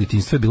Dobrića iz mog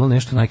djetinjstva je bilo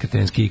nešto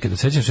najkretenskije ikada.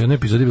 Sećam se u jednoj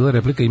epizodi bila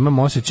replika, imam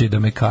osjećaj da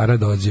me kara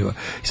dođeva.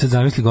 I sad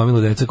zamisli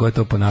gomilu deca koje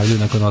to ponavljaju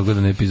nakon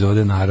odgledane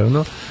epizode,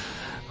 naravno.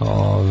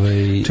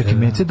 Čekaj,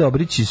 Mece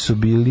Dobrići su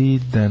bili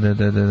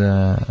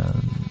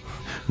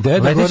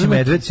Leteći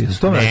medveci.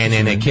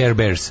 Ne, Care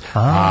Bears.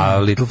 A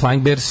Little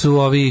Flying Bears su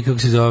ovi, kako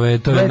se zove,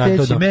 to je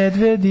Leteći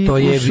medvedi,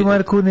 u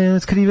šumarku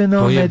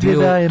neskriveno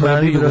medveda je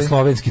mali broj.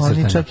 Jugoslovenski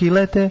crtani. Oni čak i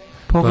lete.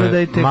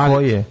 Pogledajte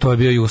koje. To je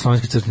bio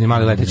jugoslovenski crtani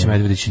mali leteći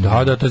medvedići.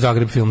 Da, to je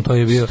Zagreb film, to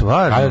je bio.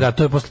 Stvarno? Da,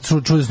 to je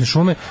posle Čudesne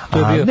šume. To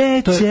je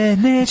bio.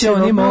 Neće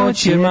oni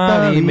moći, jer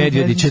mali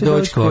medvedi će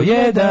doći ko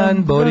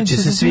jedan, borit će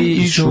se svi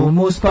i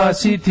šumu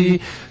spasiti.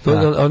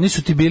 Oni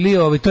su ti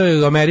bili, to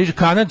je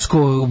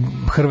kanadsko,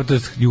 to je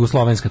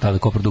jugoslovenska tada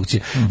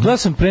koprodukcija. Gledao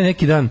sam pre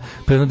neki dan,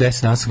 pre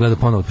 10 dana sam gledao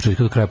ponovo od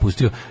početka do kraja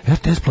pustio.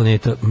 RTS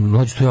Planeta,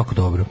 mlađe, to je jako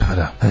dobro.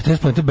 RTS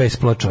Planeta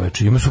besplat,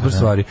 čoveče, ima super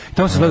stvari.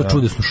 Tamo sam gledao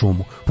Čudesnu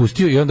šumu.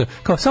 Pustio i onda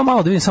kao samo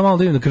malo da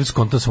vidim, na kraju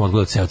konta sam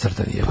odgledao ceo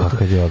crtani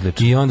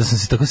jebote. I onda sam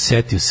se tako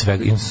setio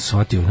svega, i onda sam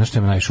shvatio, znaš što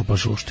je me najviše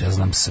uplašilo, što ja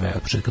znam sve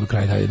od početka do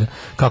kraja dalje,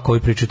 kako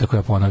ovi pričaju, tako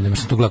ja ponavljam,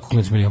 sam to gledao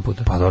klinac milion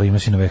puta. Pa dobro,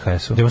 imaš i na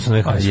VHS-u. Ima sam na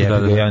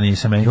VHS-u, da. Ja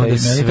nisam, meni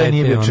taj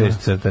nije bio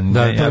čest crtani.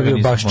 Da, to je bio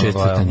baš čest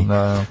crtani.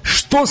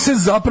 Što se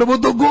zapravo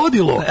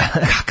dogodilo?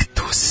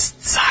 Kaktus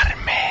car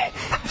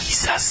me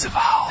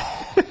izazvao.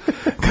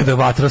 Kada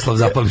Vatroslav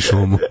zapali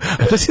šumu.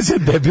 A to se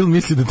debil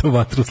misli da to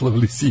Vatroslav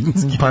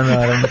Lisinski. Pa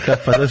naravno,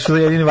 pa da što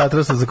je jedini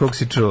Vatroslav za kog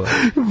si čuo.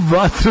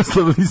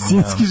 Vatroslav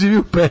Lisinski živi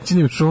u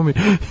pećini u šumi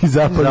i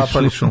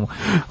zapali šumu.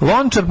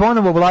 Lončar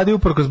ponovo vladi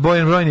uprkos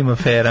brojnim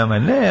aferama.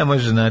 Ne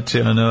može,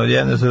 znači,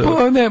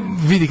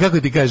 vidi kako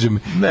ti kažem,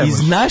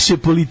 iz naše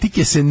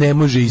politike se ne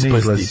može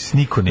ispasti.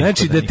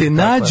 Znači da te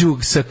nađu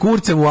sa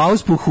kurcem u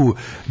auspuhu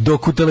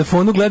dok u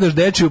telefonu gledaš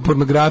dečiju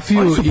pornografiju.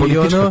 Oni su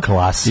politička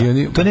klasa.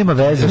 To nema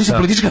veze. Oni su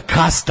politička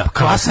kasta.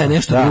 Klasa je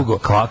nešto drugo.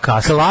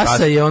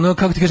 Klasa je ono,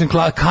 kako ti kažem,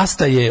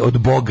 kasta je od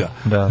Boga.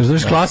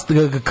 Znaš,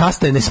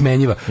 kasta je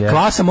nesmenjiva.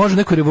 Klasa može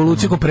neku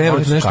revoluciju, neku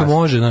prevrat, nešto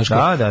može.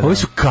 Ovi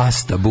su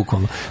kasta,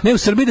 bukvalno. Ne, u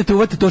Srbiji da te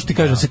uvate to što ti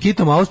kažem, sa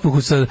kitom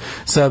auspuhu,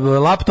 sa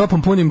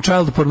laptopom punim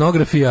child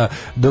pornografija,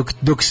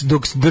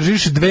 dok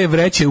držiš 2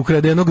 vreće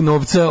ukradenog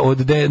novca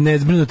od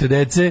nezbrinute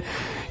dece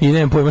i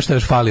nemam pojma šta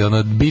još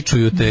fali,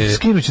 bičuju te.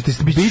 Skinuće te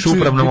bičuš u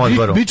upravnom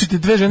odboru. Bičuju te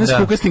 2 žene s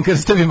kukastim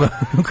krstavima.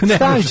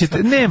 Stavit ćete,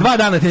 2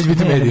 dana te neće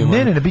biti medijima.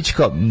 Ne, biće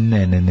kao,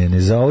 ne,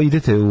 za ovo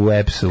idete u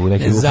EPS-u.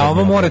 Za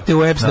ovo morate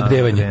u EPS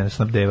snabdevanje.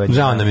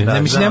 Žao nam je.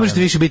 Ne možete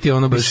više biti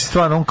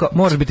stvarno,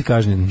 može biti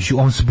kažnjen.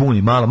 On se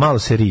buni, malo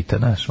se rita,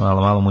 znaš,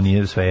 malo mu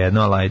nije sve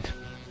jedno, ali ajde.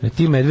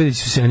 Ti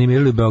medvedići su se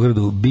animirali u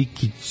Beogradu u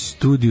Bikić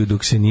studiju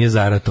dok se nije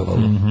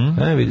zaratovalo.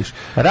 Vidiš.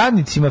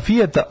 Radnicima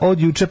Fijata od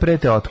juče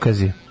prete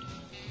otkazi.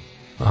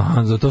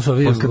 Aha, zato su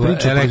ovi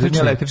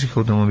električnih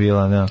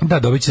automobila, da. Da,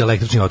 dobit će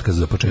električni otkaz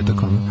za početak.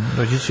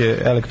 Doći će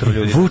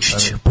elektroljudi.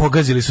 Vučić,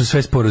 pogazili su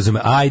sve sporazume.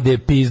 Ajde,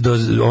 pizdo,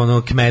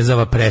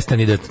 kmezava,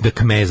 prestani da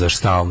kmezaš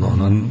stalno.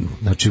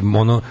 Znači,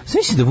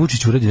 znači da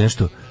Vučić uradi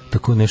nešto,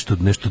 tako nešto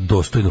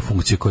dostojno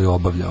funkcije koje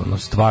obavlja.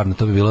 Stvarno,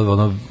 to bi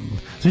bilo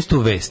znači tu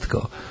vest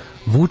kao.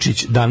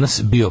 Vučić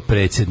danas bio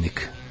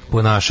predsjednik,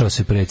 ponašao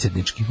se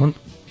predsjednički. On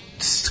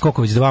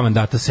koliko već 2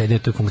 mandata sedi na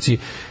toj funkciji,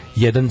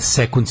 1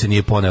 sekund se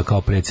nije poneo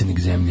kao predsjednik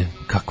zemlje.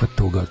 Kakva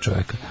tuga od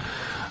čovjeka.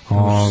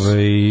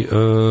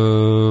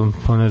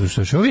 Pa ne znam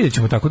što još. Vidjet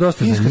ćemo tako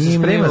dosta zanimljivo. Finska se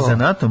sprema za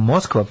NATO,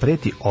 Moskva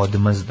preti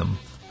odmazdom.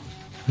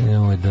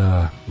 Evo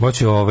da.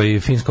 Hoće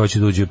Finska hoće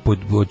da uđe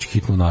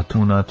hitno u NATO.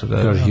 U NATO,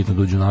 da. Kaže hitno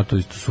da uđe u NATO,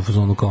 isto su u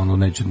fazonu kao ono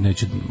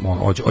neće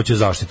hoće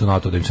zaštitu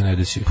NATO da im se ne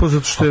desi. Pa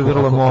zato što je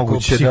vrlo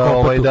moguće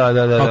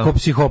da ako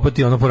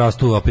psihopati ono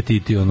porastu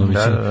apetiti, ono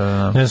mislim.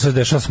 Ne znam se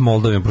dešava s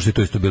Moldavijom, pošto je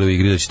to isto bilo u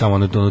igri, da će tamo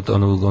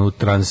onu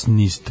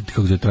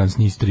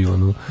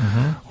Transnistriju,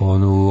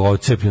 onu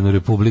odcepljenu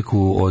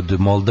republiku od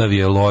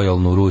Moldavije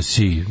lojalnu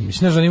Rusiji.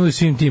 Mislim da zanimaju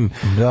svim tim,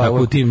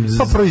 tako tim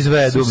pa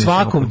proizvedu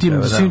svakom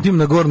tim, svim tim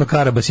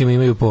Nagorno-Karabasima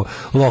imaju po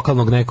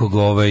lokalnog nekog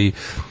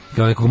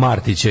kao nekog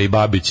Martića i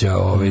Babića,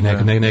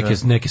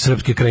 neke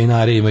srpske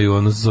krajinare imaju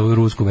onu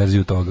rusku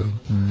verziju toga.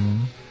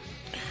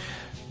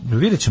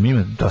 Vidjet ćemo,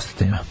 ima dosta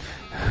tema.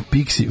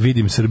 Pixi,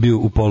 vidim Srbiju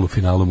u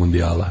polufinalu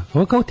mundijala.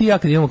 Ovo kao ti ja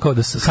kad imamo kao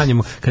da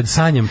sanjamo, kad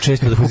sanjam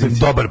često da kupim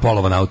dobar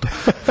polovan auto.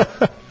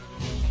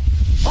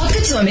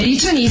 Otkad su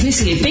Američani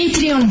izmislili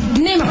Patreon,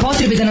 nema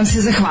potrebe da nam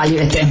se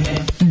zahvaljujete.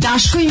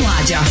 Daško i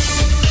Mlađa,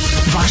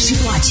 vaši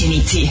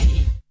plaćenici.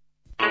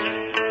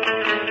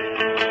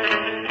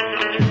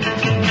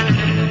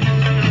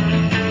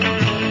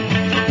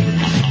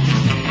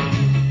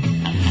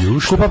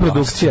 Skupa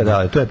produkcija,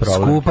 da, to je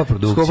problem.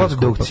 Skupa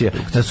produkcija.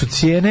 Da su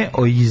cijene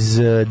iz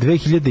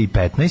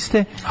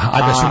 2015.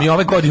 A da su ni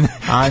ove godine.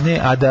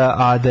 A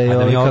da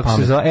je kako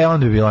se zove,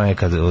 onda bi bila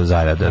neka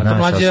zarada.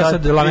 Mlađe, ja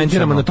sad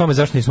lamentiramo na tome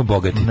zašto nismo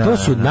bogati. To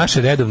su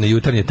naše redovne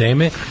jutarnje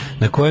teme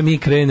na koje mi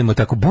krenemo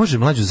tako, Bože,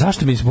 Mlađo,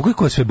 zašto mi nismo,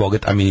 ko je sve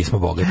bogat, a mi nismo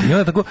bogati. I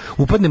onda tako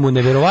upadnemo u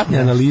neverovatne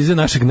analize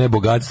našeg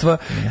nebogatstva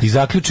i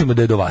zaključimo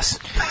da je do vas.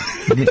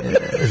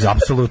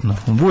 Apsolutno.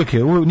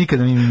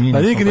 Nikada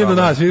nije do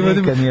nas.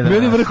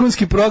 Meni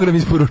vrhunski program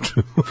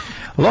isporučuju.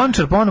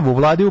 Lončar ponovo u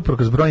vladi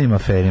uprkos brojnim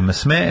aferima.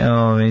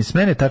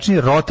 Smene,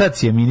 tačnije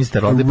rotacije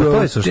ministara.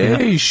 To je suština.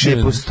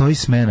 Ne postoji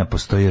smena,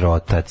 postoji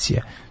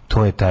rotacija.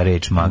 To je ta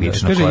reč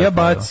magična. Kaže, ja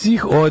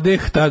bacih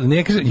odeh tad,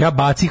 ne kaže, ja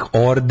bacih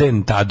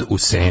orden tad u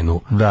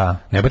Senu. Da.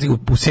 Ne bacih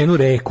u Senu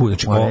reku,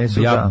 znači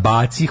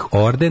bacih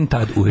orden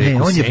tad u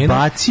reku on je Senu.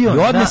 Bacio i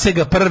odnese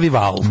ga prvi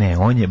val. Ne,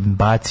 on je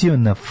bacio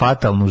na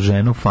fatalnu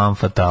ženu Femme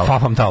Fatale.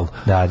 Femme Fatale.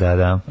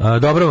 Da.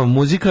 Dobra vam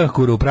muzika,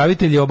 kuru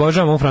upravitelji,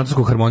 obožavamo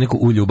francusku harmoniku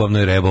u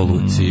ljubavnoj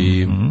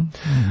revoluciji.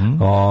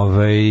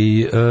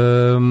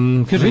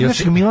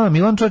 Kaže,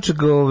 Milan Čoček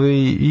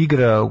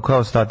igra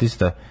kao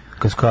statista.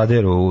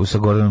 Kaskaderu sa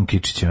Gordanom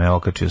Kičićem, evo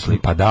okačio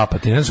sliku. Pa da, pa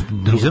ti ne znaš,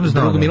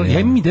 ja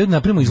imam ideju da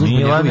napravimo izložbu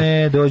njegovih.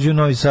 Milane, dođi u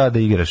Novi Sad da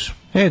igraš.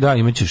 Da,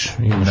 imaš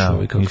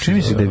čini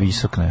mi se da je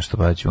visok nešto,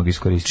 pa ćemo ga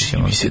iskoristiti.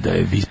 Čini mi se da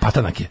je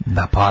Patanak je.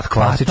 Da,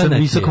 klasičan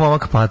visok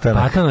momak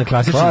Patanak. Patanak,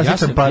 klasičan.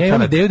 Ja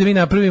imam ideju da mi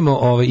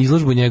napravimo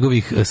izložbu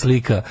njegovih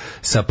slika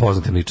sa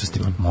poznatim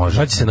ličnostima.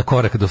 Može. Će se na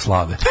korak do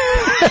slave.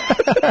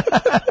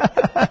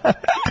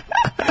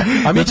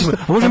 A mi ćemo,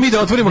 možemo mi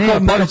da otvorimo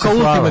kao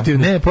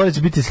ultimativno. Ne, pored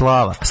će biti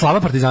Slava.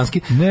 Slava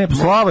partizanski? Ne,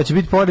 Slava će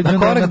biti pored. Na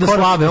korak do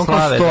Slave, on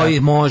kao stoji,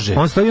 može.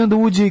 On stoji, onda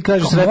uđe i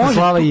kaže sretna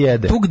Slava i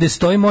jede. Tu gde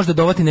stoji možda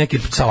dovati neke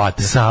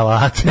salate.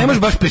 Ne može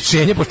baš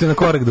pečenje, pošto je na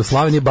korak do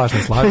Slave, nije baš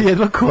na Slavi.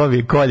 Jedva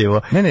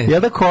koljevo.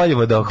 Jedva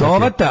koljevo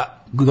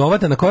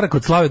dovata na korak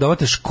od Slave,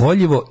 dovate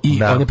školjivo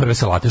i one prve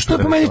salate. Što je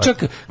po meni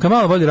čak, kad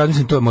malo bolje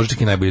radim, to je možda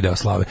čak i najbolji deo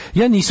Slave.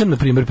 Ja nisam, na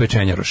primjer,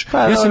 pečenjaroš.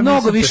 Ja se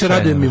mnogo više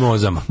radujem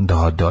mimozama.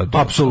 Da.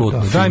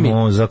 Apsolutno. Daj mi,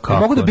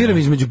 mogu da biram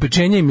između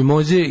pečenja i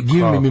mimoze,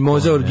 give me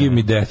mimoza or give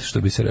me death,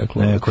 što bi se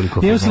reklo.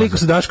 Imam sliku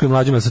sa Daško i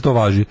Mlađima da se to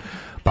važi.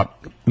 Pa,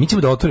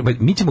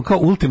 mi ćemo kao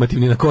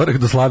ultimativni na korak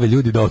do Slave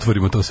ljudi da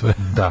otvorimo to sve.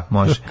 Da,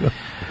 može.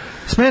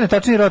 Smene,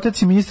 tačnije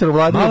rotacije ministra u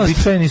vladi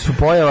običajni su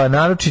pojava,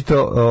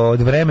 naročito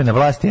od vremena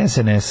vlasti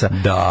SNS-a.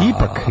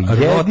 Ipak,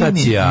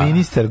 jedini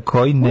ministar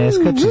koji ne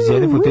skače iz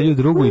jedne fotelje u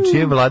drugu i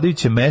čije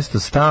vladajuće mesto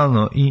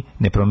stalno i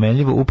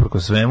nepromenljivo uprko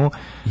svemu,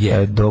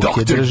 dok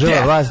je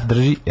država vlast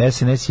drži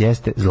SNS,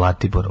 jeste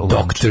Zlatibor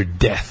Lončar. Dr.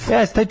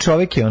 Death. Taj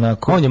čovjek je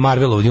onako... On je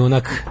Marvelov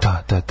junak.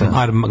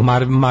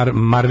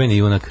 Marveni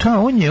junak. Da,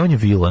 on je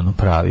vilan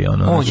pravi.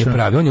 On je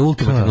pravi, on je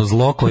ultimativno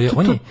zlo koje...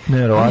 On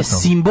je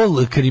simbol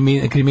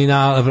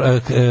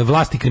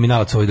vlasti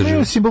kriminalaca u ovoj državi.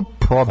 On je simbol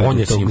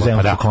pobjede tog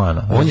zemunskog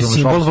klana. On je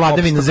simbol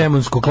vladavine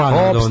zemunskog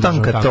klana.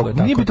 Opstanka tog,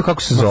 nije bito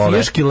kako se zove.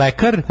 Mafijaški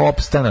lekar.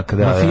 Opstanak,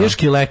 da.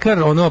 Mafijaški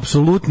lekar, ono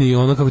apsolutni,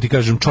 ono kako ti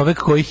kažem, čovek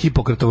koji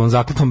Hipokratovom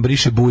zakletvom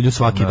briše bulju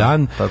svaki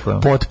dan,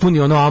 potpuni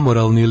ono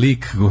amoralni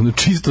lik, ono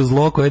čisto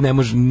zlo koje ne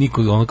može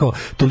niko, ono kao,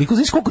 toliko,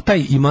 znaš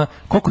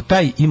koliko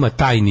taj ima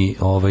tajni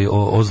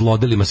o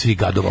zlodelima svih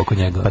gadova oko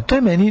njega. Pa to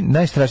je meni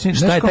najstrašnije.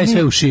 Šta je taj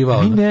sve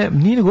ušivao?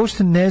 Mi nego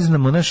uopšte ne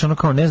znamo, znaš, ono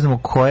kao ne znamo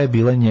koja je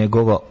bila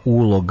njegova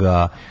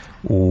uloga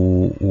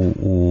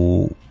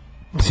u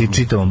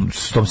čitavom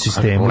tom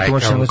sistemu.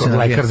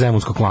 Lekar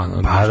zemunskog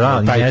klana. Pa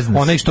da, ne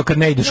znam. Onaj što kad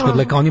ne ideš kod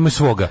lekara, oni imaju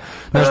svoga.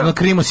 Znaš, na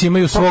Krimosi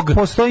imaju svog...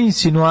 Postoji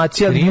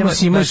insinuacija, ali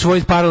Krimosi imaju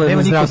svoj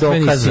paralelni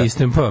zdravstveni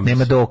sistem.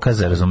 Nema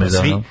dokaza, razumeš?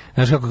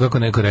 Znaš kako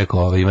neko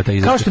rekao, ima taj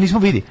izraz. Kao što nismo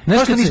vidi.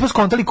 Kao što nismo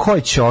skontali ko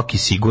je Ćoki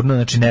sigurno,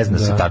 znači ne zna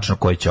se tačno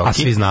ko je Ćoki. A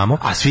svi znamo.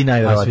 A svi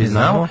najverovatnije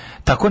znamo.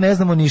 tako ne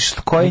znamo ni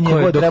koja je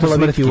njegova trebala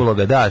biti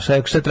uloga. Da, šta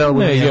je trebalo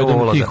biti njegova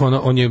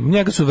uloga.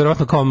 Njega su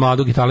verovatno kao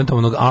mladog i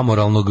talentovanog,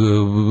 amoralnog,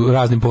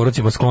 raznim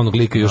porocima sklonog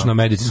lika još na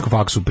medicinsku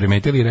faksu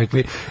primetili i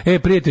rekli,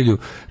 prijatelju,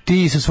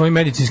 ti sa svojim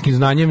medicinskim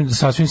znanjem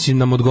sasvim si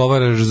nam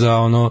odgovaraš za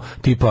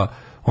tipa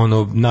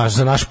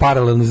za naš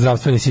paralelni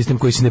zdravstveni sistem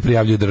koji se ne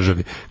prijavljuje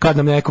državi. Kad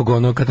nam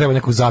kad treba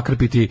nekog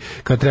zakrpiti,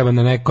 kad treba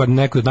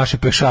neko od naše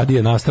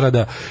pešadije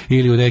nastrada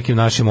ili u nekim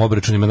našim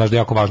obračunima, znaš da je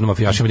jako važno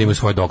mafijašima da imaju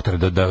svoje doktore,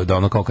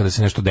 da kao kada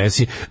se nešto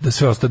desi, da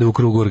sve ostade u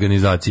krugu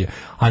organizacije,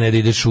 a ne da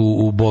ideš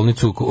u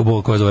bolnicu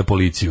koja zove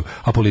policiju,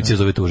 a policija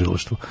zove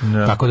tužilaštvo.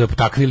 Tako da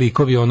takvi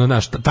likovi,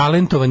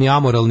 talentovani,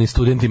 amoralni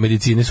studenti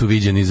medicine su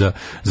viđeni za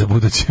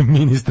buduće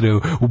ministre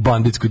u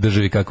banditskoj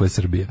državi kakva je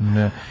Srbija.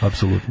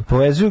 Apsolutno.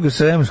 Povezuju ga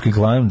sa Emskim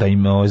klanom, da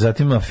ima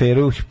zatim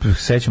aferu,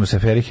 sećamo se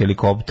aferi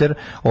helikopter,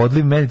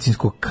 odliv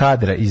medicinskog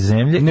kadra iz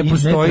zemlje ne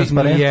postoji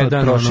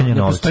ne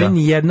postoji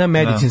ni jedna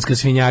medicinska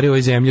svinjarija u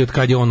ovoj zemlji od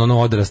kad je on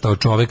odrastao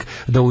čovek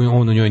da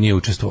on u njoj nije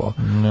učestvovao.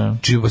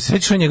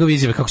 Sećaš njegove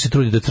izjave kako se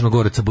trudi da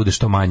Crnogoraca bude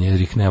što manje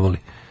jer ih ne voli.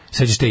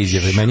 Sećaš te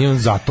izjave, meni on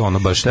zato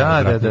baš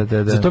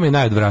zato mi je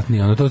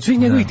najodvratnije. To od svih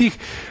njegovih tih,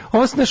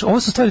 ovo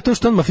su stvari, to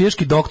što on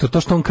mafijaški doktor,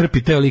 to što on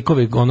krpi te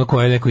likove,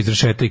 koje je neko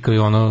izrešeta i koji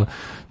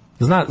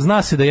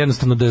Zna se da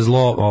jednostavno da je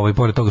zlo,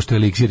 pored toga što je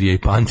eliksir je i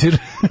pancir.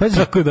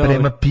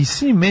 Prema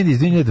pismi mediji iz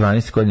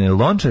 2012. godine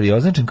Lončar je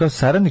označen kao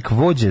saradnik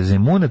vođe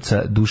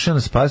Zemunaca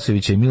Dušana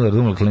Spasojevića i Milorada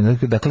Umla,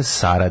 dakle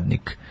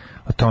saradnik.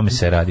 O tome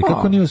se radi.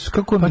 Kako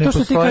ne to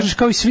što ti kažeš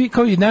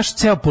kao i naš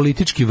ceo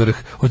politički vrh,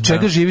 od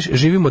čega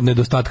živimo od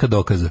nedostatka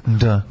dokaza.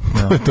 Da.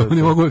 To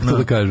ne mogu uvijek to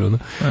da kažu.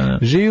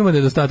 Živimo od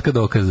nedostatka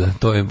dokaza.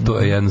 To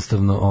je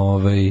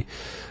jednostavno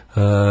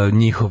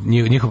njihov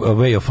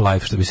way of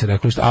life, što bi se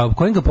reklo. A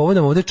kojim ga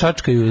povodom ovde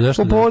čačkaju?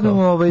 Zašto?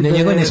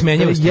 Njegove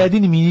nesmenjivosti.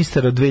 Jedini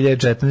ministar od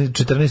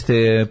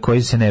 2014.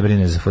 koji se ne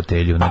brine za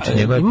fotelju. Znači,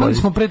 imali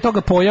smo pre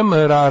toga pojam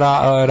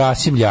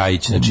Rasim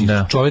Ljajić, znači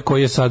čovjek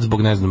koji je sad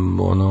zbog, ne znam,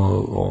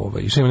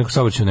 što ima neku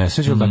saobraćajnu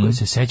nesreću, tako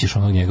se sećaš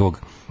onog njegovog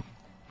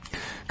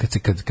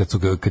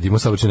kad imao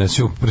saobraćajnu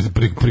nesreću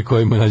pri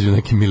kojima nađu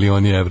neki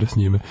milioni evra s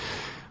njime.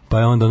 Pa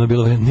je onda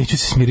bilo, neću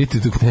se smiriti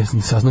dok ne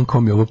saznam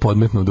kom je ovo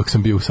podmetno dok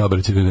sam bio u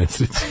saobraćajnoj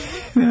nesreći.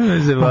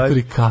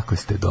 Kako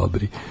ste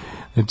dobri.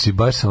 Znači,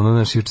 baš se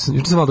juče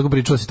sam malo tako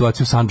pričao o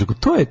situaciji u Sandžaku.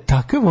 To je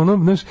takav,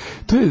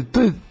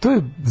 to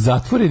je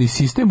zatvoreni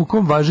sistem u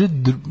kom važe,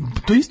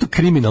 to je isto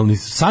kriminalni.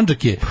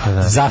 Sandžak je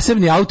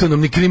zasebni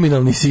autonomni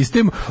kriminalni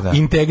sistem,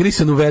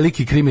 integrisan u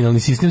veliki kriminalni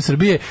sistem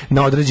Srbije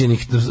na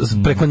određenih,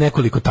 preko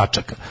nekoliko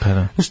tačaka.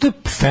 Znači, to je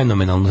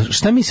fenomenalno.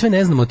 Šta mi sve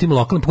ne znamo o tim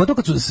lokalnim,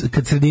 pogotovo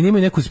kad sredine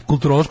imaju neku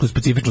kulturološku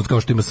specifičnost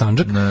kao što ima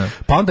Sandžak,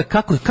 pa onda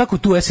kako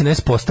tu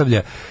SNS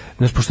postavlja,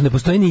 znači, pošto ne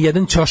postoji ni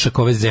jedan ćošak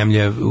ove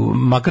zemlje,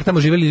 makar tamo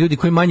živeli ljudi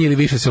koji manje ili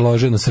više se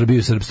lože na Srbiju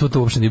i srpstvo, to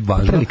uopšte nije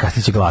važno.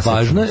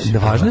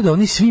 Važno je da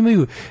oni svi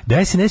imaju,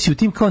 da SNS u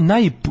tim kao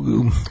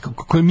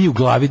koje mi u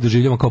glavi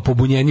doživljamo kao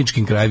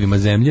pobunjeničkim krajevima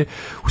zemlje,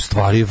 u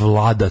stvari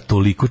vlada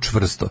toliko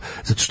čvrsto.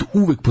 Zato što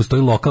uvek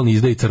postoji lokalni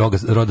izdajica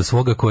roda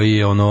svoga koji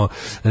je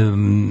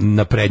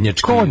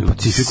naprednjački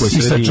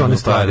sisačone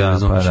stvari.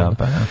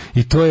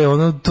 I to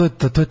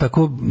je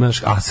tako,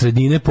 a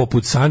sredine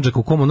poput Sandžaka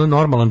u kom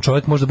normalan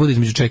čovjek može da bude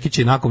između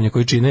čekića i nakovnja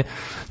koji čine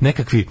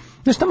nekakvi,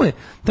 znaš,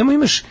 tamo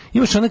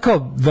imaš one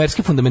kao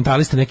verske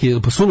fundamentaliste, neke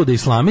posulude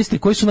islamiste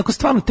koji su onako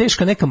stvarno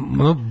teška neka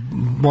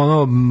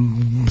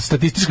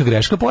statistička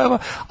greška pojava,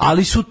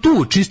 ali su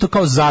tu čisto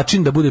kao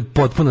začin da bude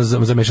potpuno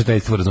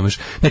zamešateljstvo, razumeš,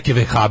 neke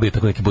vehabije,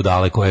 tako neke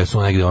budale koje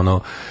su negde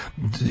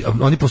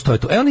oni postoje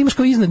tu. Onda imaš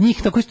kao iznad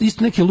njih tako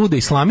isto neke lude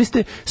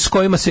islamiste s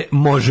kojima se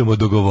možemo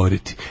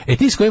dogovoriti.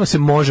 Ti s kojima se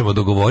možemo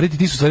dogovoriti,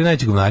 ti su stvari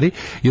najveći govnari,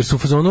 jer su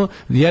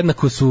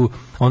jednako su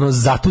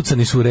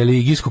zatucani su u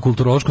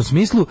religijsko-kulturološkom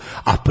smislu,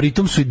 a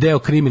pritom su i deo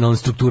kriminalne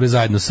strukture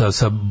zajedno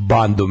sa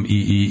bandom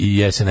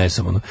i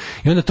SNS-om.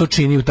 I onda to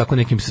čini u tako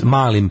nekim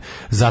malim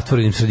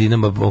zatvorenim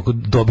sredinama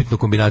dobitnu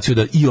kombinaciju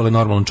da i ole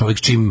normalan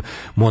čovjek čim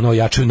mu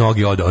jačaju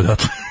noge odatle.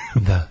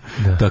 Da.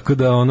 Tako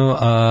da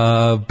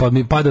pa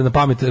mi pada na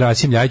pamet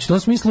Rasim Ljajić u tom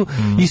smislu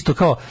isto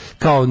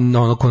kao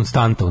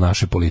konstanta u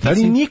našoj politici.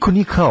 Ali niko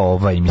nije kao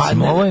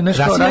mislim, ovo je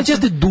nešto... Rasim Ljajić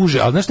jeste duže,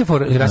 ali znaš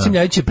Rasim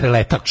Ljajić je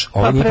preletač.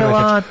 Ovo nije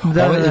preletač.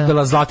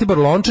 Zlatibor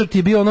Lončar ti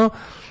je bio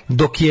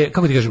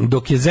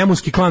dok je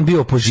Zemunski klan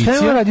bio opozicija.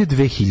 Šta je radio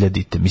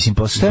 2000-te? Mislim,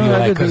 šta je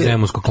radio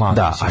Zemunskog klana.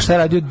 Da, a šta je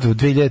radio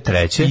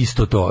 2003?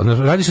 Isto to.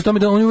 Radi se o tome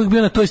da on uvijek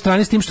bio na toj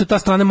strani s tim što je ta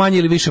strana manje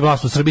ili više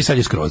vlast u Srbiji, sad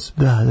je skroz.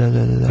 Da.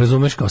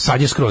 Razumeš kao?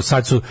 Sad je skroz.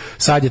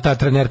 Sad je ta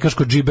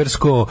trenerkaško,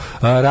 džibersko,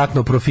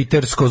 ratno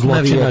profitersko,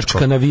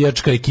 zločinačka,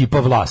 navijačka ekipa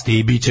vlasti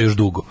i bit će još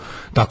dugo.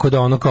 Tako da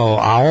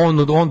a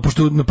on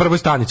pošto na prvoj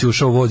stanici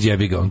ušao u voz,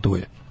 jebi ga, on tu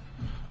je.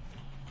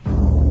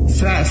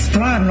 Sve,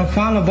 stvarno,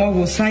 hvala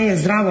Bogu, sve je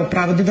zdravo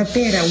pravo, da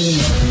pere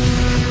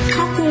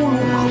Kako ono?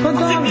 Pa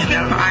dobro.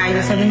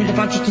 Ajde, sad mi da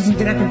plaću što sam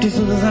ti rekao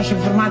čisto da znaš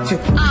informaciju.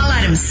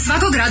 Alarm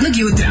svakog radnog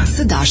jutra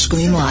sa Daškom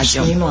i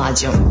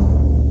Mlađom.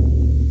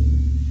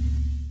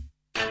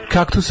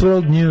 Cactus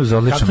World News,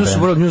 odličan band.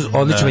 Cactus World News,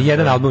 odličan,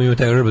 jedan album ima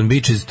taj Urban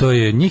Beaches, to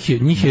je, njih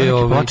je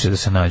ploče da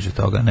se nađu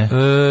toga, ne?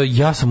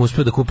 Ja sam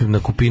uspio da kupim na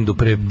Kupindu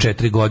pre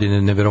 4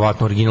 godine,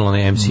 neverovatno originalno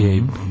na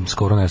MCA,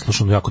 skoro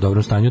neslušan, u jako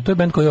dobrom stanju. To je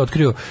band koji je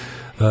otkrio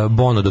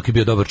Bono dok je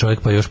bio dobar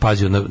čovjek, pa je još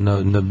pazio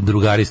na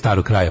drugari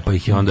starog kraja, pa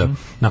ih je onda,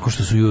 nakon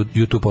što su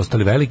YouTube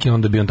postali veliki,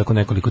 onda bi on tako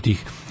nekoliko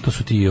tih, to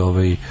su ti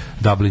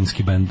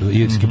dublinski bendovi,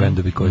 irski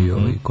bendovi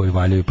koji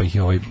valjaju, pa ih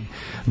je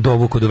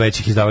dovuko do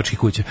većih izdavačkih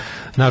kuća.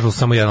 Nažalost,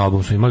 samo jedan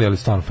album su imali, ali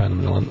stvarno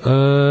fenomenalan.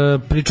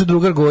 Priču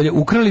drugar Golje,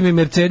 ukrali mi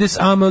Mercedes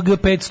AMG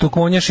 500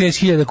 konja,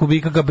 6000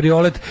 kubika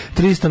kabriolet,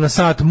 300 na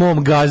sat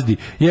mom gazdi.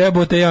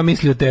 Jebote, ja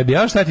mislio tebi.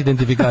 A šta ti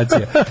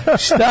identifikacija?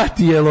 Šta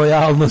ti je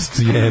lojalnost?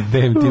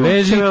 Jebem ti,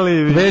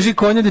 veži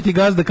konja da ti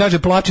gazda kaže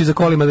plači za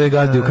kolima da je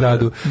gazdi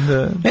ukradu.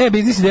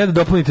 Biznis ideja da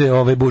dopunite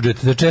ovaj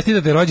budžet, da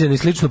čestitate rođendan i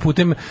slično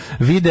putem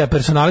videa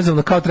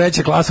personalizovano kao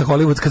treća klasa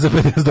hollywoodska za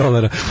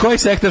 $50. Koji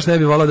sektaš ne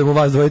bi volao da mu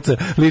vas dvojica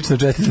lično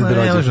čestitate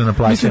rođendan?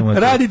 Mislim,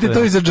 radite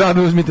to i za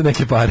džabe, uzmite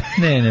neke pare.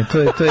 Ne,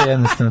 to je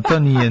jednostavno, to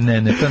nije,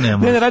 to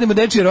nema. Ne, radimo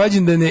dečije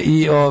rođendane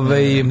i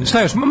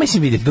šta još,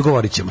 mislim vidite,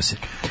 dogovorit ćemo se.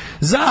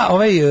 Za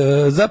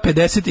za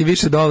 50 i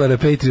više dolara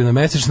Patreona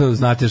mesečno,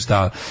 znate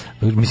šta,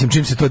 mislim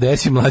čim se to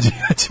desi, Mlađe,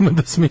 ja ćemo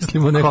da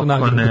smislimo neku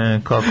nagradu.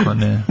 Kako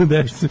ne.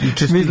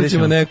 Smislit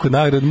neku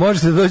nagradu.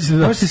 Možete doći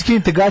možete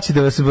skinite gaći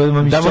da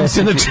vam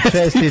se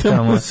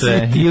čestitamo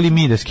sve. Ili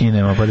mi da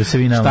skinemo, pa da se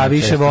vi nama šta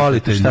više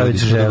volite, šta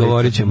više želite.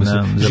 Dogovorit ćemo se.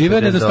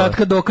 Žive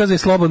nedostatka dokaza i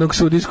slobodnog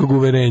sudijskog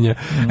uverenja.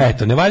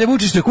 Eto, ne valja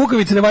Vučić što je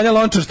kukavica, ne valja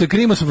Lončar što je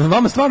Krimos,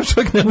 vama stvarno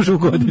čovjek ne može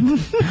ugoditi.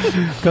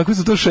 Kako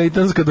su to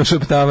šejtanska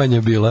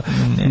došaptavanja bila.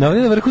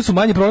 Na vrhu su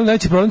manji problem,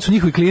 najveći problem su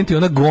njihovi klijenti,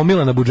 ona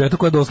gomila na budžetu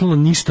koja doslovno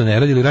ništa ne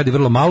radi ili radi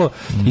vrlo malo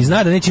i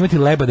zna da neće imati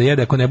leba da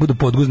jede ako ne budu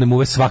podguzne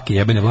muve svake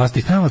jebene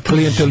vlasti.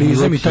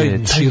 Klijentelizam i taj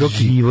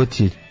široki život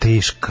je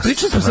teška.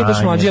 Pričali smo se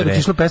baš Mlađe, da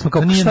tišla pesma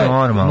kao šta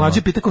je,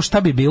 Mlađe pita kao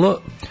šta bi bilo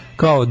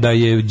kao da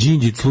je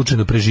Đinđić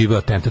slučajno preživeo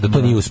atentat, da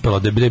to nije uspelo,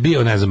 da je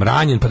bio, ne znam,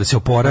 ranjen pa da se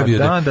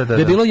oporavio, da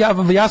je bilo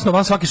jasno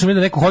van svaki sumnje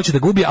da neko hoće da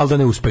ga ubije, ali da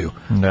ne uspeju.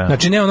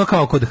 Znači ne ono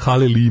kao kod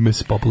Hale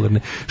Limes popularne,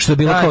 što je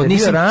bilo kao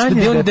nisam,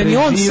 da ni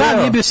on sam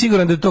nije bio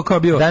siguran da je to kao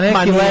bio da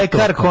neki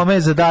lekar kome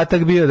je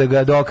zadatak bio da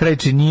ga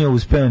dokrajči nije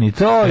uspeo ni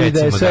to i da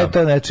je sve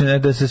to, znači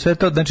da se sve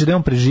to, znači da je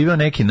on preživeo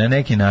na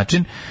neki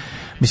način.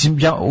 Mislim,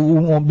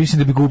 mislim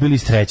da bi ga ubili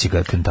iz trećeg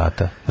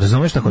atentata.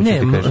 Razumeš šta hoću ti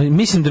kažem? Ne,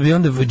 mislim da bi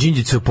onda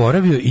Đinđić se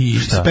oporavio i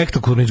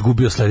spektakularno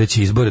izgubio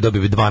sledeće izbore,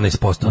 dobio bi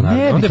 12%.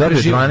 Ne bi dobio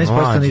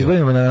 12% na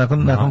izborima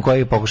nakon kojeg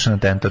je pokušan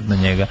atentat na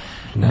njega.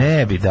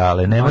 Ne bi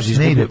dale, ne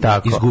ide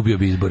tako. Izgubio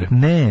bi izbore.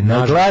 Ne,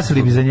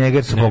 glasili bi za njega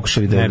jer su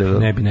pokušali da...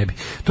 Ne bi.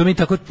 To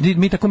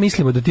mi tako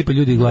mislimo da tipa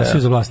ljudi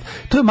glasuju za vlast.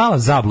 To je mala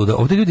zabluda.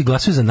 Ovdje ljudi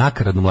glasuju za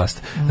nakaradnu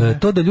vlast.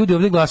 To da ljudi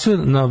ovdje glasuju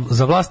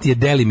za vlast je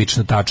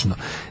delimično tačno.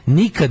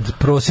 Nikad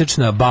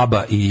prosječna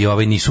baba i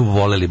nisu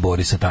voleli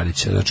Borisa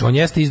Tadića. Znači, on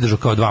jeste izdržao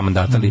kao 2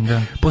 mandata, ali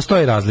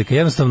postoji razlika.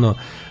 Jednostavno,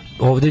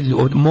 ovdje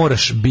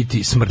moraš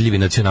biti smrdljivi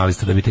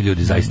nacionalista da bi te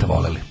ljudi zaista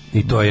voleli.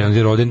 I to je,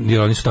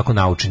 jer oni su tako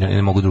naučeni,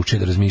 ne mogu drugčije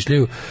da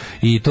razmišljaju.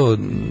 I to,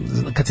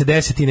 kad se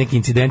desi ti neki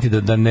incidenti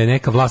da ne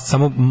neka vlast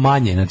samo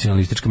manje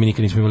nacionalistička, mi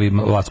nikad nismo imali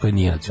vlast koja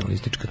nije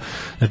nacionalistička.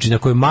 Znači,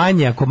 ako je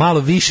manje, ako malo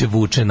više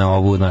vuče na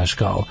ovu, znaš,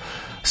 kao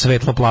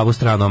svetlo-plavu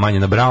stranu, a manje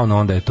na brownu,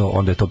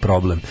 onda je to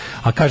problem.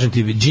 A kažem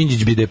ti,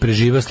 Đinđić bi da je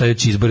preživao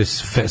sledeći izbore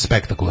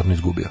spektakularno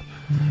izgubio.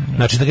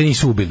 Znači da ga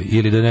nisu ubili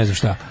ili da ne znam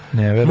šta.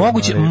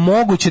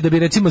 Moguće da bi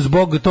recimo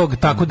zbog tog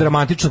tako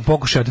dramatičnog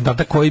pokušaja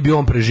atentata koji bi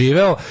on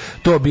preživeo,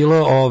 to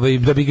bilo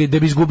da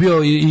bi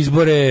izgubio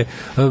izbore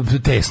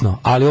tesno.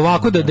 Ali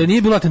ovako da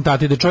nije bilo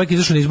atentata i da čovjek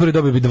izašao na izbore,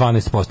 dobio bi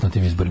 12% na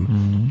tim izborima.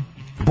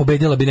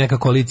 Pobedila bi neka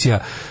koalicija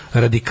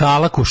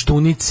radikala,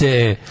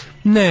 Koštunice,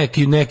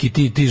 neki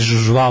ti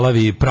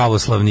žvalavi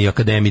pravoslavni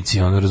akademici,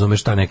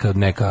 razumeš šta,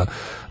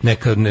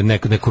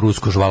 neko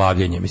rusko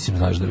žvalavljenje, mislim,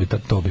 znaš da bi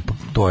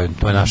to je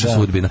naša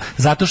sudbina.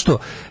 Zato što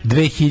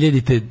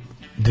 2000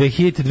 do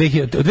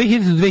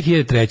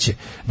 2003.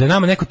 da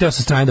nama neko teo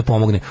sa strane da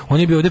pomogne,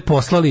 oni bi ovdje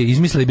poslali,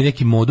 izmislili bi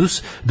neki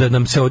modus da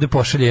nam se ovdje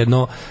pošalje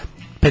jedno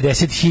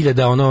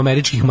 50.000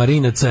 američkih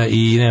marinaca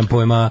i nemam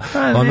pojma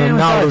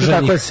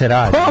naoružanih.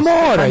 Pa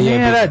mora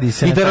je.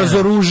 I da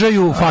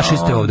razoružaju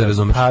fašiste ovdje,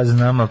 razumiješ?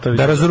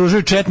 Da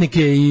razoružaju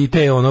četnike i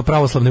te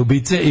pravoslavne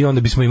ubice i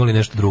onda bismo imali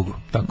nešto drugo.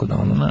 Tako da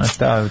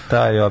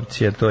ta je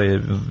opcija, to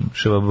je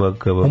ŠVB.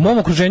 U mom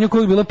okruženju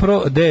koji je bilo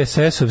pro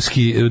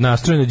DSS-ovski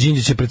nastrojeno,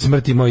 Đinđić je pred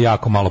smrti imao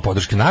jako malo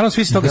podrške. Naravno,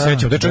 svi se toga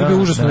sećamo. Da je čovjek bio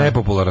užasno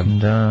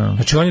nepopularan.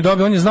 Znači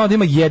on je znao da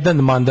ima jedan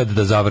mandat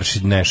da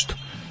završi nešto.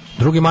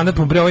 Drugi mandat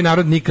mu ovaj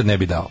narod nikad ne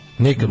bi dao.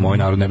 Nikad mu ovaj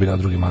narod ne bi dao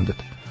drugi mandat.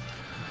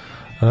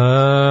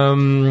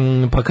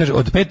 Pa kaže,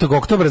 od 5.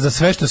 oktobra za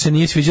sve što se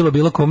nije sviđalo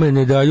bilo kome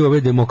ne daju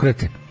ove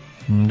demokrate.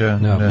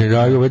 Ne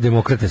daju ove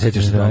demokrate,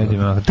 sećaš se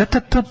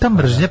ta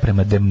mržnja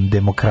prema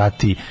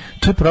demokratiji,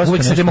 to je prosto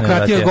uvijek se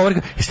demokratija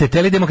govori, jeste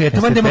teli demokratija,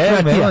 eto vam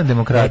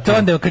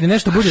demokratija, kad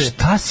nešto bude,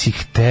 šta si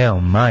hteo,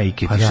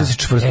 majke, ti što si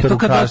čvrsto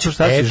rukaču,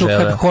 šta si želeo,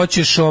 eto kad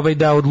hoćeš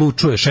da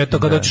odlučuješ, eto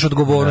kad hoćeš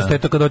odgovornost,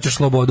 eto kad hoćeš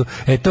slobodu,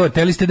 eto,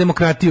 teli ste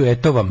demokratiju,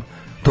 eto vam.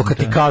 To kad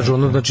ti kažu,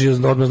 ono, znači,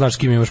 odmah znaš s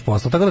kim imaš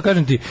posla. Tako da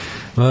kažem ti,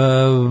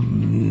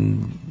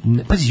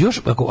 pazi,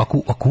 još,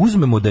 ako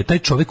uzmemo da je taj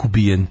čovjek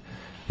ubijen,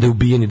 da je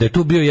ubijen i da je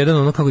to bio jedan,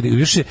 ono, kako da,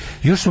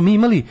 još smo mi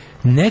imali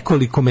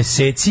nekoliko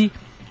meseci,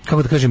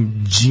 kako da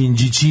kažem,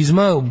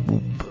 džinđićizma,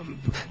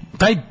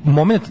 taj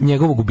moment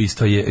njegovog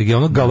ubistva je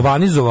ono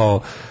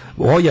galvanizovao,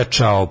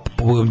 ojačao,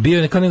 bio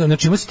je neka,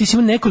 znači ti si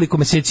imao nekoliko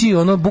meseci,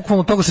 ono,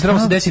 bukvalno toga što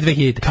trebalo se desiti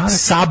 2000.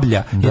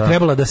 Sablja je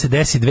trebala da se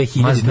desi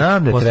 2000. Ma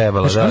znam da je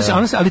trebalo,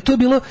 znači, ali to je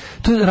bilo,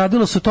 to je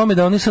radilo se o tome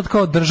da oni sad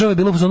kao država je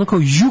bilo ono kao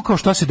kao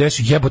šta se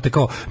desi, jebote,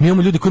 kao mi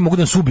imamo ljudi koji mogu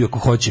da nas ubiju ako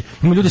hoće,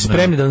 imamo ljudi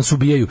spremni da nas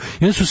ubijaju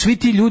i onda su svi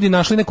ti ljudi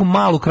našli neku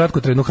malu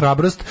kratkotrajnu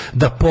hrabrost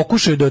da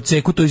pokušaju da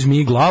odseku toj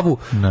zmiji glavu,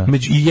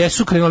 i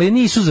jesu krenuli,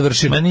 nisu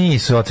završili. Ma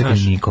nisu ocekli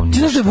nikom. Ti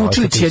znaš da je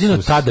Vučilić jedino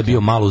tada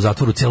bio malo u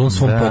zatvoru u celom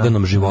svom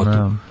poganom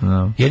životu.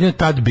 Jedino je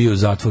tad bio u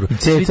zatvoru. I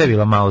Ceca je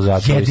bila malo u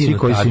zatvoru, svi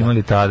koji su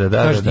imali tada,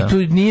 da. I tu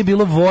nije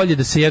bilo volje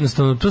da se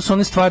jednostavno, to su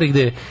one stvari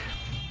gde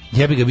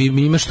jebi ga,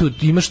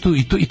 imaš tu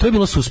i to je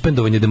bilo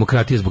suspendovanje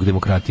demokratije zbog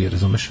demokratije,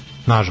 razumeš?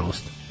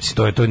 Nažalost.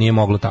 Mislim, to nije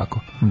moglo tako.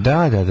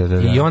 Da.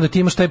 I onda ti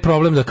imaš taj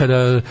problem da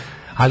kada,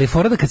 ali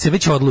fora da kad se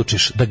već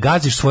odlučiš da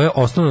gaziš svoje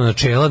osnovno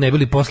načela, ne bi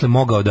li posle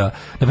mogao da,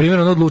 na primjer,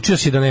 on odlučio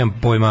si da nemam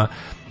pojma,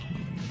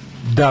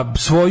 da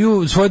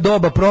svoje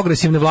doba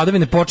progresivne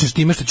vladavine počneš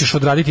time što ćeš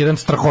odraditi jedan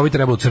strahovit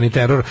revolucionarni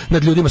teror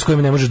nad ljudima s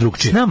kojima ne možeš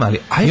drugčije. Znam,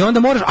 i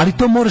onda ali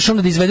to moraš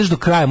onda da izvedeš do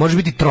kraja, možeš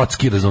biti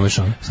Trotski, razumeš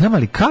ono. Znam,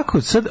 ali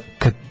kako sad,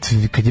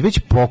 kad je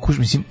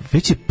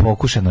već je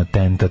pokušan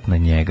atentat na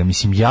njega,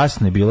 mislim,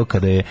 jasno je bilo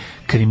kada je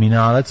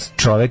kriminalac,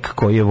 čovek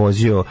koji je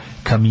vozio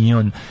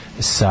kamion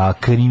sa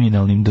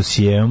kriminalnim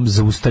dosijeom,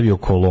 zaustavio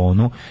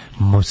kolonu,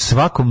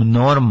 svakom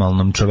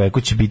normalnom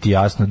čoveku će biti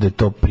jasno da je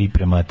to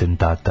priprema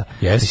atentata.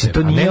 Jeste,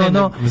 to nije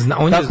ono,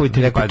 kako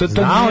ti rekao,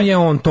 znao je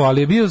on to,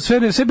 ali je bio sve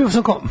bio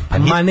sam kao,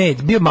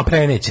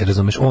 preneće,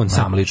 razumeš, on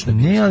sam lično.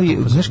 Ne, ali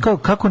znaš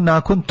kako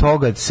nakon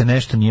toga se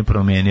nešto nije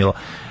promijenilo.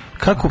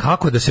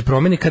 Kako da se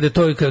promeni kada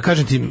to,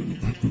 kažem ti,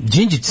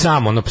 Đinđić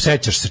sam, ono,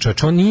 sećaš se,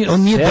 čovječ, on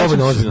nije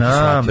dovoljno ozbiljno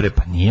shvatio.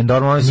 Pa nije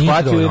normalno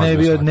shvatio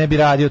i ne bi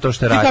radio to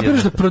što je radio. Ti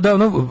kapiraš da prodao,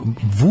 ono,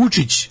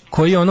 Vučić,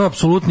 koji je ono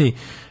apsolutni,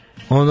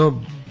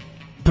 ono,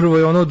 prvo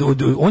je ono,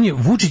 on je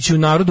Vučić u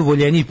narodu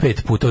voljeniji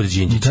 5 puta od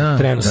Đinđića,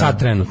 sad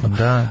trenutno.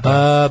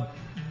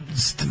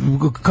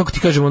 Kako ti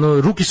kažem,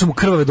 ono, ruke su mu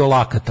krvave do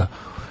lakata.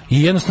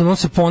 I jednostavno on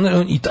se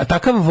i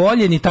takav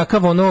voljen i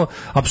takav ono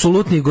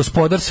apsolutni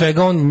gospodar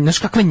svega, on, znaš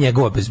kakva je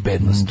njegova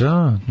bezbednost.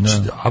 Da.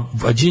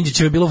 A Đinđić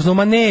je bilo fazonu,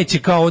 ma neće,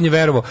 kao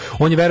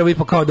on je verovo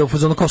ipak kao da u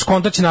fazonu, kao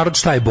skontaće narod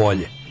šta je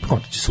bolje.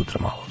 Skontaće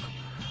sutra malo.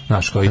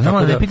 Znaš, kao i tako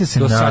da. Ne pita se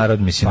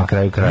narod, mislim, na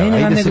kraju kraja.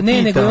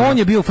 Ne, nego on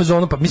je bio u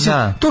fazonu, pa mislim,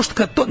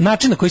 to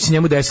način na koji se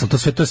njemu desilo,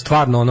 to je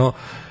stvarno ono.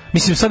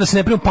 Mislim, sad da se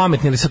ne primamo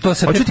pametni, ali to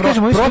se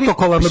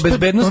protokolarno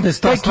bezbednostne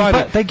stvari.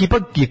 Ta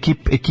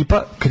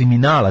ekipa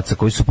kriminalaca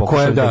koji su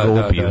pokušali da ga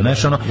ubiju.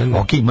 Znaš, ono,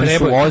 imali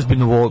su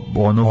ozbiljnu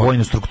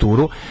vojnu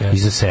strukturu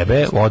iza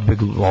sebe,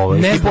 odbegli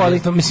ekipu,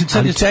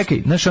 ali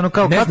čekaj, znaš, ono,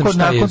 kao kako nakon... Ne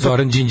znam šta je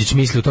Zoran Đinđić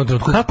mislio u tom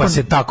trenutku, pa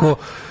se tako...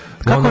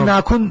 Kako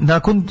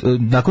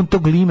nakon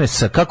tog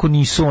limesa, kako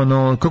nisu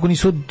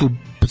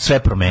sve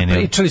promenili.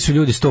 Pričali su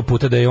ljudi 100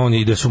 puta da je on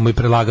i da su mu i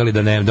predlagali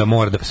da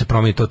mora da se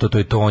promeni to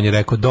i to. On je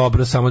rekao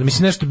dobro, samo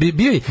mislim nešto bio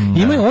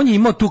on je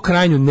imao tu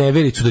krajnju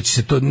nevericu da će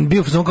se to,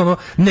 bio ono,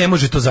 ne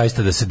može to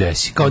zaista da se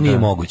desi, kao nije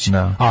moguće.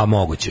 A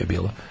moguće je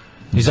bilo.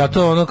 I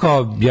zato ono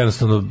kao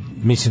jednostavno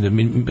mislim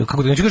da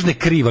kako da neću kažem da je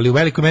kriv, ali u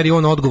velikoj meri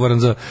on odgovoran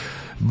za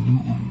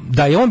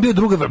da je on bio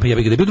druga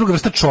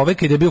vrsta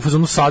čoveka i da je bio u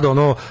fazonu sada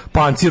ono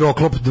pancir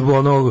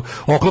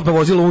oklopno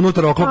vozilo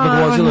unutar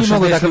oklopnog vozila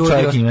 60 ljudi.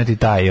 Čovjek imati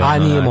taj a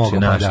nije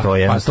mogao, to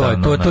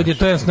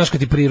je znaš kad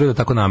ti priroda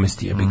tako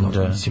namesti je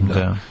mislim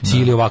da si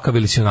ili ovakav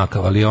ili si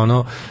onakav, ali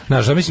ono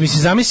znaš,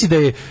 zamisli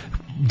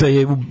da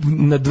je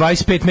na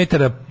 25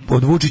 metara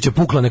od Vučića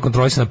pukla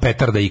nekontrolisana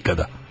petarda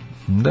ikada.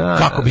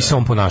 Kako bi se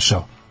on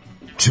ponašao?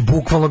 Či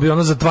bukvalno bi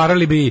ono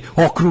zatvarali bi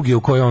okruge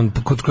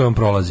kod koje on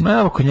prolazi.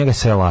 Evo, kod njega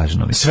sve je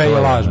lažno. Sve je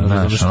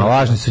lažno.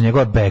 Lažne su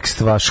njegova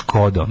bekstva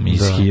Škodom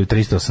iz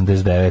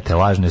 1389.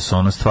 Lažne su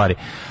ono stvari.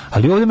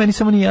 Ali ovdje meni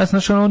samo nije jasno,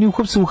 znači oni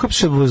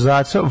uhapše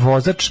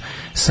vozač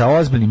sa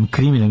ozbiljnim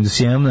kriminalnim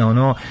dosijeom na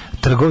ono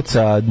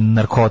trgovca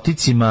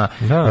narkoticima,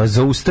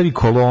 zaustavi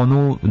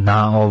kolonu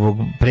na ovog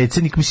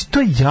predsjednika. Mislim, to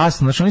je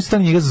jasno, znači oni su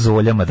stali njega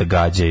zoljama da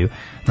gađaju.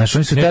 Znači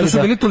oni su to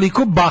su bili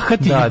toliko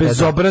bahati i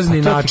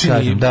bezobrazni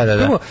načini.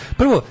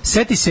 Prvo,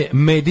 seti se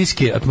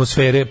medijske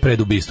atmosfere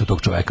pred ubistvom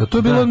tog čoveka. To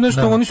je bilo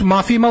nešto, oni su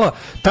mafija imala,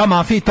 ta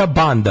mafija i ta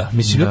banda.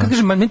 Mislim, kad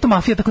kažem, meni to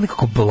mafija tako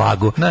nekako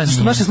blago.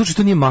 Što u našem slučaju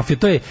to nije mafija,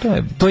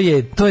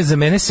 to je za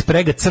mene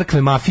sprega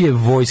crkve, mafije,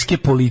 vojske,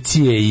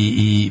 policije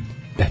i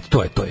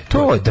to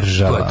je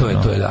država. To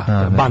je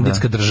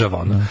banditska država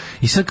ona.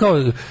 I sad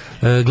kao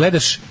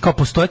gledaš, kao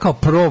postoje kao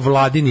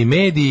provladini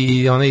mediji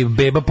i onaj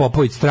Beba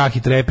Popović Strah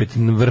i trepet,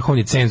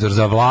 vrhovni cenzor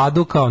za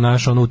vladu, kao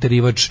naš ono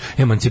uterivač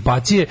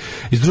emancipacije,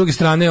 i s druge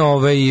strane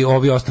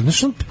ovi ostali.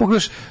 Znaš,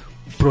 pogledaš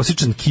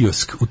prosječan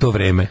kiosk u to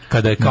vreme,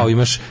 kada je kao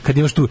imaš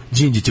tu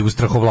Đinđićevu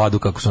strahovladu,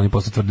 kako su oni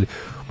posle tvrdili,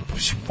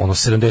 ono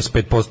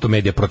 75%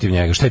 medija protiv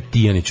njega. Šta je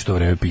Tijanić u to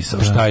vreme pisao?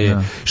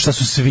 Šta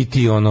su svi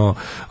ti ono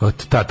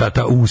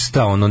ta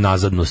usta ono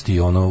nazadnosti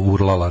ono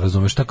urlala,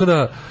 razumeš? Tako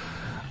da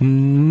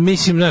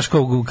mislim, znaš,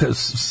 kao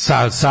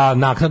sa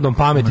naknadnom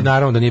pameti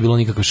naravno da nije bilo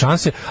nikakve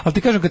šanse, ali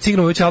ti kažem, kad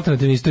signamo već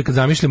alternativne istorije, kad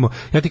zamišljamo,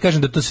 ja ti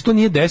kažem da se to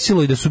nije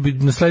desilo i da su bi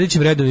na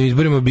sledećim redovnim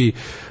izborima bi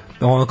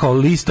ono kao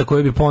lista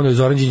koju bi ponovno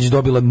Zoran Đinđić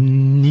dobila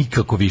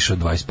nikako više od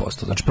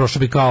 20%. Znači prošlo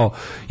bi kao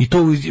i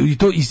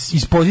to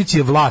iz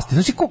pozicije vlasti.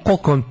 Znači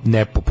koliko on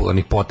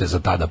nepopularnih poteza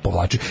tada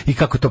povlači i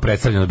kako je to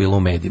predstavljeno bilo u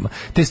medijima.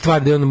 Te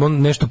stvari da je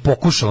on nešto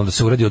pokušalo da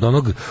se uradi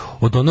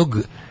od onog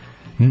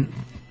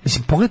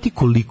mislim, pogledajte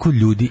koliko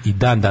ljudi i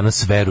dan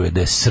danas veruje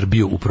da je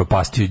Srbiju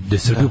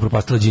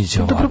upropastila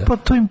Đinđićeva vlada. Dobro, pa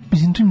to im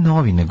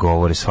novine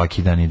govore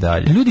svaki dan i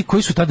dalje. Ljudi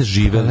koji su tada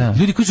živeli,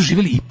 ljudi koji su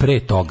živeli i pre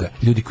toga,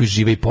 ljudi koji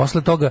žive i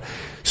posle toga,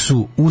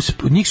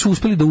 njih su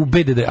uspeli da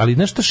ubede, ali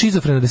znaš šta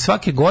šizofrena, da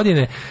svake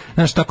godine,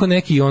 znaš, tako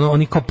neki,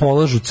 oni kao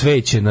polažu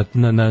cveće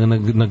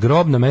na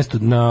grob,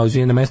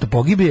 na mesto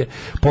pogibije,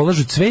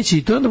 polažu cveće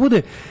i to onda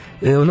bude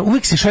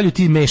uvek se šalju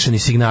ti mešani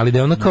signali da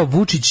je ono kao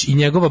Vučić i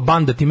njegova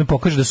banda time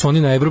pokaže da su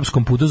oni na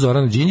evropskom putu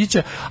Zorana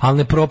Đinđića, ali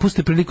ne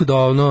propuste priliku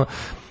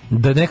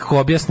da nekako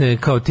objasne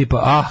kao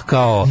tipa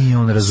kao nije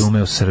on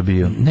razumeo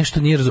Srbiju.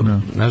 Nešto nije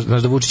razumeo.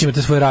 Znaš da Vučić ima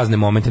te svoje razne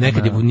momente.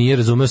 Nekad nije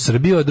razumeo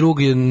Srbiju, a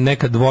drugi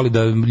nekad voli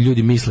da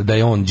ljudi misle da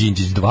je on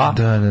Đinđić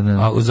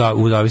 2. A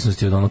u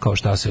zavisnosti od ono kao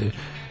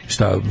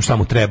šta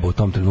mu treba u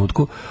tom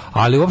trenutku,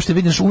 ali uopšte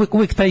vidiš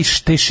uvek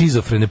te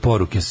šizofrene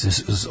poruke,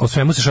 o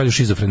svemu se šalju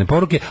šizofrene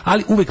poruke,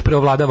 ali uvek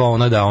preovladava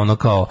ona da ono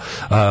kao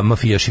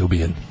mafijaš je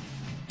ubijen.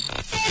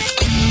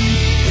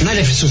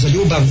 Najlepše su za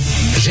ljubav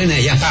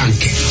žene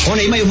Japanke.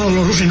 One imaju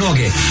malo ružne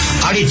noge,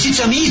 ali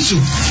cica micu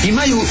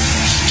imaju,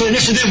 to je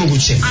nešto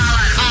nemoguće.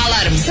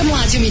 Alarm sa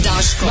Mlađom i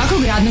Daškom.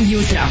 Svakog radnog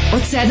jutra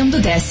od 7 do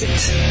 10.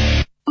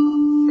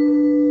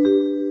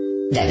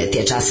 9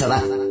 je časova.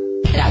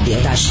 Radio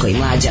Daško i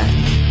Mlađa.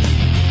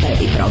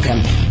 Prvi program.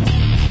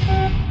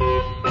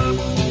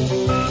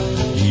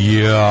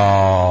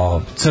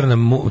 Jao,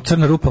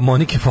 crna rupa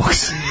Monike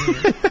Fox.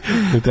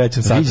 U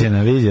trećem satu.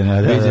 Viđena.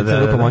 Crna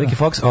rupa Monike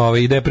Fox.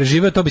 I da je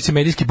preživeo, to bi se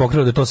medijski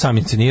pokrilo da to sam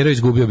inscenirao,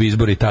 izgubio bi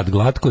izbori tad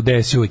glatko.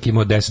 DS uvijek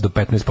imao 10 do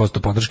 15%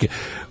 podrške,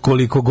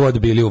 koliko god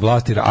bili u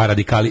vlasti, a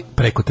radikali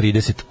preko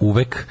 30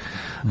 uvek.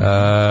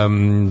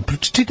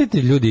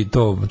 Čitajte ljudi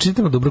to,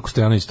 čitajte Dubravku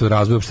Stojanović to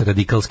razvoj uopšte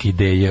radikalske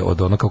ideje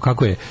od ono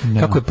kako je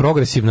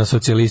progresivna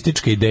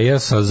socijalistička ideja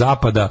sa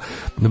zapada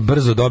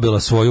brzo dobila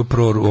svoju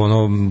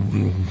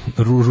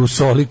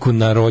rusoliku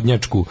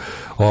narodnjačku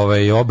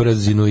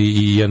obrazinu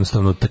i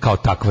jednostavno kao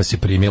takva se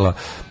primila.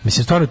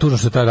 Mislim, stvarno je tužno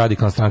što je ta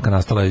radikalna stranka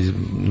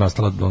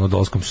nastala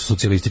dolaskom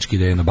socijalističke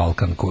ideje na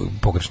Balkan,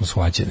 pogrešno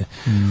shvaćene.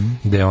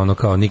 Gde je ono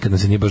kao nikad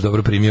se nije baš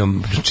dobro primio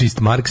čist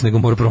Marks, nego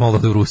mora promalo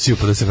da u Rusiju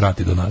pa da se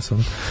vrati do nas.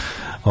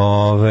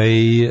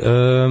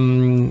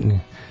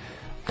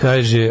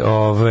 Kaže,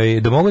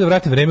 da mogu da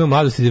vratim vreme u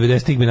mladosti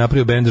 90-ih bi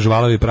napravio bend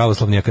Žvalovi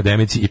pravoslavni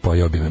akademici i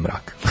pojeo bi me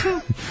mrak.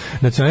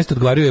 Nacionalisti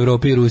odgovaraju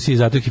Evropi i Rusiji,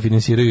 zato ih i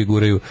finansiraju i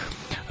guraju.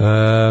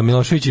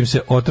 Milošević im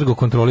se otrgao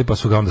kontroli pa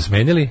su ga onda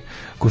smenili.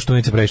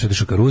 Koštunica previše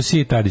otišao ka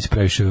Rusiji, Tadić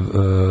previše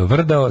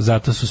vrdao,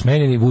 zato su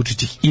smenjeni.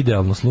 Vučić ih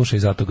idealno sluša i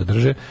zato ga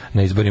drže.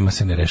 Na izborima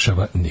se ne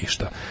rešava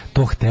ništa.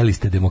 To hteli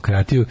ste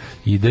demokratiju,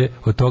 ide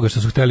od toga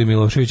što su hteli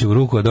Miloševića u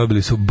ruku, a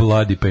dobili su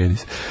bloody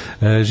penis.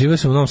 Živeo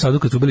sam u Novom Sadu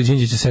kad su bili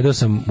Đinđića, sedeo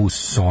sam u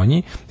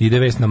Sonji, ide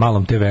vest na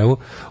malom TV-u,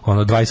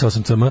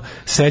 28 cm,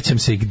 sećam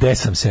se i gde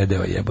sam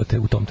sedeo, jebote,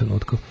 u tom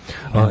trenutku.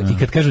 I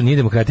kad kažu nije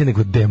demokratija,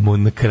 nego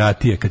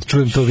demokratija, kad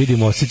čujem to,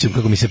 vidim, osjećam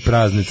kako mi se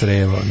prazne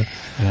creva.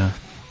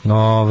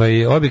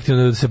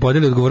 Objektivno da se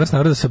podeli odgovornost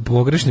naroda sa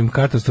pogrešnim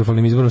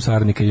katastrofalnim izborom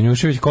Sarnika.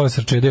 Janjušević,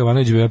 Kolesar, Čede,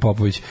 Jovanović, Bebe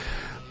Popović.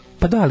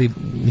 Pa da, ali,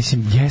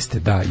 mislim, jeste,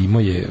 da,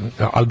 imao je,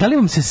 ali da li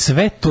vam se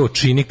sve to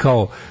čini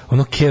kao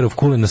ono care of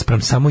cool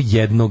naspram samo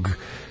jednog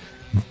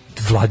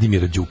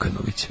Vladimira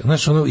Đukanovića?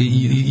 Znaš,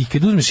 i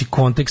kad uzmeš i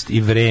kontekst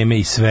i vreme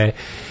i sve,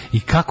 i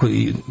kako,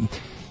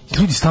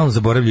 ljudi stalno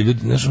zaboravljaju, ljudi,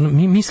 znaš,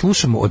 mi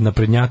slušamo od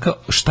naprednjaka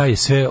šta je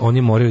sve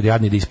oni moraju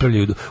jadni da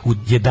ispravljaju u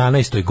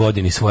 11.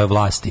 godini svoje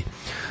vlasti,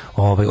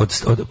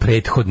 od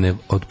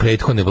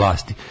prethodne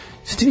vlasti.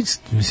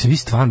 Vi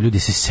stvarno, ljudi,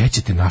 se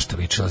sećate na šta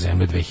ličila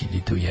zemlja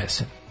 2000. u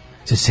jesen?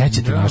 Se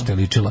sećate na šta je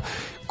ličila?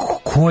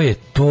 Ko je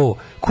to?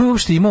 Ko je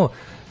uopšte imao,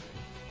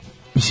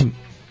 mislim,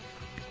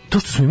 to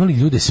što smo imali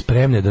ljude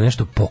spremne da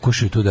nešto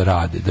pokušaju tu da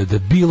rade, da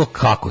bilo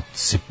kako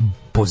se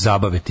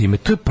pozabave time,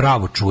 to je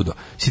pravo čudo.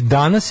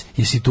 Danas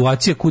je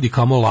situacija kudi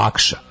kamo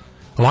lakša.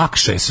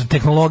 Lakša je,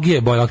 tehnologija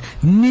je bolja.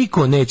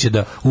 Niko neće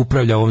da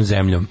upravlja ovom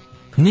zemljom.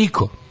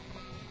 Niko.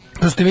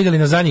 To ste vidjeli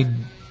na zadnjih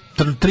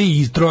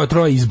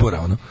troje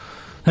izbora.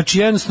 Znači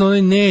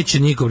jednostavno neće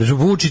niko.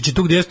 Vučić je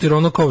tu gdje jeste, jer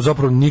ono kao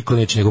zapravo niko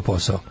neće njegov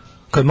posao.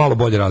 Kad malo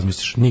bolje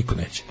razmisliš, niko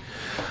neće.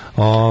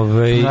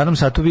 Naravno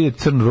sad tu vidjeti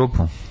crnu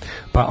rupu.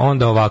 Pa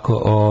onda ovako,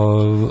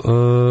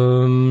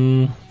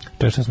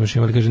 Češće smo još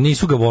imali, kaže,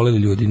 nisu ga voleli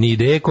ljudi, ni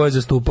ideje koje je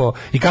zastupao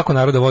i kako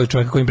naroda voli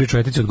čovjeka koji im priča o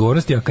etici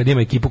odgovornosti, a kad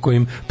ima ekipu koja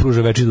im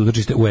pruža večito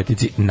utočište u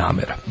etici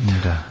namera.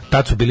 Da.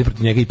 Tad su bili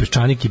protiv njega i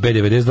Peščanik i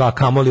B92,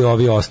 kamoli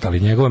ovi ostali.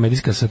 Njegova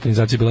medijska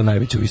satanizacija je bila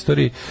najveća u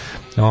istoriji.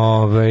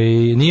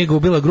 Nije ga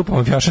ubila grupa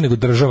mafijaša, nego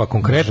država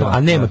konkretno, a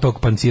nema tog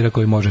pancira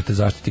koji možete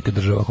zaštiti kad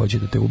država hoće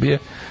da te ubije.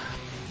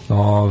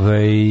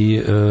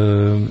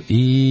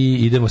 I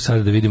idemo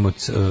sada da vidimo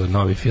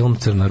novi film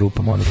Crna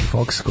rupa Monike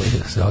Fox koji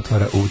se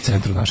otvara u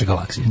centru naše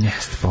galaksije.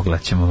 Jeste,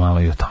 pogledat ćemo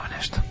malo i o tome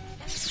nešto.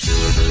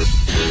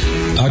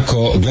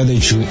 Ako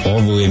gledajući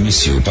ovu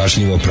emisiju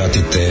pažljivo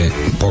pratite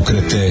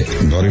pokrete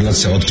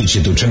borilaca,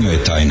 otkrićete u čemu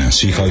je tajna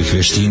svih ovih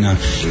veština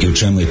i u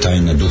čemu je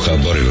tajna duha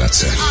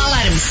borilaca.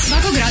 Alarm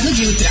svakog radnog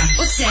jutra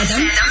od 7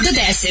 do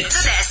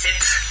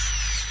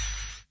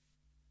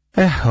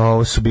 10.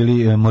 Ovo su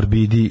bili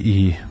Morbidi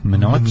i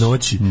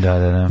Mnoći.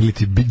 Da. Ili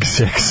ti Big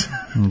Sex.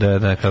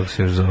 Da, kako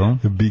se još zove?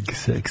 Big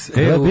Sex.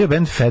 Bio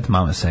band Fat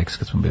Mama Sex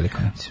kad smo bili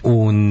konici.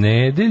 U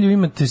nedelju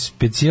imate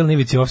specijalne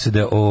Ivici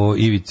ofsede o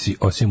Ivici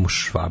Osimu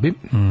Švabi.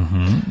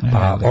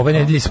 Pa ove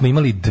nedelje smo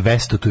imali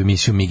 200.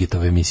 emisiju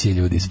Migitove emisije,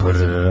 ljudi.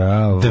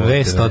 Bravo.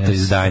 200.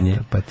 izdanje.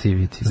 Pa ti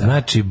vidi.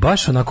 Znači,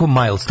 baš onako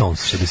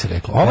milestones, što bi se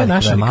reklo. Ova je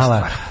naša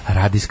mala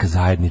radijska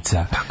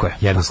zajednica. Tako je.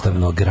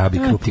 Jednostavno grabi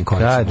krupnim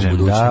konicama u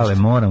budućnosti.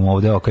 Moramo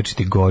ovde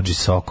okačiti gođi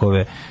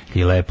sokove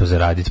i lepo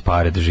zaraditi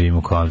pare da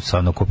živimo kao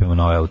sad kupimo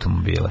nove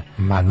automobile.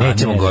 Ma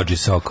nećemo gođi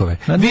sokove.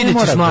 Vidjet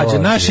ćeš Mlađa,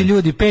 naši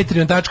ljudi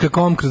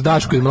patreon.com kroz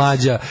Daško i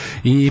Mlađa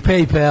i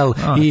PayPal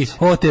i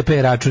OTP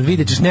račun,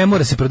 vidjet ćeš, ne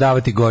mora se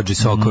prodavati gođi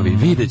sokovi,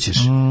 vidjet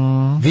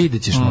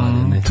ćeš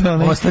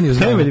Mlađa. Ostani uz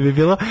nama. Temelj bi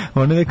bilo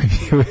ono neko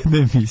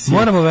jedne emisije.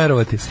 Moramo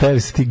verovati.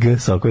 Stavili se ti G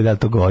sokovi, da li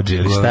to gođi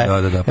ili šta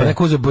je? Da. Pa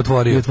neko uzeo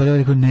potvorio. I otvorio,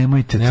 rekao,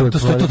 nemojte. To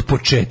stoji od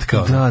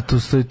početka. Da, to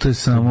stoji, to je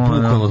samo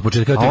bukvalno od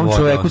početka. A on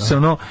čoveku se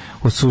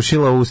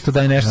osušila usta,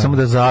 daj nešto samo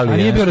da zalije. A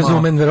nije bio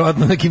razumen,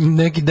 verovatno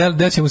neki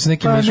da će mu se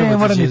neki mešao. Ne,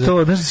 mora ni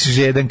to, znaš da si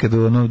žedan kad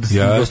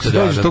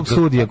dođeš tog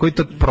studija, koji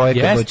to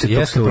projekat doće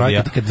tog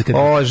studija.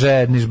 O,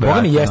 žedniš, brate.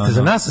 Boga mi jeste,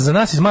 za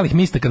nas iz malih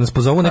mista kad nas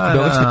pozovu neku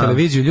beogradsku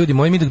televiziju, ljudi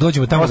moji, mi dok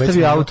dođemo tamo već...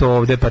 Ostavi auto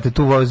ovde, pa te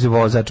tu vozi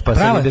vozač, pa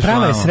se ideš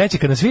prava je sreća,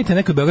 kad nas vidite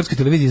nekoj beogradskoj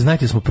televiziji,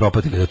 znajte smo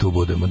propatili da tu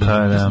budemo,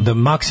 da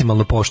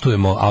maksimalno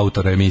poštujemo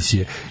autora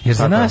emisije. Jer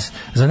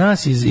za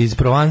nas iz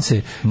Provance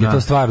je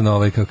to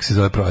stvarno, kako se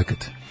zove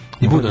projekat.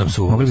 I budu nam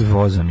su. Mogli bi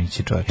vozom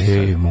ići,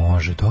 čovječe.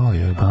 Može, da,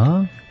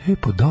 jebote.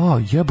 Pa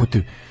da,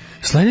 jebote.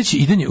 Sledeći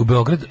idanje u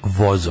Beograd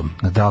vozom.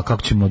 Da,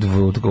 kako ćemo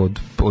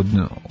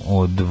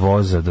od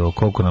voza do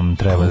koliko nam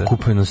treba?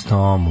 Kupujeno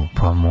stamu.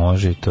 Pa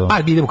može i to.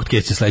 Idemo kod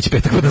Kesića sledeći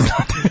petak, da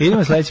znate.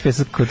 Idemo sledeći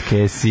petak kod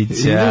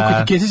Kesića. Idemo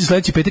kod Kesića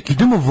sledeći petak,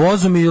 idemo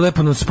vozom i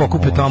lepo nas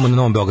pokupe tamo na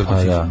Novom Beogradu.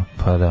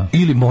 Pa da.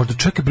 Ili možda,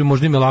 čekaj,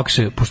 možda im je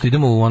lakše, pošto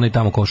idemo u onaj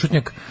tamo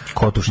Kotušnjak.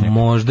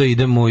 Možda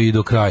idemo i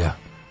do kraja.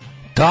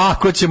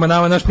 Tako ćemo,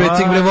 nama naš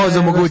predsjednik voz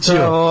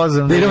omogućio.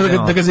 Da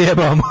idemo da ga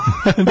zajebamo.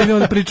 Da idemo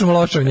da pričamo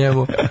loše o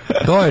njemu.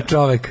 To je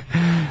čovek.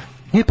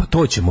 Pa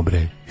to ćemo,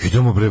 bre.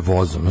 Idemo, bre,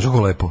 vozom. Znaš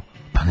kako lepo?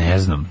 Pa ne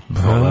znam.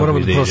 Moramo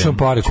da trošimo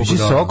pare. Čući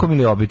sokom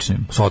ili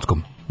običnim?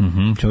 Sotkom.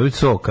 Ćemo biti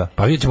soka.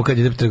 Pa vidjet ćemo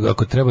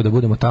ako treba da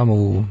budemo tamo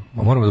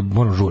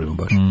moramo žurimo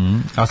baš.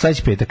 A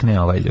sledeći petak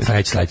ne ovaj ljudi.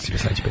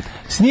 Sledeći petak.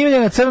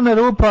 Snimljena crna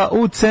rupa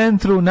u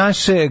centru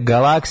naše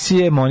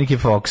galaksije Monike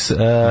Fox.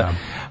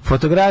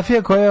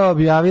 Fotografija koja je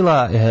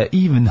objavila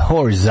Even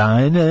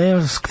Horizon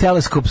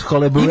Telescopes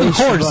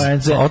Collaboration.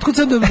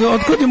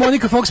 Otkud je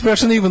Monika Fox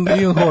prešla na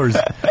Even Horse?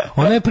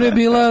 Ona je pre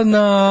bila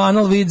na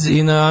Anal Vids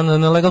i na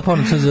Legal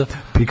Porn.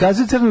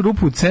 Prikazuje crnu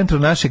rupu u centru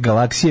naše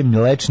galaksije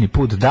Mlečni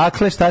put.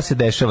 Dakle, šta se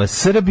dešava?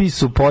 Srbi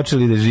su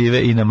počeli da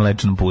žive i na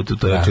Mlečnom putu,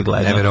 to je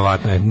očigledno.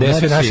 Neverovatno je. Gde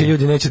sve naši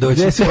ljudi neće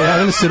doći?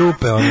 Pojavili se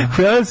rupe.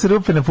 Pojavili se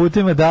rupe na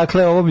putima,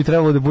 dakle, ovo bi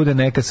trebalo da bude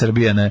neka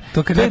Srbija. Ne?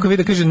 To kad neko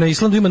vidi, kaže, na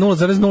Islandu ima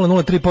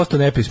 0,003%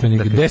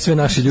 nepismenih. Gde sve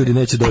naši ljudi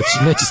neće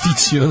doći, neće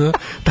stići.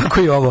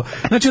 Tako i ovo.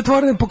 Znači,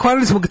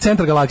 pokvarili smo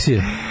centar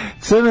galaksije.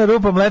 Crna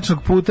rupa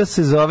Mlečnog puta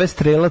se zove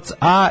Strelac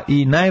A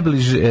i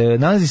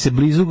nalazi se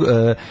blizu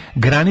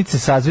granice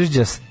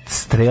sazvežđa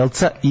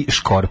Strelca i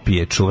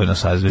Škorpije, čuveno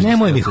sazvežđe.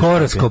 Nemoj mi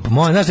horoskop,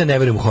 znaš da ne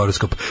verujem u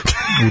horoskop.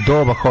 U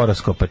doba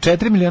horoskopa.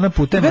 4 miliona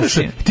puta je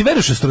mašina. Ti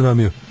veruješ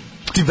astronomiju?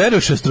 Ti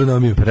veruješ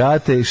astronomiju?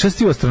 Brate, šta si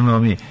ti u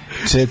astronomiji?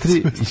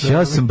 4,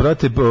 ja sam,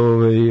 brate,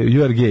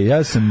 you are gay,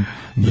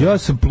 ja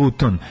sam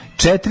Pluton.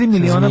 4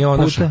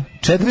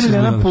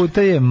 miliona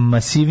puta je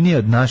masivnije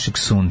od našeg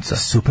sunca.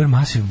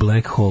 Supermassive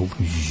black hole,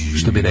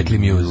 što bi rekli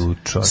Muse.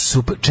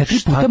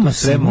 4 puta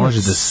masivnije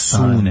može da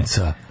stane.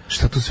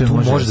 Šta tu sve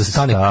može da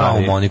stane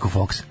kao Moniku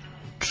Fox?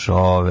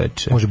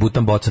 čoveče. Može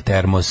butan, boca,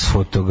 termos.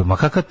 Ma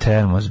kakav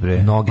termos,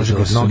 bre? Noge do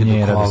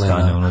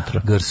kolena,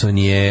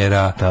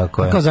 garsonjera.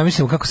 Tako je. Kao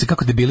zamišljamo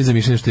kako debili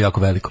zamišljaju nešto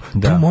jako veliko.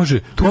 Da.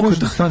 To može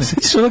da stane.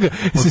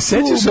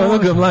 Sećaš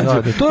onoga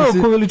mlađa? To je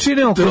oko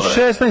veličine oko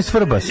 16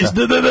 vrbasa.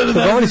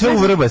 Da. Govori sve u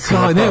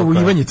vrbasima. Ne, u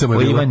Ivanjicama.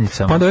 U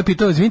Ivanjicama. Pa onda je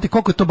pitao, izvinite,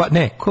 koliko je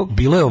to...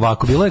 bilo je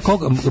ovako,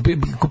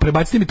 koliko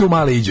prebacite mi tu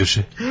male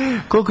iđoše.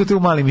 Koliko je tu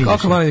mali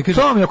iđoše?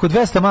 To mi je oko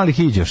 200 malih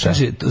iđoša.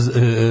 Kaže,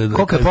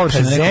 koliko je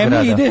površina nekog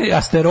grada? Zemlji ide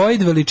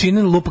asteroid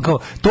veličine lupa, kao,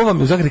 to vam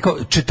je u Zagrebi kao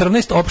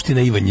 14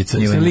 opština Ivanjica.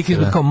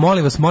 Kao,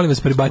 molim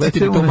vas, prebacite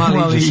mi tu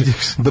male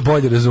iđoše. Da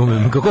bolje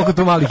razumem. Koliko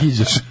tu malih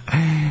iđoša?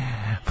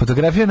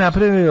 Fotografija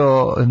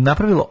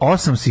napravilo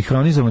 8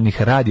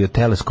 sinhronizovanih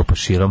radioteleskopa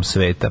širom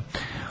sveta.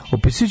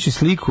 Opisujući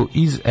sliku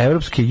iz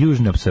Evropske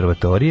južne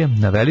observatorije,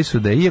 naveli su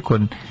da iako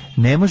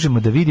ne možemo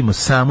da vidimo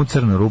samu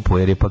crnu rupu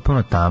jer je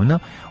potpuno tamna,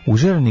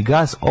 užareni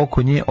gas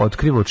oko nje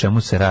otkriva o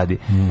čemu se radi.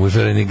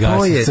 Užareni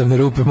gas iz crne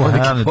rupe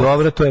Monika Fox.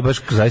 Dobro, to je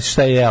baš, znači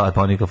šta je jela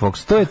Monika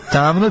Fox. To je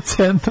tamno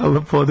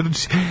centralno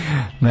područje.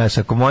 Znaš,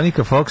 ako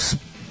Monika Fox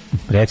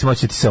recimo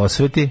će ti se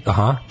osveti,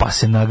 pa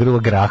se nagrila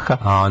graha,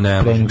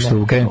 pre nego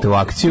što krenete u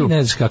akciju.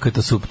 Ne znaš kako je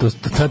to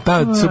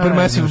ta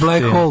Supermassive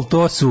Black Hole,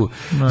 to su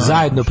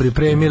zajedno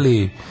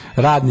pripremili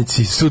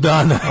radnici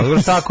Sudana.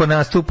 Ali tako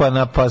nastupa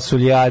na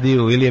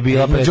Pasuljadiju ili je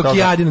bila pre toga?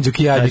 Na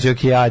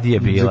Džokijadi je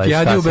bila.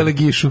 Džokijadi u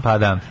Belegišu. Pa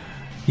da.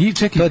 I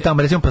čekaj, to je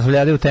tamo recimo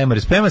Pasuljade u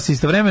Temeri. Sprema se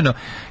istovremeno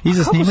i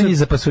za snimanje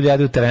za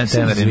Pasuljade u Temeri.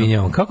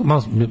 Izvinjavam, kako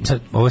malo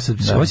ovo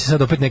će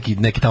sad opet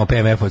neki tamo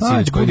PMF od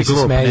sinoć koji se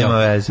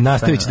smejao.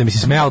 Nastaviće da mi se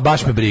smeja, al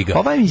baš me briga.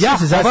 Ja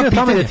se zasnijem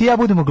tome da ti ja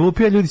budemo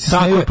glupi, a ljudi se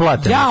smeju i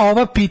plate. Ja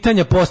ova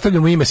pitanja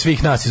postavljam u ime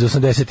svih nas iz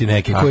 80 i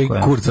neke koji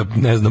kurca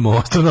ne znamo o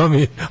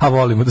astronomiji, a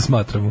volimo da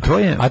smatramo.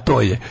 A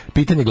to je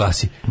pitanje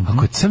glasi: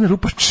 ako je crna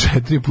rupa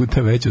 4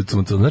 puta veća od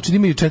sunca, znači da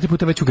ima i 4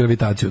 puta veću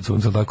gravitaciju od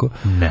sunca, tako?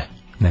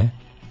 Ne.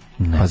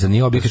 Pa za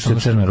nije objekat što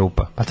crna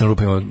rupa. Pa crna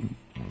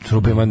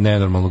rupa ima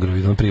nenormalnu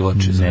gravitaciju, ona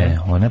privlači. Ne,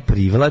 ona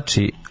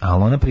privlači,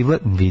 ali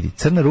vidi,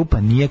 crna rupa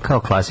nije kao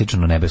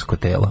klasično nebesko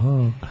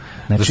telo.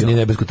 Znači nije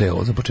nebesko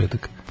telo za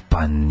početak.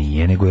 Pa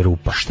nije, nego je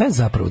rupa. Šta je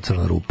zapravo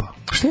crna rupa?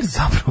 Šta je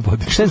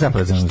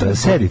zapravo crna rupa?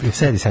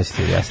 Sedi, sad ću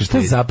ti jasniti. Šta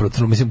je zapravo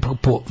crna rupa? Mislim,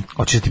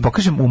 hoćeš da ti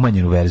pokažem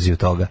umanjenu verziju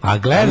toga. A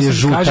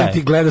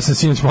gledao sam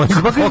sinoć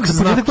Monika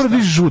Fox. Početak prvo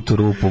vidiš žutu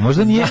rupu,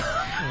 možda nije...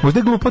 Možda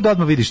je glupo da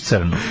odmah vidiš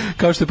crnu.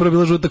 Kao što je prvo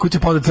bila žuta kuća,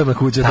 pa onda crna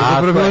kuća.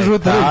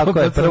 Tako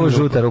je, prvo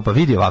žuta rupa.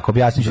 Vidi ovako,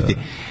 objasnit ću ti.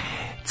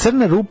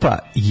 Crna rupa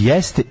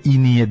jeste i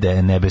nije da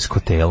je nebesko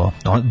telo.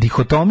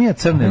 Dihotomija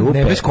crne rupe...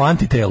 Nebesko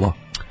antitelo.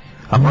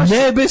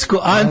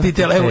 Nebesko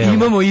antitelo, evo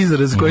imamo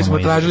izraz koji smo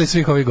tražili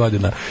svih ovih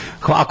godina.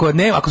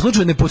 Ako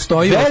slučajno ne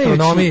postoji u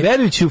astronomiji,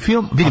 verujući u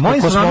film, vidi,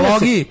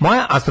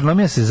 moja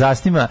astronomija se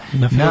zasniva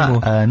na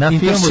filmu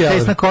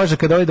Tesna koža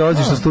kada ovaj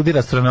dolazi što studira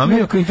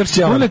astronomiju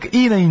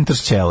i na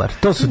Interstellar.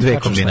 To su dve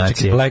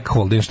kombinacije. Black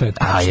hole, što je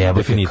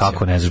definicija?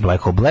 Kako ne znaš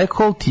Black hole? Black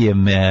hole ti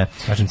je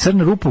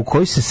crna rupa u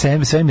kojoj se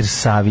svemir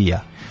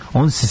savija.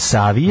 On se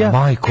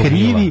savija,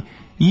 krivi.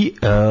 I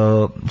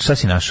šta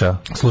si našao?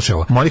 Slušaj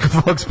ovo. Monika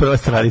Fox, prva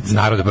stranica.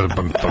 Narode,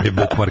 to je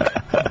bookmark.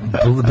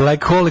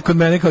 Black hole kod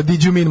mene kao,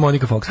 did you mean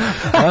Monika Fox?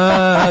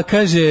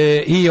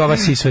 Kaže, i ova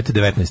Sisvet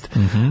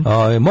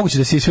 19. Moguće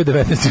da Sisvet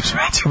 19 još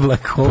veća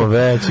Black hole.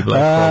 Poveći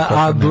Black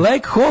hole. A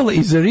Black hole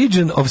is a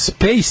region of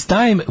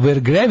space-time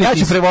where gravity... Ja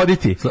ću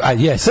prevoditi.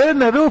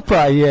 Crna rupa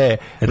je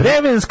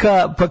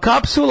vremenska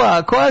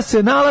kapsula koja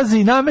se nalazi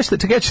i namešta...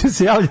 Čekaj, ja ću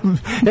se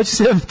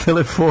javljam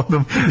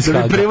telefonom.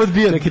 Da bi prevod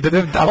bio...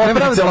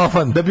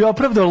 Da bi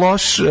opravdao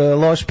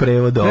loš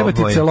prevod. Treba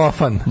ti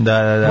celofan.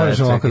 Da. Možeš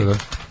ovako da...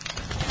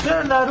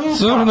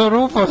 Crna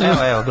rupa.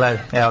 Evo, gledaj,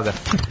 evo ga.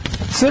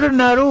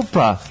 Crna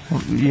rupa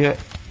je...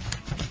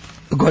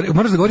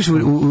 Moraš da govoriš u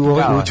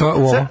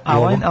ovo.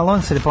 Ali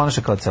on se ne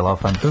ponaša kao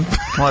celofan.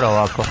 Mora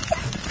ovako.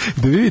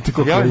 Da vidite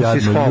koliko je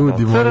jadno,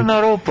 ljudi moji.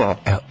 Crna rupa.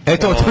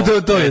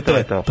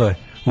 To je.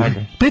 U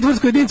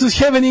pritvorsku jedinicu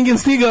Scheveningen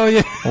stigao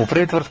je. U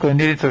pritvorsku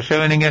jedinicu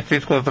Scheveningen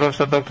stigao je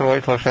profesor dr.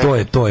 Vojislav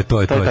Šešelj. To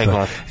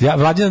je.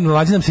 Mlađa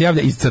nam se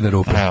javlja iz crne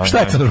rupe. Šta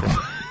je crna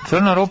rupa?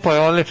 Crna rupa je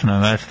odlično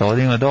mesto,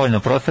 ovdje ima dovoljno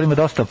prostora, ima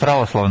dosta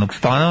pravoslavnog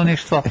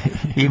stanovništva,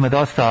 ima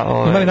dosta...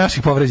 Ima li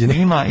naših povređenih?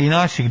 Ima i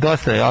naših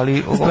dosta,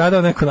 ali...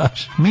 Stradao neko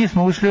naš. Mi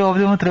smo ušli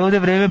ovdje unutra, ovdje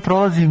vreme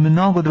prolazi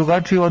mnogo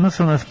drugačije u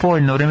odnosu na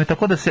spoljno vreme,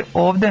 tako da se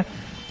ovdje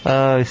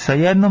sa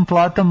jednom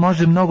platom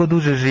može mnogo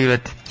duže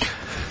živjeti.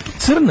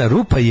 Crna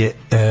rupa je,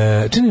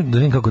 čini da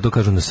vidim kako to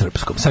kažu na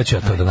srpskom. Sad ću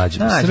ja to da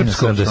nađem na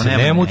srpskom, da se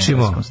ne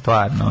mučimo.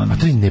 Stvarno. A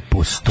to i ne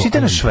postoji.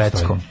 Čite na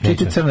švedskom.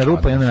 Čite crna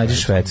rupa i onda nađi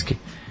švedski.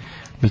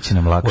 Biće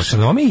nam lakše. U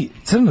astronomiji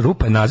crna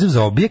rupa je naziv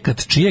za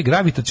objekat čije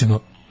gravitaciono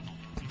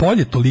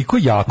polje toliko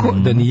jako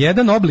da ni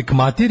jedan oblik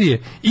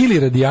materije ili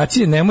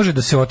radijacije ne može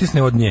da se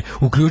otisne od nje,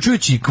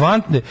 uključujući i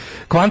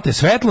kvante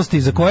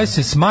svetlosti za koje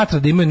se smatra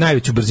da imaju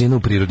najveću brzinu u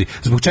prirodi.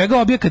 Zbog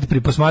čega objekat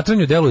pri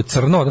posmatranju deluje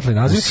crno, odatle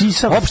naziv.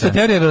 Opšta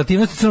teorija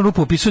relativnosti crnu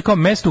rupu opisuje kao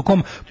mesto u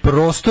kom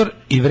prostor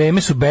i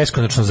vreme su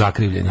beskonačno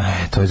zakrivljeni.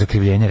 To je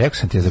zakrivljenje, rekao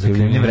sam ti je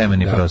zakrivljenje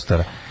vremena i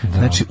prostora.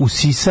 Znači,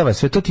 usisava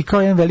sve, to ti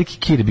kao jedan veliki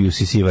Kirby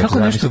usisivač. Kako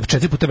nešto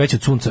 4 puta veće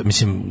od sunca,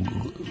 mislim,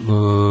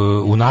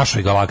 u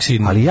našoj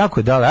galaksiji. Ali jako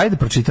je dale, ajde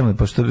pročitamo,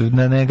 pošto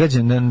da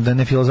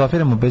ne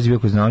filozofiramo bez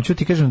iako znanoću,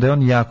 ti kažem da je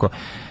on jako.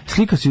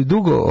 Slika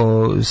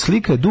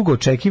je dugo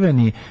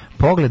očekivani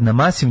pogled na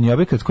masivni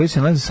objekat koji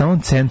se nalazi u samom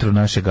centru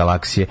naše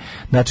galaksije.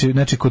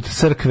 Znači kod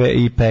crkve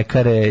i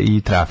pekare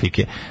i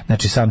trafike.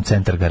 Znači sam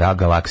centar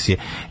galaksije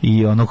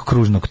i onog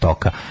kružnog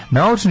toka.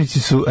 Naučnici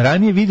su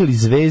ranije vidjeli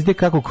zvezde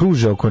kako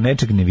kruže oko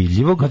nečeg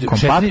nevidljivog,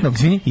 kompaktnog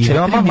i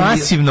veoma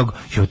masivnog.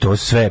 To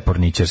sve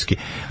porničarski.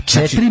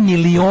 4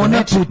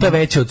 miliona puta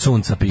veće od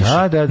sunca piše.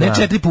 Da. Ne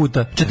 4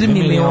 puta, 4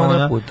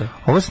 miliona puta.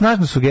 Ovo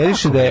snažno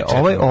sugeriše da je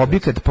ovaj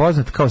objekat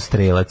poznat kao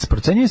strelac.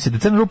 Procenjuje se da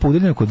crna rupa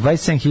udaljena oko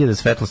 27.000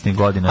 svetlosnih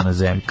godina na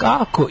zemlji.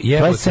 Kako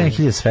je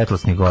 27.000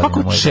 svetlosnih godina.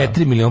 Kako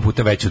 4 miliona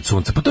puta veće od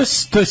sunca? Pa to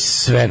je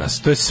sve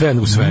nas, to je sve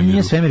u svemiru.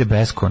 Nije svemir je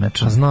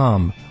beskonačno.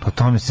 Znam. Pa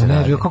to mi se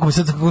radi. Kako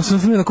sam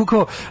znaš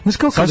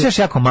kako sad ćeš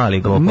jako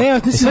mali glupo.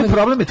 Tvoj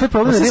problem da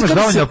nemaš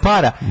dovoljno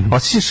para.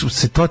 Osjećaš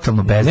se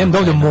totalno bezazleno. Nemam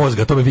dovoljno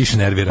mozga, to me više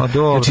nervira.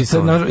 Znači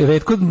sad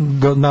retko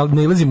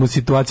nailazim u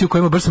situaciju u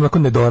kojima baš sam onako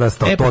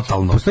nedorastao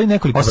totalno. Postoji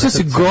nekoliko. Osjećam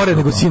se gore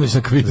nego sinoć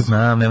na kvizu.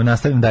 Znam,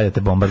 nastavim dalje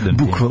te bombardujem.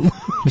 Bukvalno.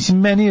 Mislim,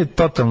 meni je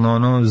totalno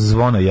ono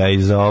zvono ja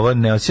iza ovo,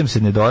 ne osjećam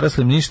se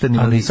nedoraslim ništa,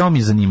 ni samo mi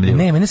je zanimljivo.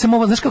 Ne, mene samo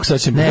ovo, znaš kako se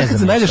osjećam? Ne, kad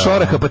se najdeš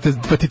oraha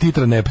pa ti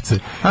titra nepce.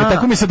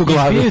 Tako mi sad u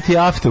glavi. Izbiju ti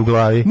afte u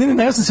glavi.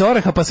 Ne, ja sam se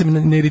oraha pa se mi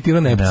ne iritira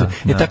nepce.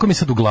 Tako mi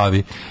sad u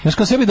glavi. Znaš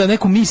kao sebi da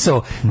neku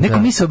misao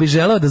bi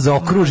želeo da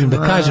zaokružim, da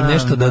kažem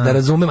nešto, da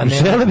razumem, a ne.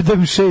 Želeo bi da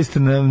mi 6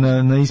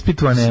 na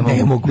ispitu, a ne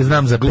mogu. Ne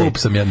znam za glup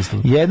sam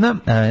jednostavno. Jedna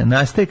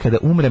nastaje kada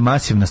umre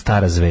masivna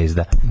stara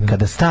zvezda.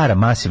 Kada stara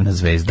masivna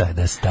zvezda.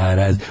 Kada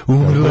stara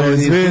umrla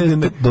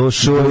zvezda,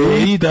 došao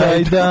je i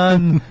taj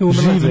dan,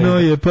 živno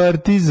je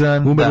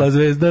partizan. Umrla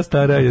zvezda,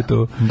 stara je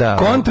to.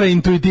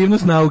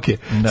 Kontraintuitivnost nauke.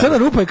 Crna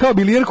rupa je kao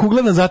bilijer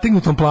kugla na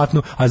zategnutom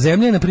platnu, a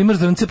zemlja je, na primjer,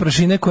 zrnce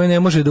prašine koje ne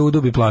može da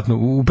udubi platnu.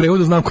 U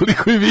prevodu znam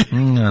koliko i vi.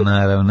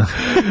 Naravno.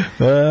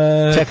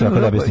 Čekaj, ako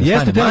da objasnim.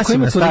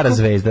 Masivna stara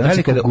zvezda,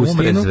 znači kada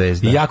umre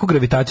zvezda. I jaku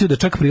gravitaciju da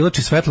čak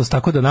privlači svetlost,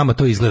 tako da nama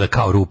to izgleda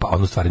kao rupa, a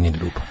ono stvari nije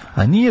rupa.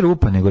 A nije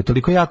rupa, nego je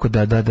toliko jako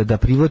da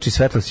privlači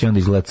svetlost i onda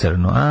izgleda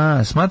crno.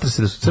 Smatra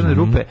se da su crne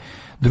rupe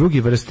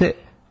druge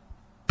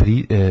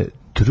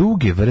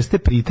vrste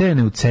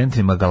pritajene u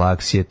centrima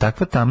galaksije.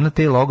 Takva tamna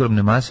tela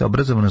ogromne mase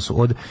obrazovana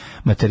su od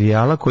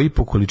materijala koji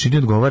po količini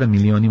odgovara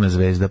milionima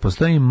zvezda.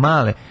 Postoje i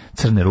male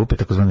crne rupe,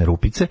 takozvane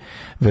rupice,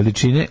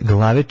 veličine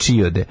glave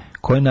čiode,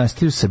 koje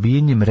nastaju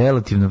sabijanjem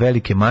relativno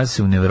velike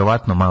mase u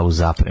neverovatno malu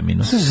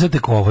zapreminu. Sve se sve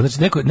tek ovo.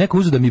 Znači, neko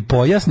uzeo da mi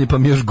pojasni, pa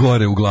mi još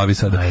gore u glavi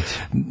sada.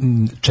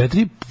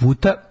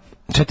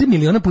 4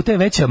 miliona puta je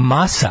veća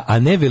masa, a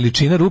ne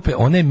veličina rupe,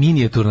 ona je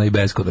minijaturna i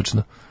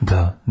beskonačna.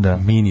 Da.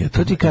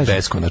 Minijaturna to ti kažem, i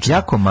beskonačna.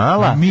 Jako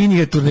mala.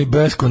 Minijaturna i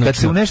beskonačna. Kad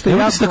se u nešto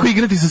jako... tako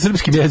igrati sa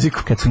srpskim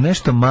jezikom. Kad su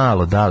nešto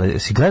malo dale,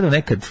 si gledao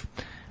nekad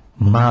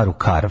Maru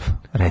Karv,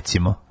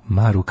 recimo.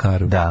 Maru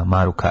Karv? Da,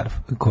 Maru Karv.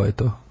 Ko je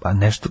to? Pa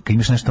nešto,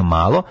 imaš nešto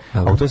malo,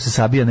 a u to se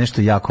sabija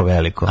nešto jako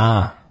veliko.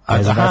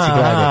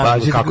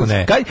 Kako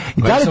ne?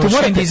 I da li to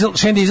mora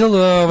Shane Diesel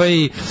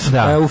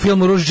u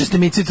filmu Ružičaste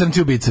mice i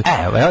crnci ubice.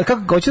 Evo,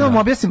 kako hoću da vam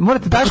objasnim,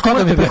 morate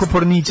preko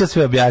pornića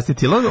sve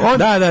objasniti. Ili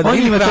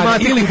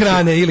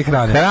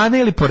hrane. Hrane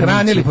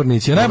ili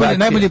pornići.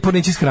 Najbolje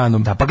pornići s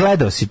hranom. Da, pa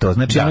gledao si to.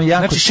 Znači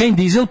Shane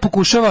Diesel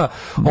pokušava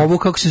ovu,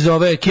 kako se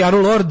zove,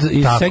 Kiaru Lord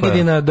iz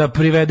Segedina da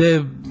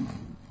privede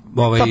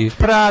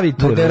pravi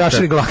tu da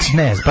raširi galaksiju.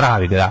 Ne,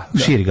 pravi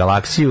širi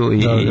galaksiju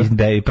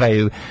i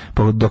pravi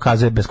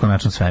dokazuje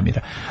beskonačnost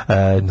svemira.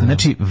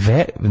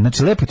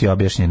 Znači lepo ti je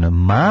objašnjeno,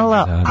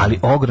 mala, ali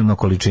ogromna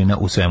količina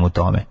u svemu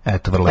tome.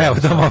 Eto, vrlo. Evo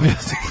da vam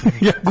objasnim.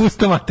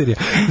 Gusta materija.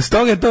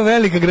 Stoga je to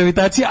velika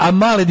gravitacija, a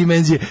male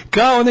dimenzije.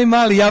 Kao onaj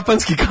mali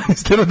japanski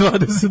kanister od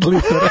 20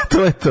 litara.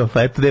 To je to,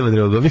 pa eto, nema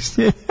drugog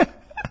objašnjenja.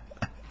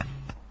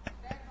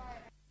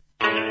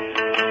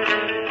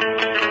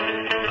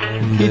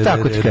 I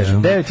tako ti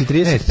kažem,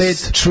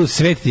 9:35.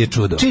 Svet ti je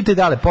čudo. Čitaj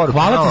dale poruku.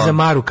 Hvala ti za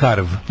Maru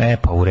Karv.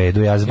 Pa u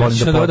redu, ja volim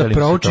da podelim da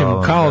proučim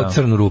kao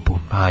crnu rupu.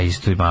 Pa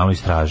isto i malo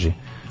istraži.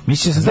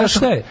 Mislim se znaš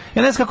šta je?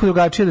 Ja ne znam kako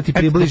drugačije da ti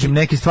približim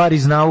neke stvari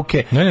iz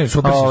nauke. Ne,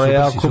 super.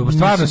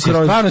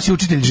 Stvarno si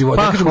učitelj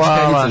života. Ja kažem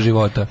učiteljica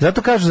života.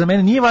 Zato kažu za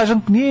mene nije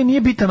važan,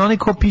 nije bitan onaj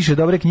ko piše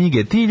dobre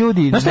knjige. Ti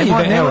ljudi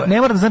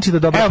ne mora da znači da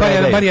dobro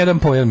predaje. Bar jedan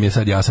pojam je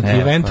sad jasan.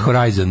 Event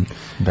Horizon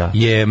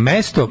je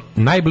mesto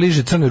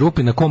najbliže crnoj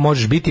rupi na kom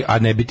možeš biti, a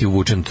ne biti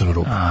uvučen u crnu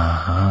rupu.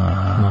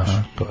 Aha.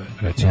 To je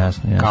recimo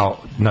kao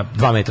na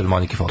 2 metra od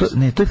Monike Falls.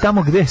 To je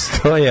tamo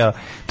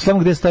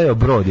gde je stojao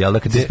brod, ali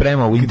kad se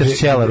sprema u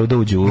Interstellaru da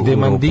uđe u gde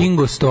grupu.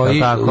 Mandingo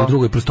stoji u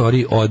drugoj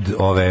prostoriji od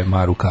ove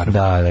Maru Karve.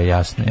 Da,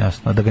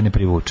 jasno, da ga ne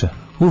privuče.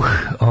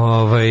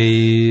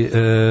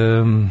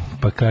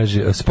 Pa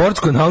kaže,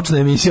 sportsko-naučna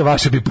emisija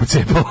vaša bi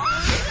pocepala.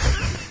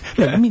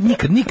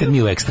 Nikad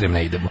mi u ekstrem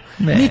ne idemo.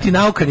 Niti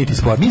nauka, niti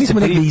sport. Mi smo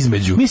negdje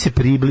između. Mi se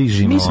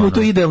približimo. Mi smo u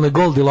toj idealnoj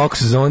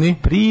Goldilocks zoni.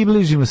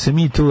 Približimo se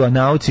mi tu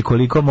nauci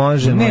koliko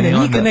možemo.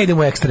 Nikad ne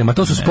idemo u ekstrema.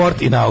 To su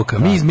sport i nauka.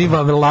 Mi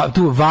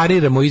tu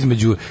variramo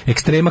između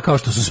ekstrema kao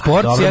što su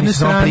sport s jedne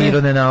strane. Dobro,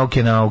 prirodne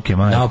nauke,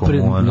 majko.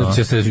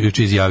 Ja se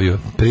juče izjavio.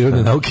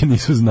 Prirodne nauke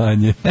nisu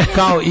znanje.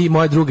 Kao i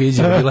moja druga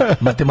izjava bila,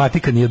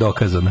 matematika nije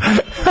dokazana.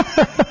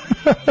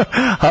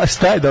 A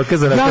šta je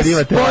dokazano ako nije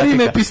matematika? Ja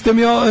sporim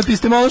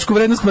epistemološku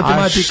vrednost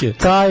matematike. A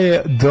šta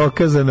je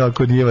dokazano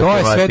ako nije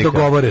matematika? To je sve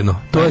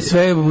dogovoreno.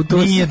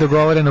 Nije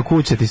dogovoreno,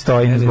 kuća ti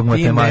stoji zbog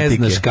matematike. Ti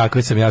ne znaš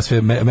kakve sam ja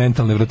sve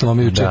mentalne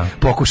vratolome juče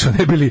pokušao,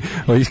 ne bili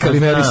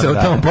iskalimerisao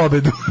tamo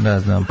pobedu. Da,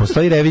 znam.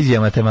 Postoji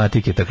revizija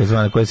matematike,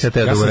 takozvana, koja se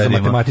treba da uradimo. Ja sam za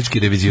matematički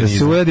revizionizam. Da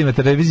se uradi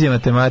revizija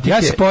matematike.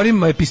 Ja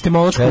sporim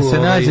epistemološku... Da se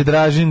nađe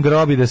Dražin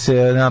grob i da se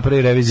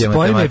napravi revizija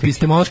matematike. Sporim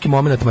epistemološki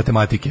moment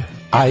matematike.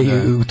 A i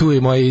tu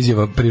je moja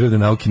izjava, prirodne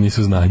nauke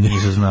nisu znanje.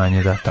 Nisu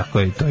znanje, da, tako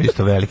je, to je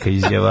isto velika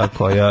izjava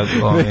koja,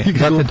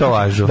 zato to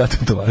važu.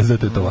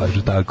 Zato to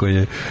važu, tako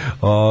je.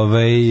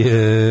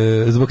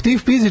 Zbog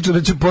tih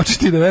fizičara ću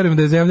početi da verujem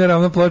da je zemlja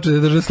ravna ploča da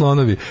drže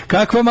slonovi.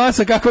 Kakva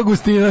masa, kakva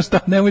gustina, šta,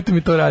 nemojte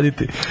mi to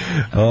raditi.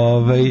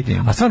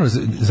 A stvarno,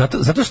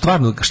 zato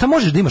stvarno, šta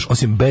možeš da imaš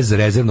osim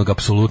bezrezervnog,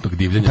 apsolutnog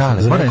divljenja?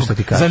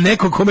 Da, za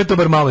nekog kome to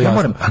bar malo jasno.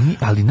 Moram,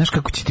 ali znaš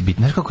kako će ti biti,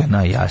 znaš kako je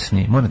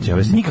najjasnije? Moram ti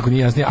objasniti. Nikako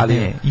nije jasnije,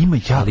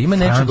 ali ima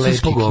nečeg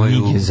lepog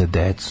knjige za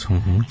decu.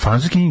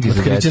 Francuske knjige za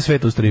decu. Otkriće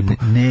sveta u stripu.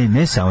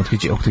 Ne samo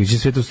otkriće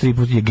sveta u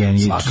stripu je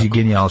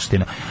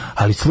genijalština.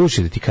 Ali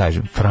slušaj da ti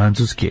kažem,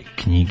 francuske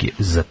knjige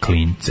za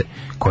klince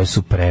koje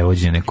su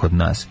prevođene kod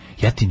nas,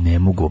 ja ti ne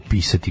mogu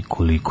opisati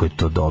koliko je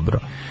to dobro.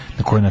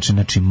 Na koji način,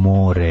 znači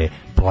more,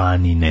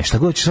 planine, šta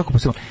god ćeš svako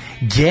posebno.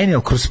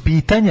 Genijal, kroz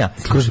pitanja,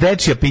 kroz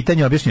dečija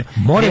pitanja objašnjeno.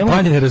 More i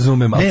planine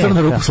razumem, ali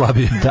crno ruku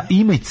slabije. Da,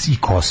 ima i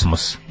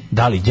kosmos.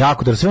 Da li,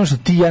 jako dobro, sve ono što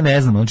ti ja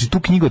ne znam, znači tu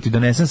knjigu ti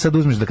donesem, sad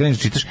uzmeš da kreneš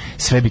čitaš,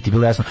 sve bi ti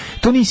bilo jasno.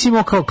 To nisi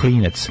imao kao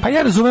klinac. Pa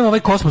ja razumem ovaj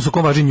kosmos u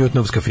kom važi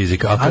Newtonovska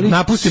fizika, ali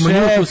napustimo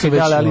Newtonu se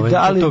već,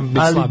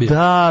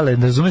 ali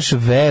razumeš,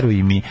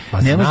 veruj mi,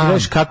 ne možeš da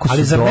veš kako su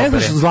dobre. Ali zar ne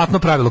znaš zlatno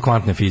pravilo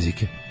kvantne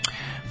fizike?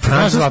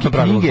 Francuske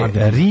knjige,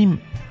 Rim,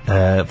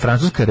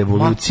 francuska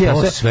revolucija,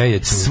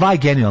 sva je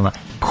genijalna.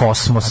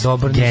 Kosmos,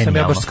 dobro, nisam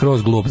ja baš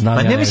skroz glup, znam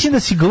ja. Ne mislim da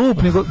si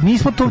glup, nego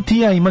nismo to ti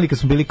ja imali kad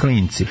smo bili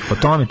klinci. O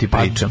tome ti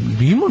pričam.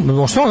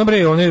 Imamo, što ono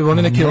bre,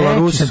 one neke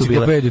Laruse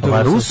enciklopedije,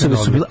 Larusove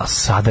su bile, a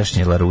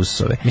sadašnje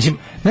Larusove. Mislim,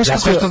 ja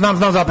sve što znam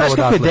zapravo odatle.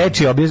 Znaš kako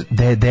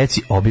je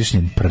deci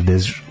objašnjen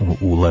prdež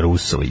u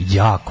Larusovoj,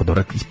 jako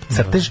dobro.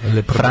 Crtež,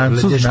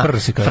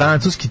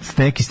 francuski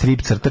neki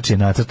strip crtač je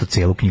nacrtao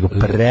celu knjigu,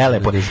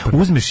 prelepo.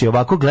 Uzmeš je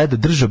ovako, gleda,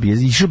 držao bi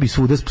je, išao bi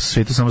svuda po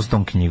svetu samo s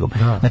tom knjigom.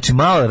 Znači,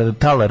 mala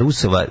ta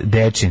Larusova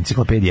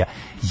enciklopedija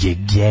je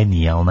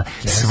genijalna.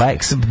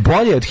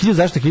 Bolje od 1000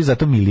 zašto 1000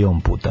 zato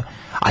milion puta.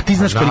 A ti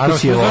znaš koliko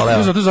si je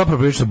voleo. Zato je zapravo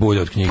prilično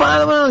bolje od knjige. Pa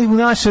u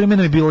naše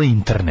vremena je bilo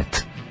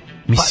internet.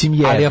 Mislim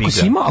je. Ali ako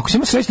si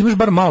imao sreće imaš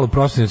bar malu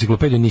prostornu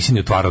enciklopediju, nisi ni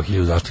otvarao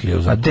 1000 zašto 1000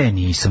 zašto. A de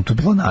nisam, tu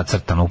bilo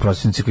nacrtano u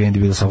prostornoj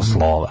enciklopediji bilo samo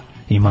slova.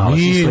 Imao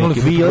si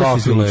slike,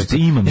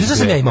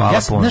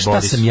 znaš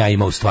šta sam ja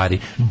imao u stvari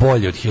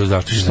bolje od 1000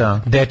 zašto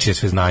dečije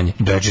sve znanje.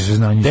 Dečije sve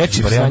znanje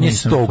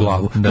 100 u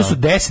glavu. To su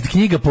 10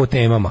 knjiga po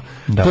temama.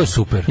 To je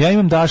super. Ja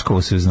imam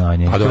Daškovo sve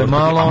znanje. To je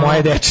malo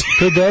moje dečije.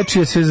 To je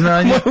dečije sve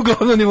znanje. Moje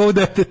uglavnom nivou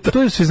deteta.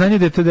 To je sve znanje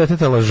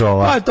deteta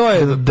lažova. A to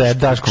je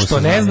Daškovo sve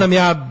znanje. Što ne znam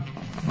ja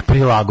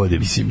prilagodim.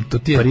 Mislim, to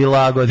ti je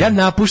prilagodim. Ja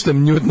napuštam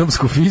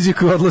Newtonovsku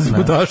fiziku i odlazim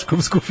u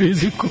Daškovsku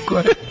fiziku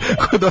koja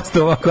je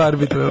dosta ovako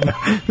arbitrarna.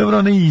 Dobro,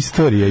 ona je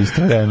istorija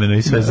istovremeno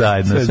i sve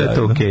zajedno, sve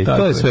to okej.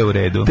 To je sve u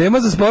redu. Tema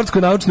za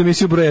sportsku naučnu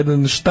emisiju broj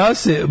 1. Šta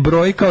se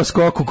broji kao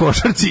skok u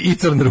košarci i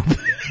crn rub?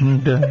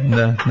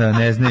 Da,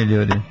 ne znaju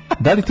ljudi.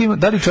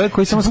 Da li čovjek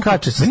koji samo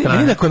skače sa strane?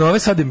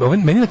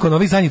 Meni nakon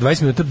ovih zadnjih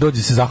 20 minuta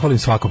dođe se zahvalim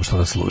svakom što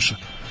nas sluša.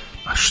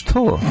 A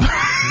što?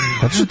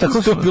 Zato što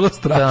tako to bilo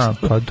strašno.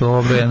 Da, pa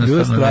dobro,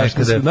 jednostavno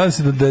nekada. Nadam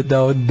se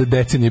da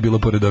dece nije bilo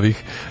pored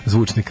ovih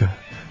zvučnika.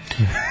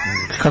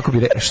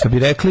 Što bi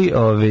rekli,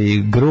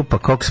 grupa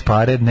Cox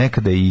Parer,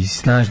 nekada i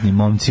snažnim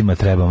momcima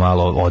treba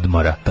malo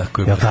odmora.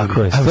 Tako je. Jel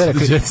tako je?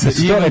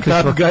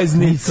 Tough guys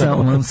need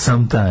someone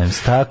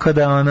sometimes. Tako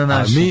da ona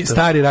naša. Mi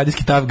stari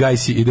radijski tough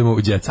guysi idemo u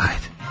jet set.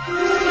 Ajde.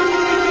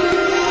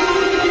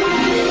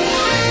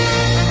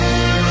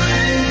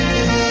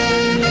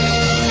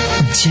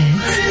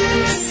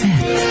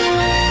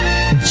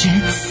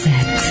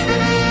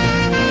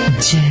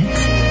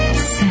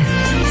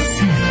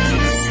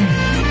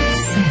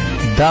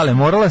 Dale,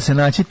 morala se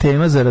naći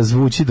tema za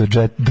razvući do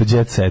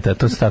jet seta,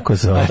 to se tako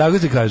zove. A tako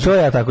se kaže. To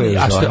ja tako je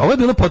zove. Ovo je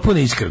bilo potpuno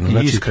iskreno.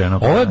 Znači, iskreno.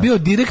 Ovo je bio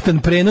direktan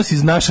prenos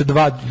iz naše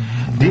dva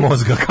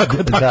mozga,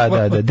 kako tako.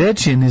 Da,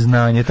 dečije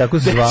neznanje, tako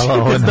se zvala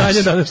ovo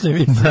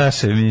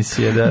naše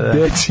emisije. Da.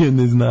 Dečije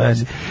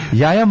neznanje.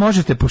 Jaja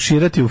možete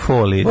poširati u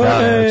foliji.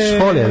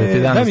 Folija da ti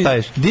danas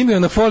staviš. Dimio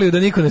na foliju da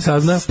niko ne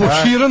sazna.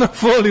 Poširo na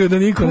foliju da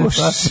niko ne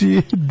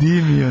sazna.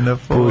 Dimio na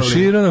foliju.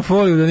 Poširo na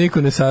foliju da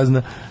niko ne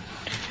sazna.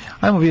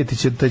 Ajmo vidjeti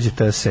će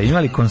se.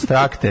 Imali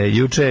konstrakte,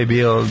 juče je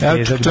bio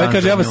čovjek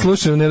kaže, ja vas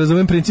slušam, ne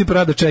razumem princip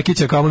rada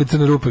Čekića, kamoli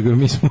Crne rupe,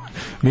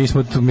 mi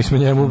smo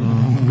njemu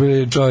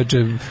čovječe,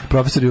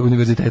 profesori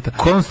univerziteta.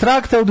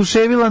 Konstrakta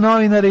oduševila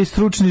novinare i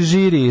stručni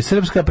žiri.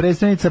 Srpska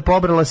predstavnica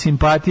pobrala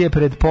simpatije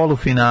pred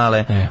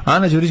polufinale.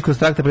 Ana Đurić,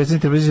 konstrakta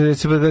predstavnica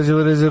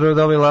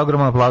dobila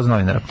ogroman aplauz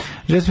novinara.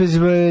 Žespeć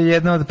je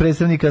jedna od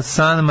predstavnika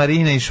San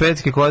Marina i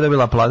Švedske koja je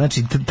dobila aplauz.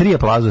 Znači, 3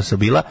 aplauza su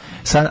bila.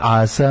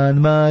 San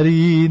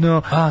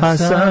Marino,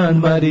 San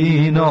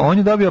Marino, on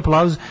je dobio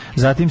aplauz,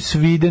 zatim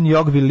Sweden,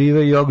 Jag vill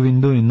live, Jag vill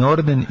do i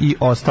Norden i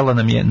ostala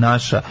nam je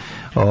naša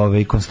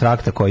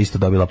konstrakta koja je isto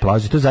dobila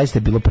aplauz i to zaista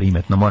je bilo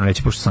primetno, moram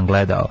reći, pošto sam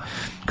gledao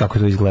kako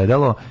je to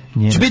izgledalo.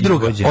 Će biti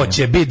druga,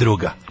 hoće biti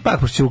druga. Pa,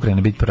 pošto će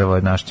Ukrajina biti prvo,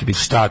 naš će biti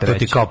šta, to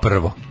ti kao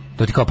prvo,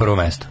 to ti kao prvo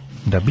mesto.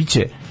 Da, bit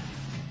će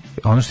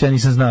ono što ja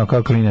nisam znao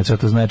kao klinac, što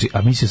to znači,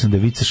 a mislio sam da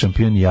je vice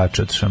šampion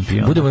jači od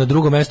šampiona. Budemo na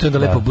drugom mestu, onda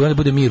lepo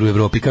bude mir u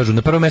Evropi. Kažu,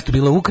 na prvom mestu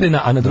bila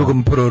Ukrajina, a na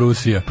drugom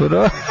pro-Rusija.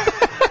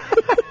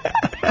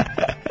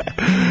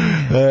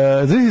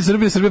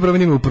 Znači, Srbija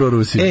promenimo u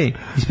pro-Rusiju.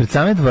 Ispred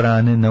same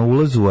dvorane, na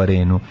ulazu u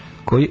arenu,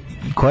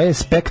 koja je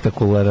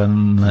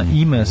spektakularna,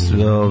 ima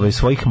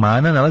svojih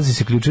mana, nalazi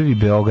se ključevi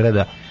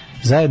Beograda,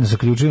 zajedno sa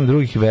ključevima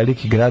drugih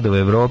velikih gradova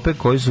Evrope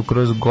koji su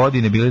kroz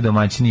godine bili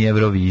domaćini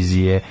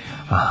Eurovizije.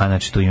 Aha,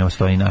 znači tu imamo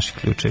stoji naši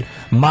ključevi.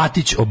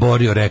 Matić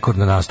oborio rekord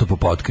na nastupu,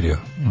 pa otkrio.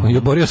 I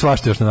oborio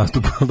svašta još na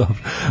nastupu, dobro.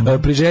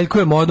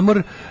 Priželjkujem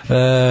odmor.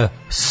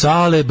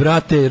 Sale,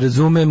 brate,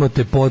 razumemo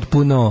te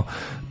potpuno.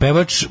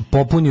 Pevač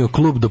popunio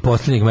klub do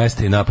posljednjeg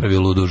mesta i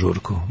napravio ludu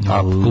žurku.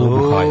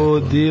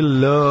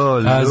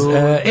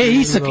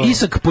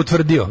 Isak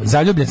potvrdio.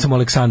 Zaljubljen sam u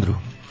Aleksandru.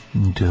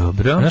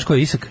 Dobro. Znaš ko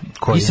je Isak?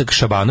 Isak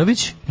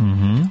Šabanović.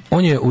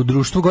 On je u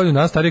društvu godinu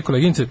dana starije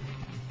koleginice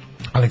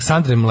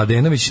Aleksandre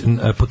Mladenović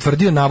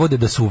potvrdio navode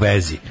da su u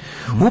vezi.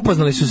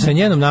 Upoznali su se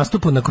njenom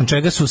nastupu, nakon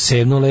čega su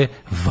sevnule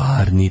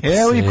varnice.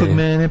 Evo i kod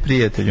mene,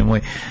 prijatelju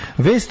moj.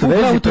 Vest u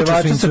vezi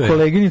pevača sa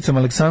koleginicom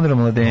Aleksandrom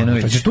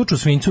Mladenović. Znači, tuču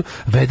svincu,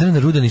 Vedrana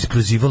Rudan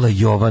isprozivala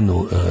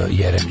Jovanu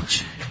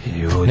Jeremić.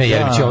 Ne,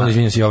 Jeremić Jovanu,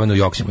 izvinjam se, Jovanu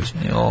Joksimović.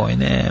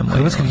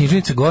 Hrvatska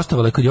književnica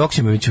gostovala kod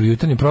Joksimovića u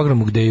jutarnjem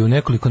programu gde je u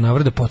nekoliko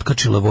navrata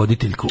potkačila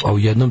voditeljku, a u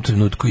jednom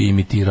trenutku je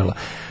imitirala.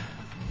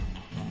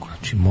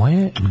 Znači,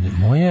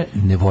 moje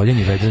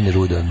nevoljenje Vedrane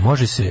Rudan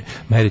može se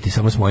meriti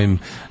samo s mojim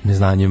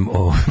neznanjem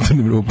o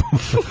crnim rupom.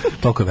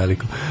 Toliko je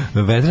veliko.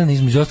 Vedrana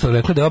između ostalo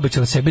rekla da je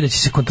obećala sebi da će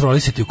se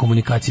kontrolisati u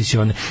komunikaciji s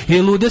one.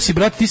 Luda si,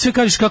 brate, ti sve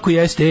kažeš kako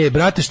jeste.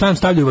 Brate, šta nam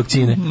stavljaju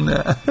vakcine?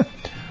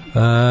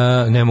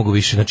 Ne mogu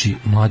više, znači,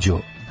 Mlađo.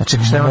 A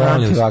čekaj, šta je ona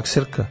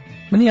antivakserka?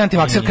 Ma nije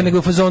antivakserka, nego je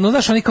u fazonu,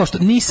 znaš, oni kao što,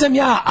 nisam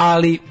ja,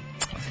 ali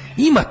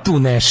ima tu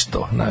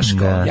nešto, znaš,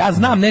 kao, ja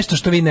znam nešto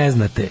što vi ne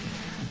znate.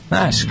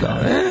 Znaš, kao,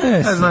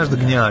 znaš da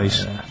gnjaviš.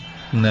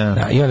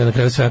 Da, i onda na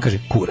kraju sve kaže,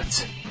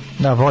 kurac.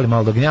 Da, voli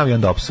malo da gnjavi,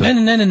 onda opsuje.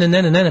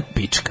 Ne,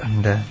 pička.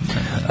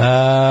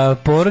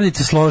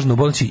 Porodice složno u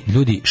bolnici,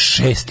 ljudi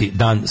 6.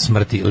 dan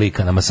smrti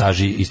lika na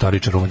masaži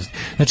istoričar umetnosti.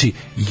 Znači,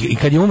 i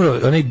kad je umro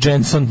onaj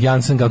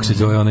Jansen, kako se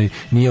zove, onaj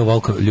nije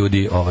ovoliko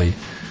ljudi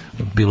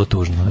bilo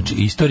tužno. Znači,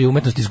 istorija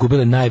umetnosti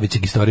izgubile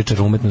najvećeg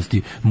istoričara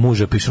umetnosti,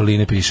 muža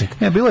Pišoline Pišek.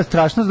 Bilo je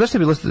strašno, znaš što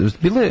je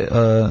bilo je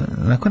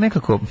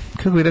nekako,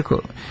 kako bih rekao,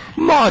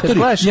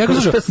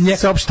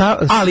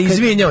 ali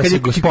izvinjava se,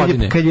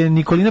 gospodine. Kad je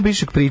Nikolina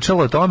Pišek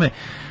pričala o tome,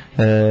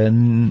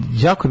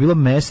 jako je bilo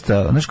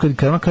mesta, znaš,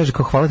 kad ona kaže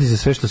kao hvala ti za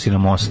sve što si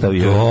nam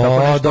ostavio.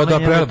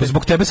 Da,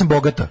 zbog tebe sam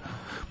bogata.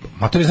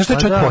 Matori, znaš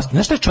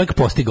šta je čovjek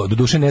postigao?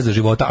 Doduše ne za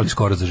života, ali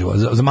skoro za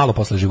života, za malo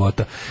posle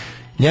života.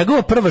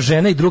 Njegova prva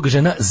žena i druga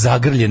žena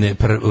zagrljene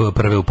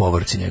prve u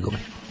povorci njegove.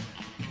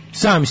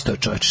 Sami sto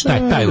čovječ, šta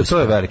je taj uspjeh? To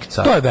je veliki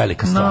car. To je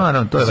velika stvar.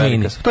 Naravno, to je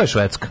velika stvar. To je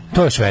Švedska.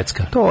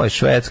 To je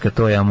Švedska,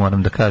 to ja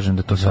moram da kažem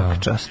da to svaka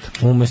čast.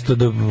 Umjesto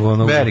da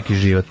veliki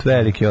život,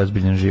 veliki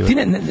ozbiljan život. Ti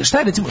šta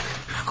je recimo,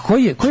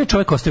 koji je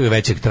čovjek ostavio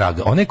većeg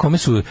traga? Onaj kome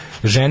su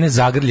žene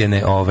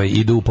zagrljene,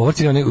 idu u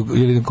povorci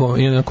ili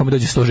kome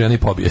dođe 100 žena i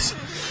pobije se?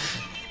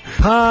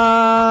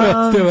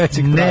 Pa,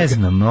 ne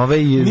znam,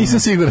 nisam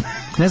siguran.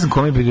 Ne znam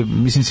kome bi,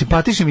 mislim,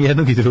 simpatišem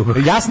jednog i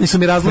drugog. Jasni su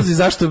mi razlozi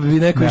zašto bi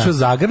neko išao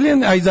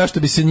zagrljen, a i zašto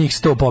bi se njih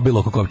 100 pobilo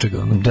oko kovčega.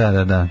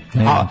 Da.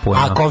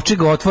 A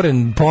kovčega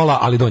otvoren pola,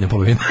 ali donja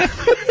polovina.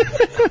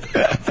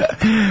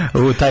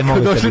 U taj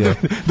moment bio.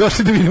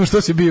 Došli da vidimo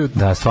što si bio.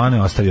 Da, stvarno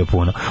je ostavio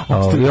puno.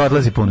 I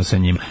odlazi puno sa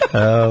njim.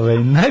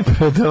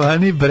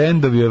 Najprodavaniji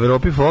brendovi u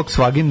Evropi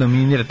Volkswagen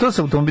dominira. To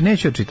se automobil,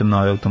 neću ja čitam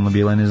nove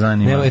automobile, ne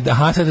zanima.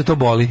 Aha, sad te to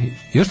boli.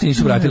 Još ti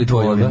nisu vratili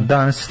tvoje, da?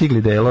 Danas su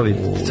stigli delovi.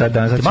 Sad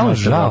danas ti malo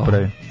žao.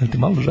 Ti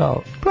malo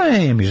žao. Pa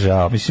nije mi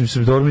žao. Mislim se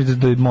dobro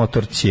da je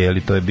motor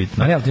cijeli, to je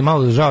bitno. Ali ti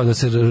malo žao da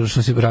se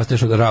što si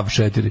rasteš od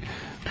RAV4.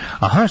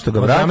 Aha, što ga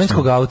vraćam? Od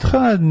ramenskog auta.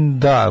 Pa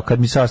da, kad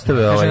mi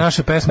sastave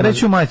naše pesme.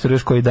 Reću majstor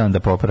još koji dan da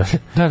popravi.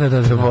 Da.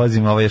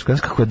 Vozim još.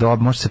 Znaš kako je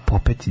dobro, može se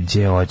popeti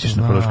gdje hoćeš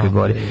na Fruškoj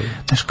gori.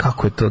 Znaš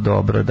kako je to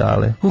dobro,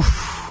 dale.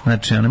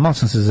 Znači, malo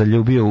sam se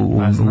zaljubio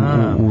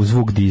u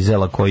zvuk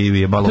dizela koji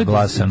je malo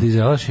glasan.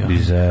 Dizelaš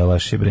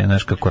je, bre,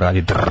 znaš kako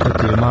radi. To je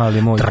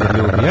mali moj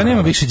ljubi. Ja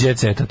nemam više jet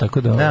seta,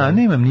 tako da... Da,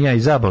 nemam ni ja i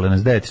zabole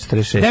nas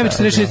 9.46.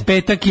 9.46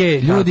 petak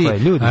je, ljudi.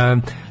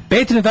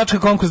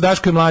 Patreon.com kroz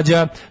Daško i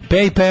Mlađa,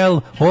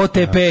 PayPal,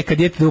 OTP, kad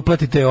idete da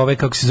uplatite ove,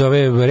 kako se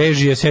zove,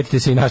 režije, setite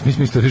se i nas, mi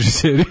smo isto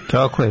režiseri.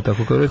 Tako je,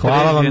 tako kao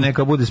hvala vam.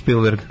 Neka bude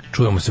Spielberg.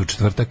 Čujemo se u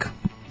četvrtak.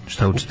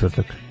 Šta u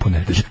četvrtak?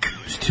 Ponedeljak.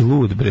 Sti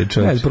lud, bre,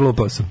 čovječ. Ne,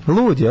 prolupao sam.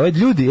 Lud je,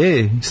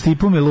 ljudi,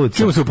 Stipu mi lud.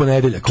 Čujemo se u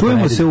ponedeljak.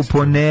 Čujemo se u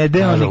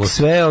ponedeljak,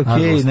 sve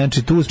okej,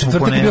 znači tu smo u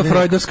četvrtak je bio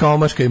Freudovska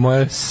omaška i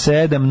moje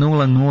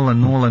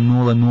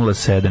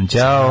 7000007.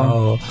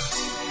 Ćao.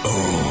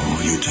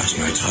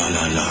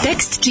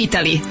 Tekst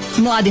čitali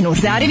Mladin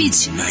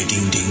Urdarević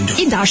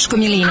i Daško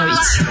Milinović.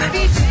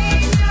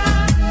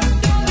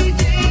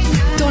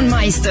 Ton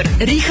majstor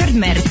Richard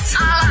Merc.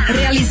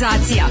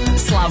 Realizacija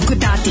Slavko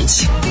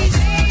Tatić.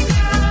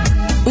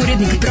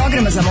 Urednik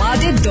programa za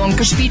mlade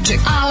Donka Špiček.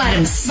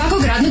 Alarms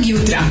svakog radnog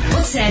jutra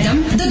od 7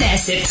 do 10.